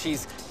to which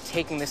she's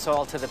taking this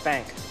all to the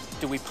bank.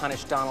 Do we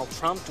punish Donald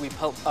Trump? Do we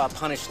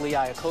punish Lee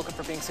Iacocca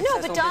for being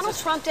successful? No, but Donald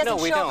Trump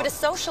doesn't show up at a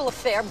social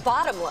affair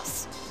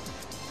bottomless.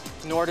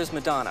 Nor does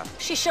Madonna.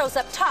 She shows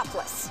up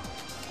topless.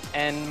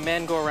 And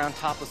men go around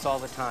topless all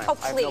the time. Oh,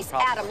 please,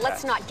 Adam,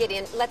 let's not get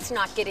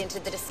into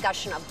the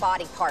discussion of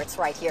body parts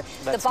right here.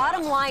 The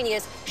bottom line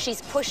is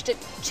she's pushed it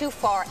too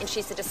far, and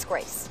she's a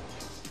disgrace.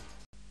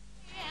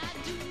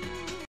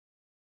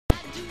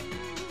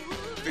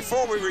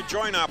 Before we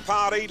rejoin our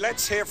party,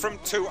 let's hear from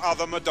two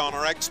other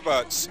Madonna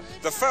experts.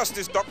 The first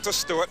is Dr.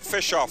 Stuart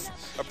Fishoff,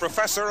 a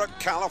professor at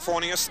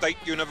California State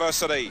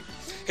University.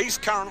 He's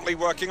currently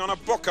working on a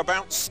book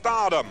about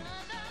stardom,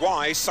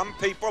 why some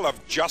people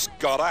have just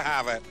gotta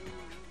have it.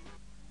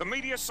 The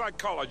media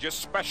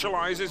psychologist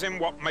specializes in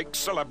what makes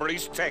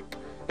celebrities tick.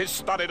 His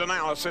studied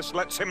analysis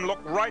lets him look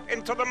right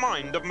into the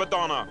mind of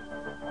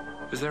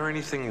Madonna. Is there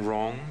anything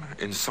wrong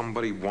in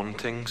somebody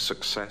wanting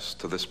success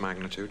to this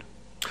magnitude?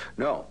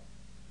 No.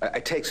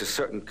 It takes a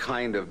certain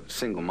kind of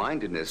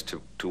single-mindedness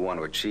to want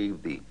to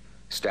achieve the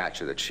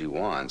stature that she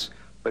wants.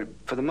 But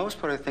for the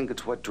most part, I think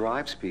it's what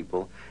drives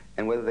people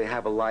and whether they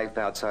have a life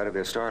outside of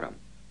their stardom.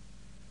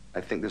 I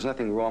think there's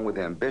nothing wrong with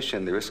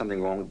ambition. There is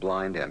something wrong with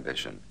blind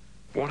ambition.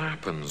 What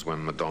happens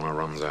when Madonna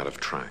runs out of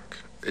track?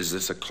 Is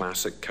this a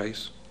classic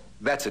case?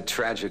 That's a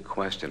tragic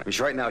question. I mean,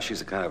 right now, she's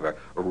a kind of a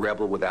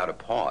rebel without a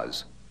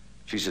pause.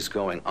 She's just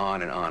going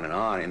on and on and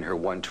on in her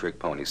one-trick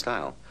pony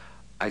style.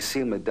 I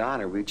see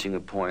Madonna reaching a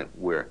point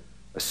where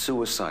a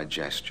suicide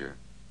gesture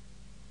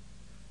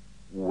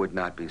would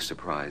not be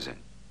surprising,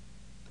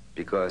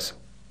 because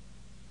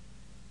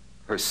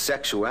her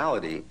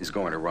sexuality is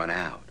going to run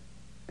out,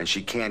 and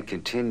she can't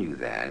continue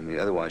that. I mean,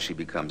 otherwise she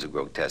becomes a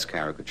grotesque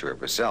caricature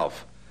of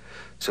herself.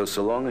 So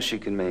long as she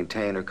can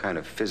maintain her kind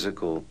of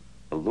physical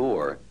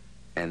allure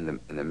and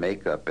the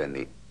makeup and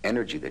the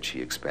energy that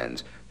she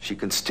expends, she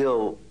can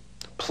still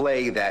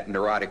play that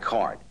neurotic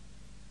card.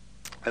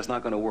 That's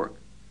not going to work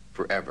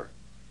forever,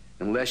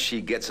 unless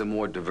she gets a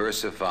more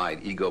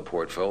diversified ego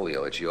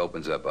portfolio, that she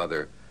opens up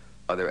other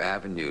other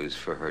avenues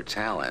for her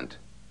talent,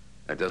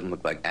 it doesn't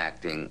look like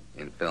acting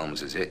in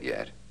films is it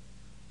yet,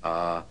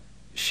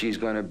 she's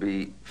going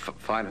to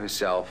find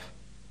herself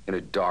in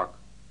a dark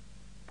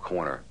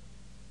corner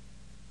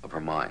of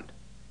her mind.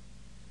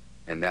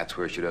 And that's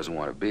where she doesn't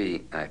want to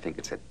be, and I think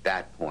it's at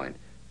that point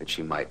that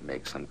she might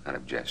make some kind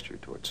of gesture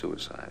toward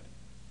suicide,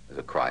 as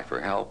a cry for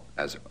help,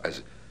 as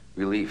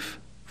relief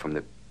from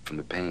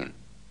the pain.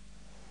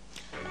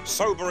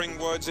 Sobering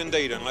words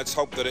indeed, and let's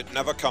hope that it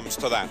never comes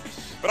to that.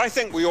 But I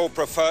think we all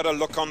prefer to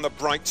look on the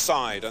bright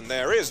side, and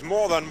there is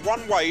more than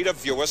one way to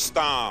view a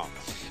star.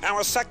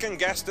 Our second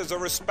guest is a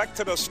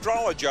respected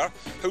astrologer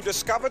who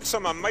discovered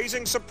some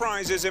amazing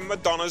surprises in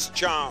Madonna's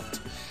chart.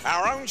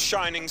 Our own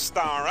shining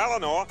star,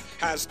 Eleanor,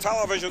 has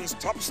television's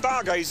top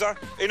stargazer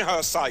in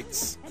her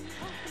sights.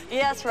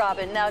 Yes,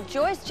 Robin. Now,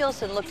 Joyce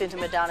Gilson looked into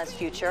Madonna's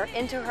future,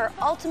 into her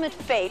ultimate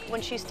fate when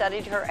she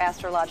studied her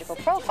astrological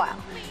profile.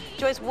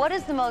 Joyce, what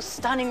is the most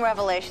stunning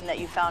revelation that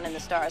you found in the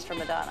stars for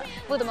Madonna?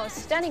 Well, the most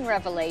stunning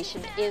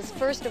revelation is,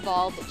 first of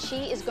all, that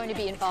she is going to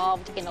be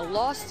involved in a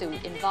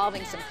lawsuit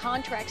involving some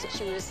contracts that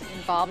she was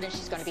involved in.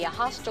 She's going to be a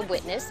hostile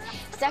witness.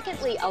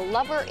 Secondly, a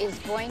lover is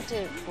going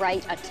to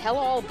write a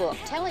tell-all book,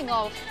 telling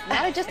all,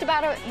 not just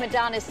about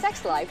Madonna's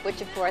sex life, which,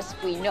 of course,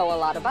 we know a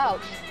lot about,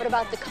 but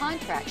about the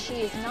contract.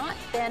 She has not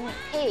been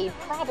paid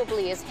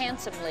probably as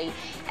handsomely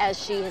as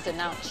she has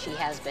announced she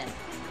has been.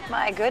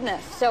 My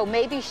goodness. So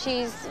maybe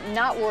she's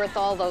not worth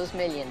all those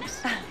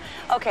millions.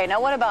 Okay,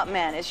 now what about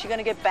men? Is she going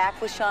to get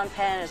back with Sean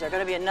Penn? Is there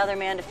going to be another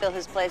man to fill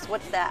his place?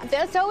 What's that?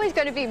 There's always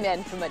going to be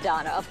men for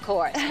Madonna, of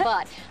course.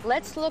 But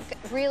let's look,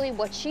 really,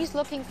 what she's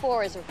looking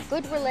for is a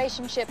good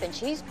relationship, and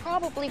she's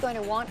probably going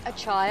to want a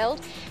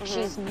child.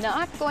 She's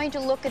not going to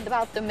look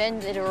about the men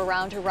that are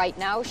around her right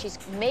now. She's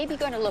maybe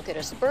going to look at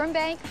a sperm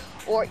bank,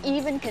 or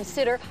even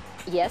consider,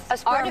 yes, a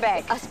sperm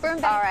bank. A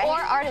sperm bank,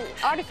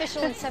 or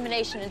artificial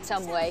insemination in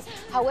some way.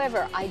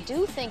 However, I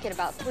do think in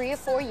about 3 or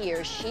 4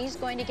 years, she's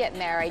going to get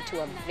married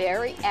to a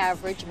very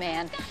average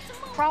man,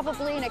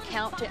 probably an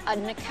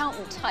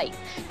accountant type.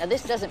 Now,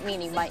 this doesn't mean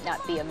he might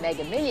not be a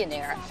mega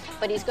millionaire,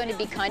 but he's going to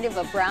be kind of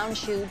a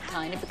brown-shoed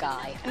kind of a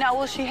guy. Now,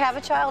 will she have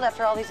a child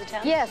after all these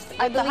attempts? Yes.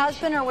 With the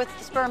husband or with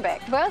the sperm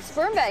bank? Well,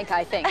 sperm bank,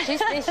 I think.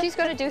 She's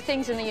going to do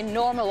things in the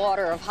normal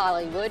order of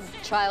Hollywood,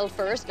 child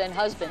first, then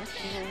husband.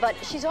 But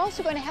she's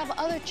also going to have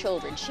other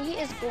children. She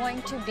is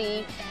going to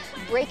be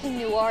breaking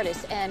new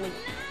artists, and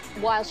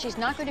while she's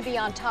not going to be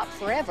on top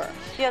forever.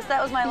 Yes,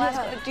 that was my last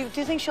one. Do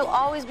you think she'll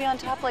always be on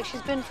top like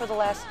she's been for the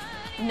last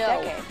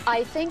decade?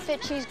 I think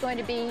that she's going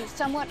to be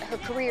somewhat, her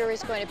career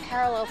is going to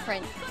parallel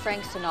Frank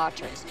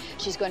Sinatra's.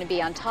 She's going to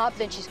be on top,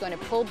 then she's going to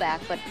pull back,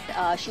 but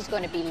she's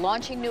going to be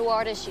launching new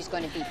artists. She's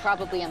going to be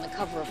probably on the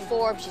cover of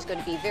Forbes. She's going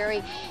to be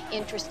very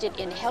interested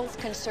in health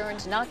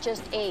concerns, not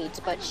just AIDS,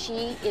 but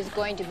she is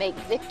going to make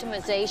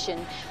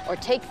victimization, or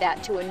take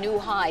that to a new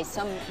high,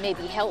 some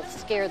maybe health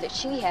scare that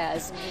she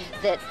has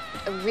that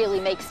really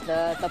makes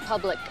the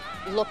public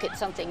look at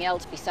something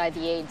else beside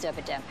the AIDS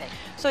epidemic.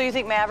 So you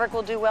think Maverick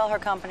will do well, her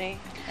company?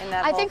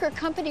 I think her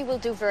company will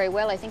do very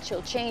well. I think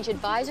she'll change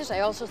advisors. I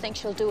also think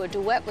she'll do a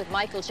duet with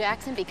Michael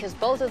Jackson, because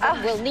both of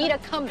them will need a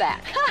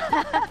comeback.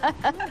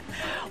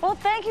 Well,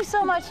 thank you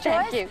so much, Joyce.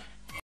 Thank you.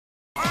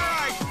 All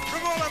right,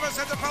 from all of us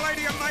at the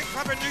Palladium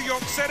nightclub in New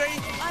York City.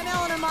 I'm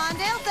Eleanor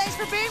Mondale. Thanks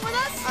for being with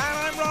us. And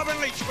I'm Robin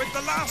Leach with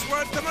the last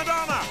word to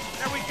Madonna.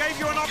 Now, we gave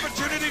you an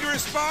opportunity to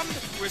respond.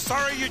 We're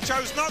sorry you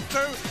chose not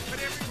to, but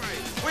anyway,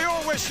 we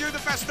all wish you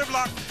the best of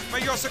luck.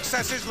 May your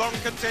successes long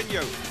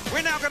continue.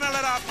 We're now going to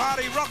let our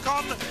party rock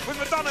on with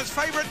Madonna's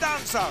favorite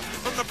dancer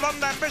from the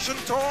Blonde Ambition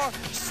tour,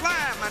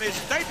 Slam, and his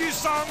debut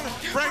song,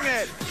 Bring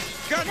It.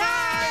 Good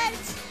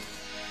night.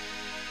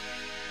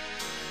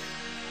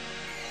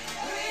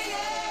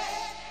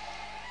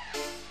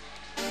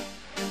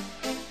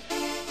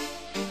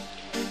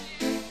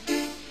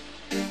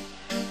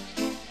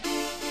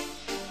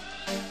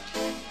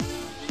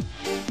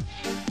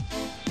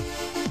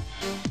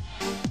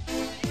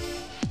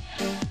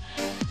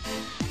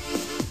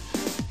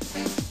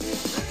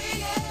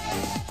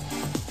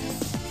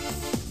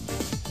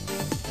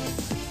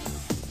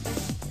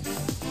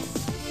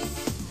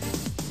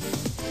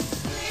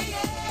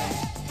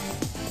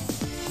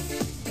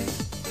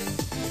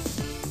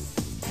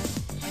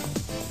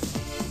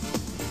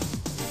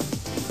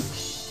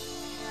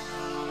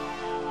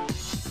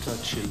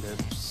 Touch your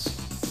lips,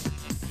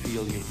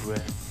 feel your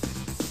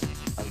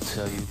breath. I'll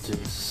tell you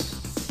this,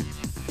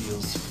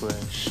 feels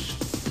fresh.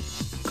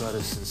 Got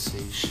a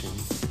sensation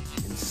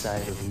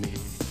inside of me.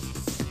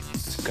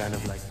 It's kind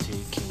of like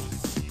taking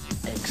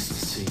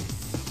ecstasy.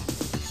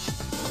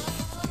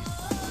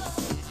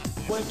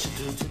 What you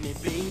do to me,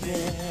 baby?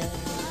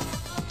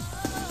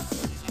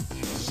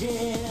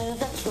 Yeah,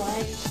 that's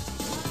right.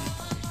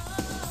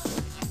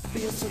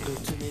 Feels so good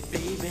to me,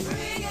 baby.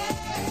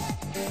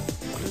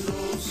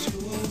 Close to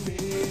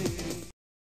me.